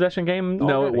a 1 possession game. No,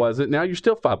 it already. wasn't. Now you're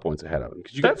still 5 points ahead of him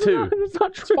because you got That's 2. not, that's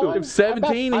not true. fine. If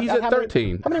 17, he's at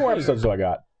 13. How many more episodes do I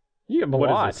got? You have a What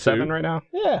lot. is it? 7 right now?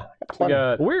 Yeah. We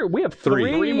got We have Three.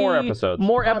 3 more episodes.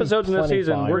 More I'm episodes in this plenty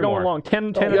season. fine. We're 3 going more. along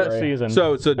 10 Don't in this worry. season.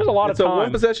 So it's a lot of it's a time.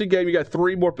 1 possession game. You got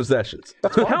 3 more possessions.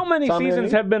 How many Tommy,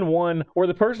 seasons have been won where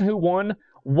the person who won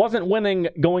wasn't winning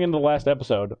going into the last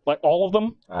episode? Like all of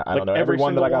them? I Like don't know. every Every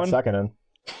one that I single got one? second in.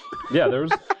 Yeah,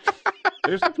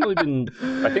 there's definitely been.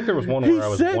 I think there was one He where I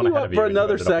was set one you ahead up of you. for and you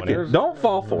another ended up winning. second. Don't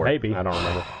fall for it. Maybe. I don't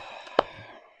remember.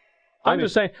 I'm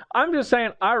just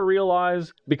saying, I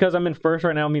realize because I'm in first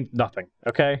right now means nothing.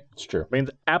 Okay? It's true. Means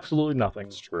absolutely nothing.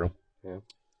 It's true.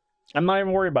 I'm not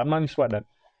even worried about it. I'm not even sweating it.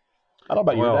 I don't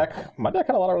know about Well- your deck. My deck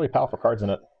had a lot of really powerful cards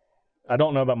in it. I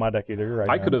don't know about my deck either. You're right.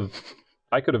 I man. could have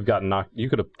I could have gotten knocked. You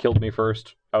could have killed me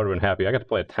first. I would have been happy. I got to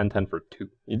play a 10-10 for 2.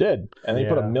 You did, and then you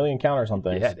put a million counters on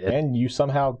things, Yeah, I did. and you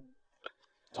somehow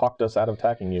talked us out of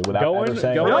attacking you without ever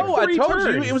saying. going No, like I 3 told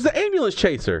turns. you it was the ambulance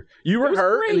chaser. You were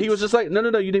hurt, and he was just like,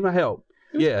 no, you need my help.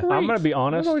 Yeah. I'm going to be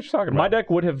honest. I don't know what you're talking My about. deck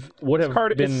would have This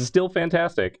card been is still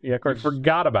fantastic. Yeah, I card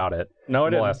forgot about it. No, it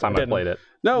the didn't. last time It I didn't. played it.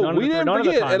 No, None of we the- didn't none of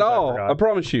the forget times at I all. forgot. I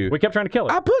promise you. We kept trying to kill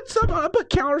it. I put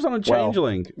counters on a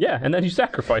changeling. Yeah, and then you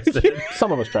sacrificed it.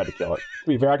 Some of us tried to kill it. To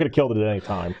be fair, I could have killed it at any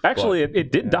time. Actually,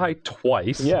 it did die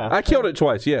twice. Yeah, I killed it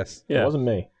twice. Yes. it wasn't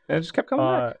me. And it just kept coming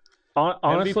back.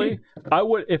 Honestly, I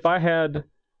would if I had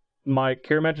my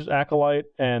Karametra's Acolyte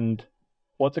and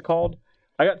what's it called?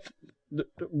 I got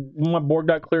my board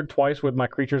got cleared twice with my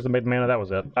creatures that made mana. That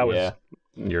was it. I was. Yeah.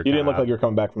 You You didn't look like you were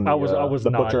coming back from the, I was the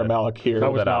not. Butcher of Malak here. I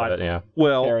was that out not. of it, yeah.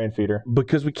 Well, Carrion Feeder.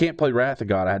 because we can't play Wrath of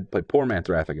God, I had to play Poor Man's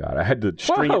Wrath of God. I had to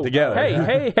string Whoa. it together.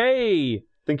 Hey! I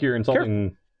think you're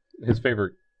insulting his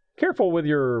favorite Careful with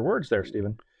your words there,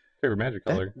 Steven. magic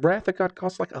That color. Wrath of God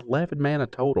costs like 11 mana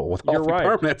total with all You're the right.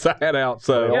 permanents I had out.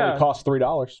 So It Yeah. only cost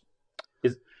 $3.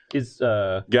 Is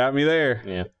got me there.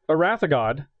 yeah. A Wrath of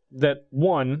God that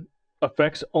 1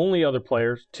 affects only other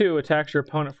players, 2 attacks your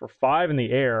opponent for 5 in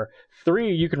the air,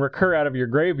 3 you can recur out of your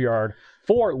graveyard,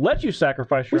 4 lets you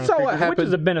sacrifice your We own saw what creatures, which happened.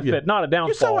 is a benefit, Yeah. not a downfall.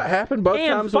 You saw what happened both and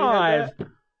times we had 5 that?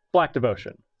 Black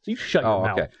Devotion. So you shut your Oh,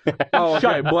 mouth. okay. Oh,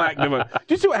 okay. Black Demon.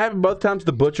 Did you see what happened both times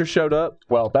the butcher showed up?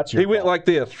 Well, that's your He went fault. like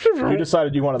this. You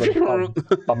decided you wanted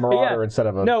a Marauder Yeah. instead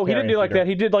of a No, he Carrion didn't do like Feeder. that.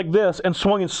 He did like this and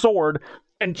swung his sword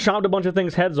and chopped a bunch of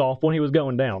things' heads off when he was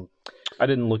going down. I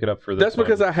didn't look it up for this. That's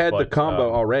because one, I had the but,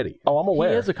 combo already. Oh, I'm aware.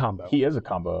 He is a combo. He is a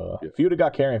combo. If you would have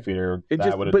got Carrion Feeder, It that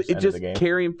just, would have but just it ended just the game.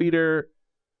 carrying feeder.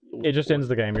 It just ends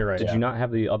the game. You're right. Did you not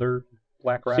have the other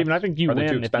black rats? Steven, I think you Are they win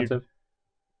too if you- expensive?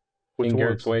 Which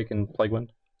Ingarrick's ones? Wake and Plague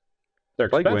Wind? They're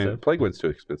Plague expensive. Wind. Plague Wind's too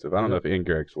expensive. I don't know if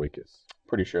Ingarrick's weak is.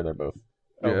 Pretty sure they're both.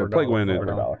 Yeah, Over Plague $1. Wind. Over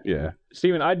 $1. Yeah.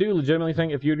 Steven, I do legitimately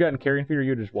think if you'd gotten Carrion Feeder,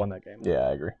 you'd just won that game. Yeah,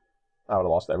 I agree. I would have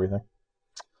lost everything.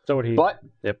 So would he. But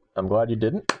Yep. I'm glad you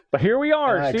didn't. But here we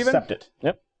are, And I Steven. accept it.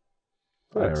 Yep.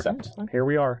 I Whatever. accept. Here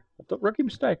we are. It's a rookie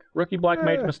mistake. Rookie black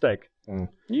mage mistake. Mm.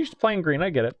 You used to playing green. I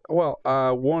get it. Well,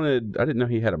 I didn't know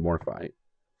he had a Morphight,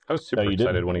 I was super No, you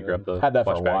excited didn't. when he grabbed the Had that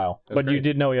for a flashback. while. It was But you great.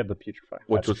 did know he had the putrefy.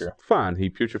 which That's was true. fine. He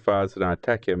putrefies and I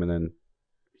attack him, and then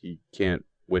he can't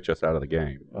witch us out of the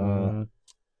game.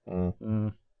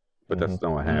 But that's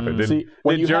not what happened. Then, See,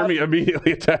 when you Jeremy have-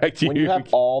 immediately attacked you. When you have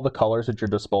all the colors at your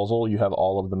disposal, you have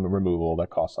all of them removable that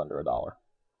costs under $1.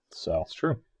 So It's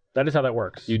true. That is how that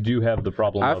works. You do have the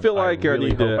problem. I of, feel like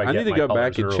really hope I get need to my go colors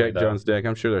back and early, check though. John's deck.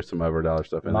 I'm sure there's some over $1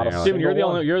 stuff in Not there. a Steven, you're the Single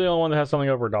only you're the only one that has something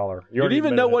over $1. You didn't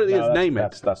even know what it is. No, Name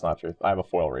that's, it. That's not true. I have a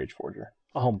foil Rage Forger.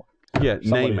 Oh my! Yeah,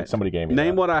 name it. Somebody gave me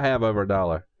Name that. what I have over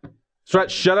 $1.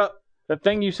 Shut up. That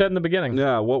thing you said in the beginning.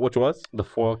 Yeah, which was? The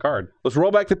foil card. Let's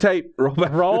roll back the tape. Roll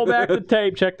Roll back the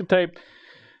tape. Check the tape.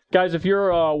 Guys, if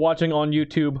you're watching on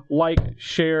YouTube, like,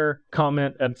 share,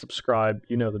 comment, and subscribe.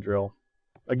 You know the drill.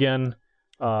 Again,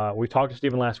 we talked to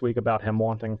Steven last week about him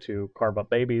wanting to carve up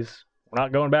babies. We're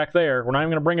not going back there. We're not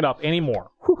even going to bring it up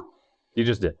anymore. You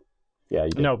just did. Yeah, you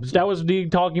did. No, that was the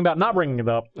talking about not bringing it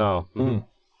up. Oh. Mm.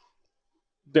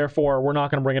 Therefore, we're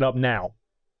not going to bring it up now.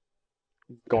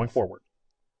 Going forward.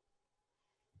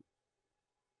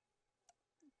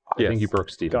 I think you broke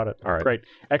Steven. Got it. All right. Great.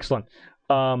 Excellent.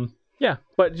 Yeah,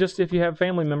 but just if you have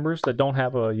family members that don't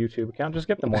have a YouTube account, just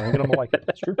get them one and get them to like it.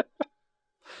 That's true.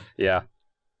 Yeah.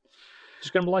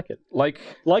 Just get them to like it.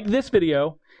 Like this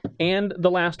video and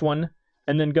the last one,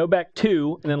 and then go back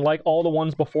 2, and then like all the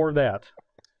ones before that.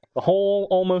 The whole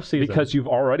almost season. because you've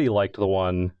already liked the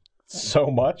one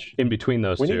So much. in between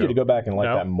those We two. need you to go back and like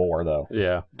No. that more, though.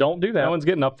 Yeah. Don't do that. That one's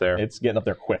getting up there. It's getting up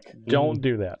there quick. Don't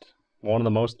do that. One of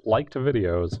the most liked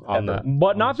videos on Ever. that.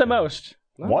 But not the most.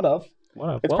 One of.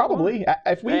 It's probably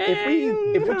if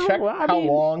we check well, I how mean-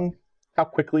 long, how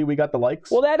quickly we got the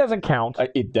likes. Well, that doesn't count.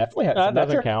 It definitely has. That It's a doesn't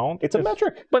metric. count. It's a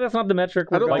metric. But that's not the metric.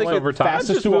 I don't We're think going it's over time. fastest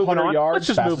Let's just to move 100 on. yards, Let's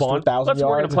just fastest move to on. 1,000 We're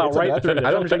going yards. to plow It's a right metric. through this.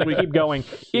 I don't I'm just going think to keep going.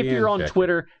 If you're on check it.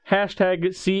 Twitter, hashtag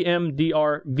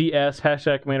CMDRVS,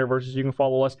 hashtag Commander Versus. You can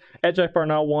follow us at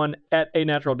JackFarNow1, at A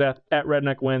Natural Death, at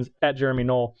Redneck Wins, at Jeremy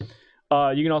Knoll.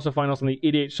 You can also find us on the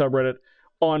EDH subreddit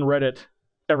on Reddit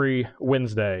every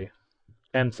Wednesday.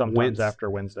 And sometimes after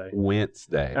Wednesday.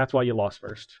 Wednesday. That's why you lost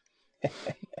first.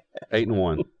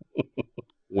 8-1.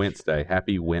 Wednesday.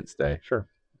 Happy Wednesday. Sure.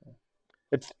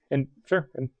 And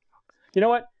you know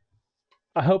what?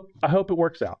 I hope it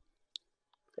works out.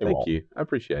 It Thank won't. you. I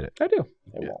appreciate it. I do.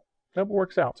 It won't. I hope it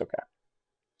works out. It's okay.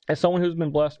 As someone who's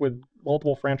been blessed with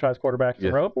multiple franchise quarterbacks, Yeah.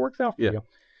 I hope it works out for Yeah.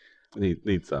 you.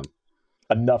 Need some.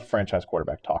 Enough franchise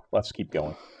quarterback talk. Let's keep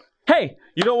going. Hey,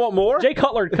 You don't want more? Jay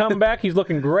Cutler coming back. He's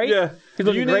looking great. Yeah. He's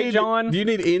looking great, John. Do you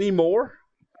need any more?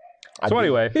 So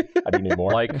anyway, I do need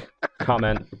more. like,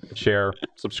 comment, share,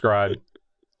 subscribe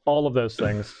All of those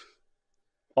things.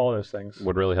 All those things.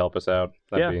 would really help us out.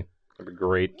 That'd be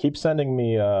great. Keep sending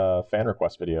me fan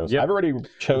request videos. Yep. I've already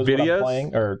chose what Videos? I'm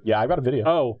playing. Or yeah, I've got a video.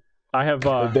 Oh, I have.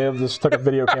 They just took a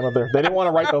video cam up there. They didn't want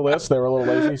to write the list. They were a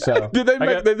little lazy. So Did they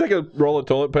take a roll of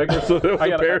toilet paper so there was I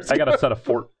a got a set of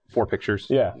four pictures.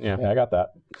 yeah, I got that.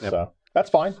 Yep. So that's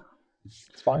fine.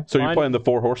 It's fine. So you're Mine- playing the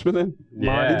 4 horsemen then?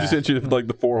 Yeah. Did you send you like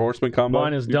the 4 horsemen combo?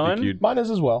 Mine is You'd be done. cute. Mine is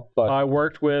as well. But I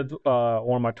worked with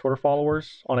one of my Twitter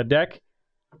followers on a deck.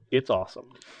 It's awesome.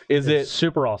 Is It's it?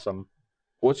 super awesome?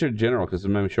 What's your general? Because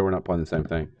I'm making sure we're not playing the same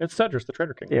thing. It's Cedrus, the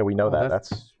Trader King. yeah, we know that.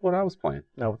 That's what I was playing.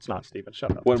 No, it's not, Steven.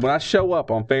 Shut up. When I show up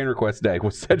on fan request day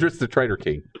with Cedrus the Trader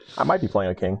King. I might be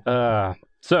playing a king.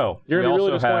 So You're we gonna be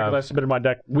really also disappointed have because I submitted my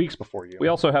deck weeks before you. we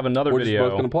also have another We're just both video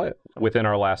going to play it. within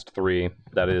our last 3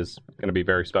 that is going to be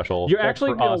very special. You're both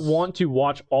actually for going us. to want to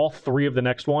watch all 3 of the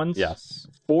next ones. Yes.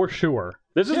 For sure.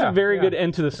 This is Yeah, a very yeah. good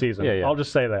end to the season. Yeah, yeah. I'll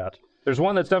just say that. There's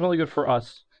one that's definitely good for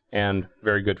us and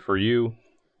very good for you.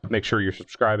 Make sure you're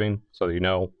subscribing so that you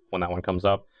know when that one comes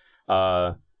up.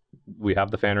 We have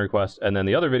the fan request, and then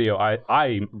the other video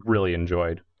I really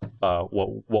enjoyed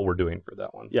what we're doing for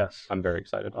that one. Yes. I'm very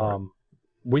excited. For it.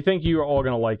 We think you are all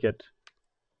going to like it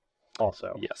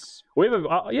also. Yes. We have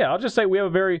I'll just say we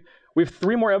have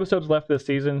 3 more episodes left this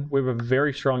season. We have a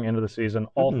very strong end of the season.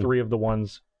 All 3 of the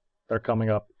ones that are coming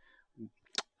up.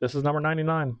 This is number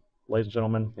 99, ladies and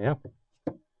gentlemen. Yeah.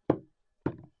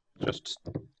 Just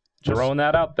throwing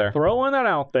that out there. Throwing that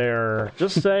out there.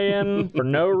 Just saying for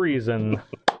no reason.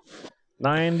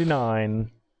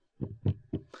 99.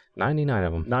 99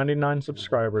 of them. 99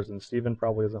 subscribers, and Steven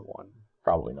probably isn't one.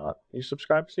 Probably not. You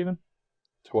subscribe, Steven?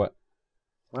 To what?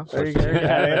 Well, there you go.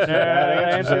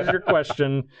 That answers your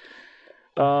question.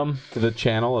 To the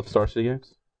channel of Star City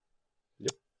Games?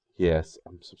 Yep. Yes,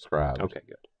 I'm subscribed. Okay,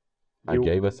 good. I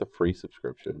gave us a free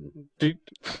subscription.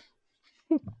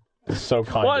 So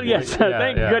kind. Well, of you. yes.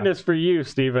 Thank goodness for you,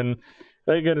 Steven.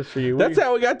 Thank goodness for you. That's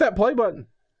how we got that play button.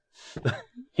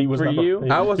 He was For number, you?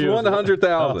 I was He was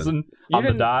 100,000. on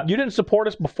the dot. You didn't support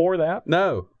us before that?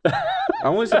 No. I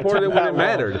only supported it when it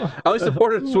mattered. I only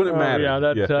supported it when it mattered.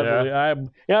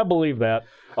 I believe that.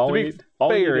 To be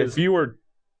fair, if you were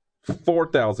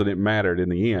 4,000, it mattered in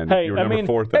the end. Hey, you were I number mean,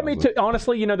 4,000.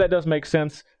 honestly, that does make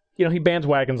sense. He bands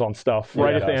wagons on stuff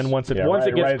right at the end once it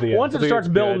starts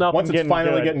building up once and it's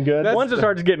finally getting good. Once it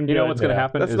starts getting good. You know what's going to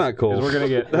happen? That's not cool. Is we're going to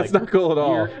get. That's not cool at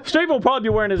all. Steven will probably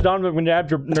be wearing his Donovan McNabb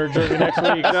jersey next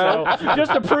week. So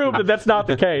just to prove that that's not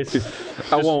the case.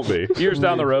 I won't be. Years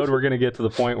down the road, we're going to get to the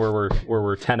point where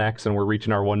we're 10x and we're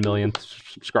reaching our 1 millionth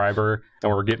subscriber,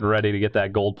 and we're getting ready to get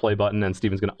that gold play button, and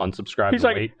Steven's going to unsubscribe. He's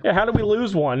and like, wait. yeah, how do we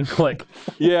lose one? Click.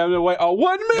 Yeah, I'm going to wait. Oh,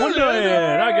 1 million! 1 million.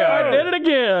 I did it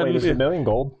again. Wait, is it a million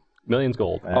gold? Million's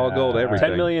gold. All gold, everything.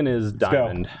 10 million is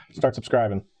diamond. Start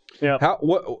subscribing. Yeah.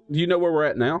 What do you know where we're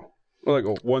at now? We're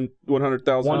like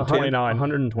 100,000?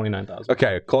 129,000.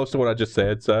 Okay, close to what I just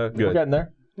said, so We're good. getting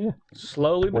there.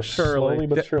 Slowly but surely. Slowly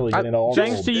but surely getting all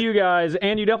Thanks gold. to you guys,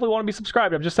 and you definitely want to be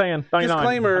subscribed. I'm just saying. 99.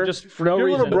 Disclaimer, Just for no your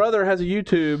reason. little brother has a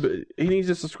YouTube. He needs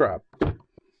to subscribe.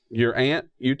 Your aunt,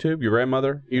 YouTube. Your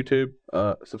grandmother, YouTube.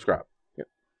 Subscribe.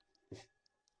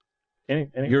 Your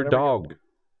Your dog.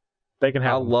 They can I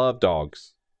have them. love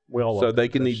dogs. We all So love they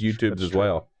them. can need That's- YouTubes that's as true.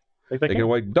 well. They They can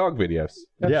watch dog videos.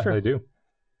 That's Yeah, true. they do.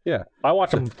 Yeah. I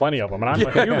watch them, plenty of them, and I'm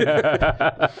a human.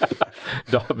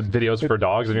 Videos for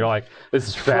dogs, and you're like, this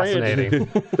is fascinating.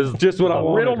 This is Just what I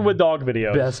wanted. riddled with dog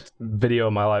videos. best video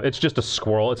of my life. It's just a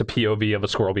squirrel. It's a POV of a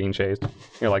squirrel being chased.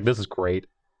 You're like, this is great.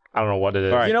 I don't know what it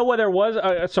is. All right. You know what there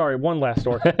was? Sorry, one last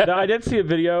story. I did see a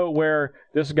video where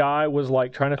this guy was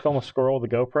like trying to film a squirrel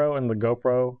with a GoPro, and the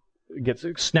GoPro gets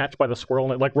snatched by the squirrel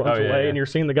and it like runs Oh, yeah, away, yeah. and you're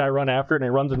seeing the guy run after it, and he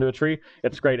runs into a tree.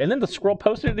 It's great. And then the squirrel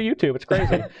posted it to YouTube. It's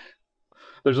crazy.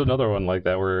 There's another one like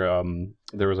that where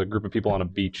there was a group of people on a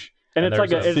beach. And it's like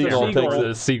there's it's a seagull. seagull. Takes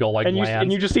a seagull like and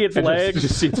lands. you just see its and legs.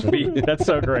 just see its feet. That's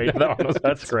so great. That one was-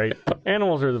 That's great.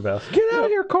 Animals are the best. Get out of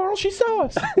here, Carl. She saw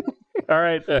us. All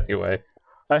right. Anyway,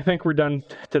 I think we're done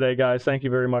today, guys. Thank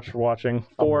you very much for watching.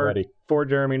 I'm ready. For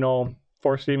Jeremy Knoll,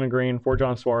 for Stephen Green, for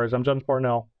John Suarez, I'm Justin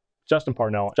Parnell.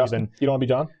 Justin, even. you don't want to be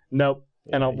John? Nope.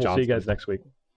 And we'll see you Johnston. guys next week.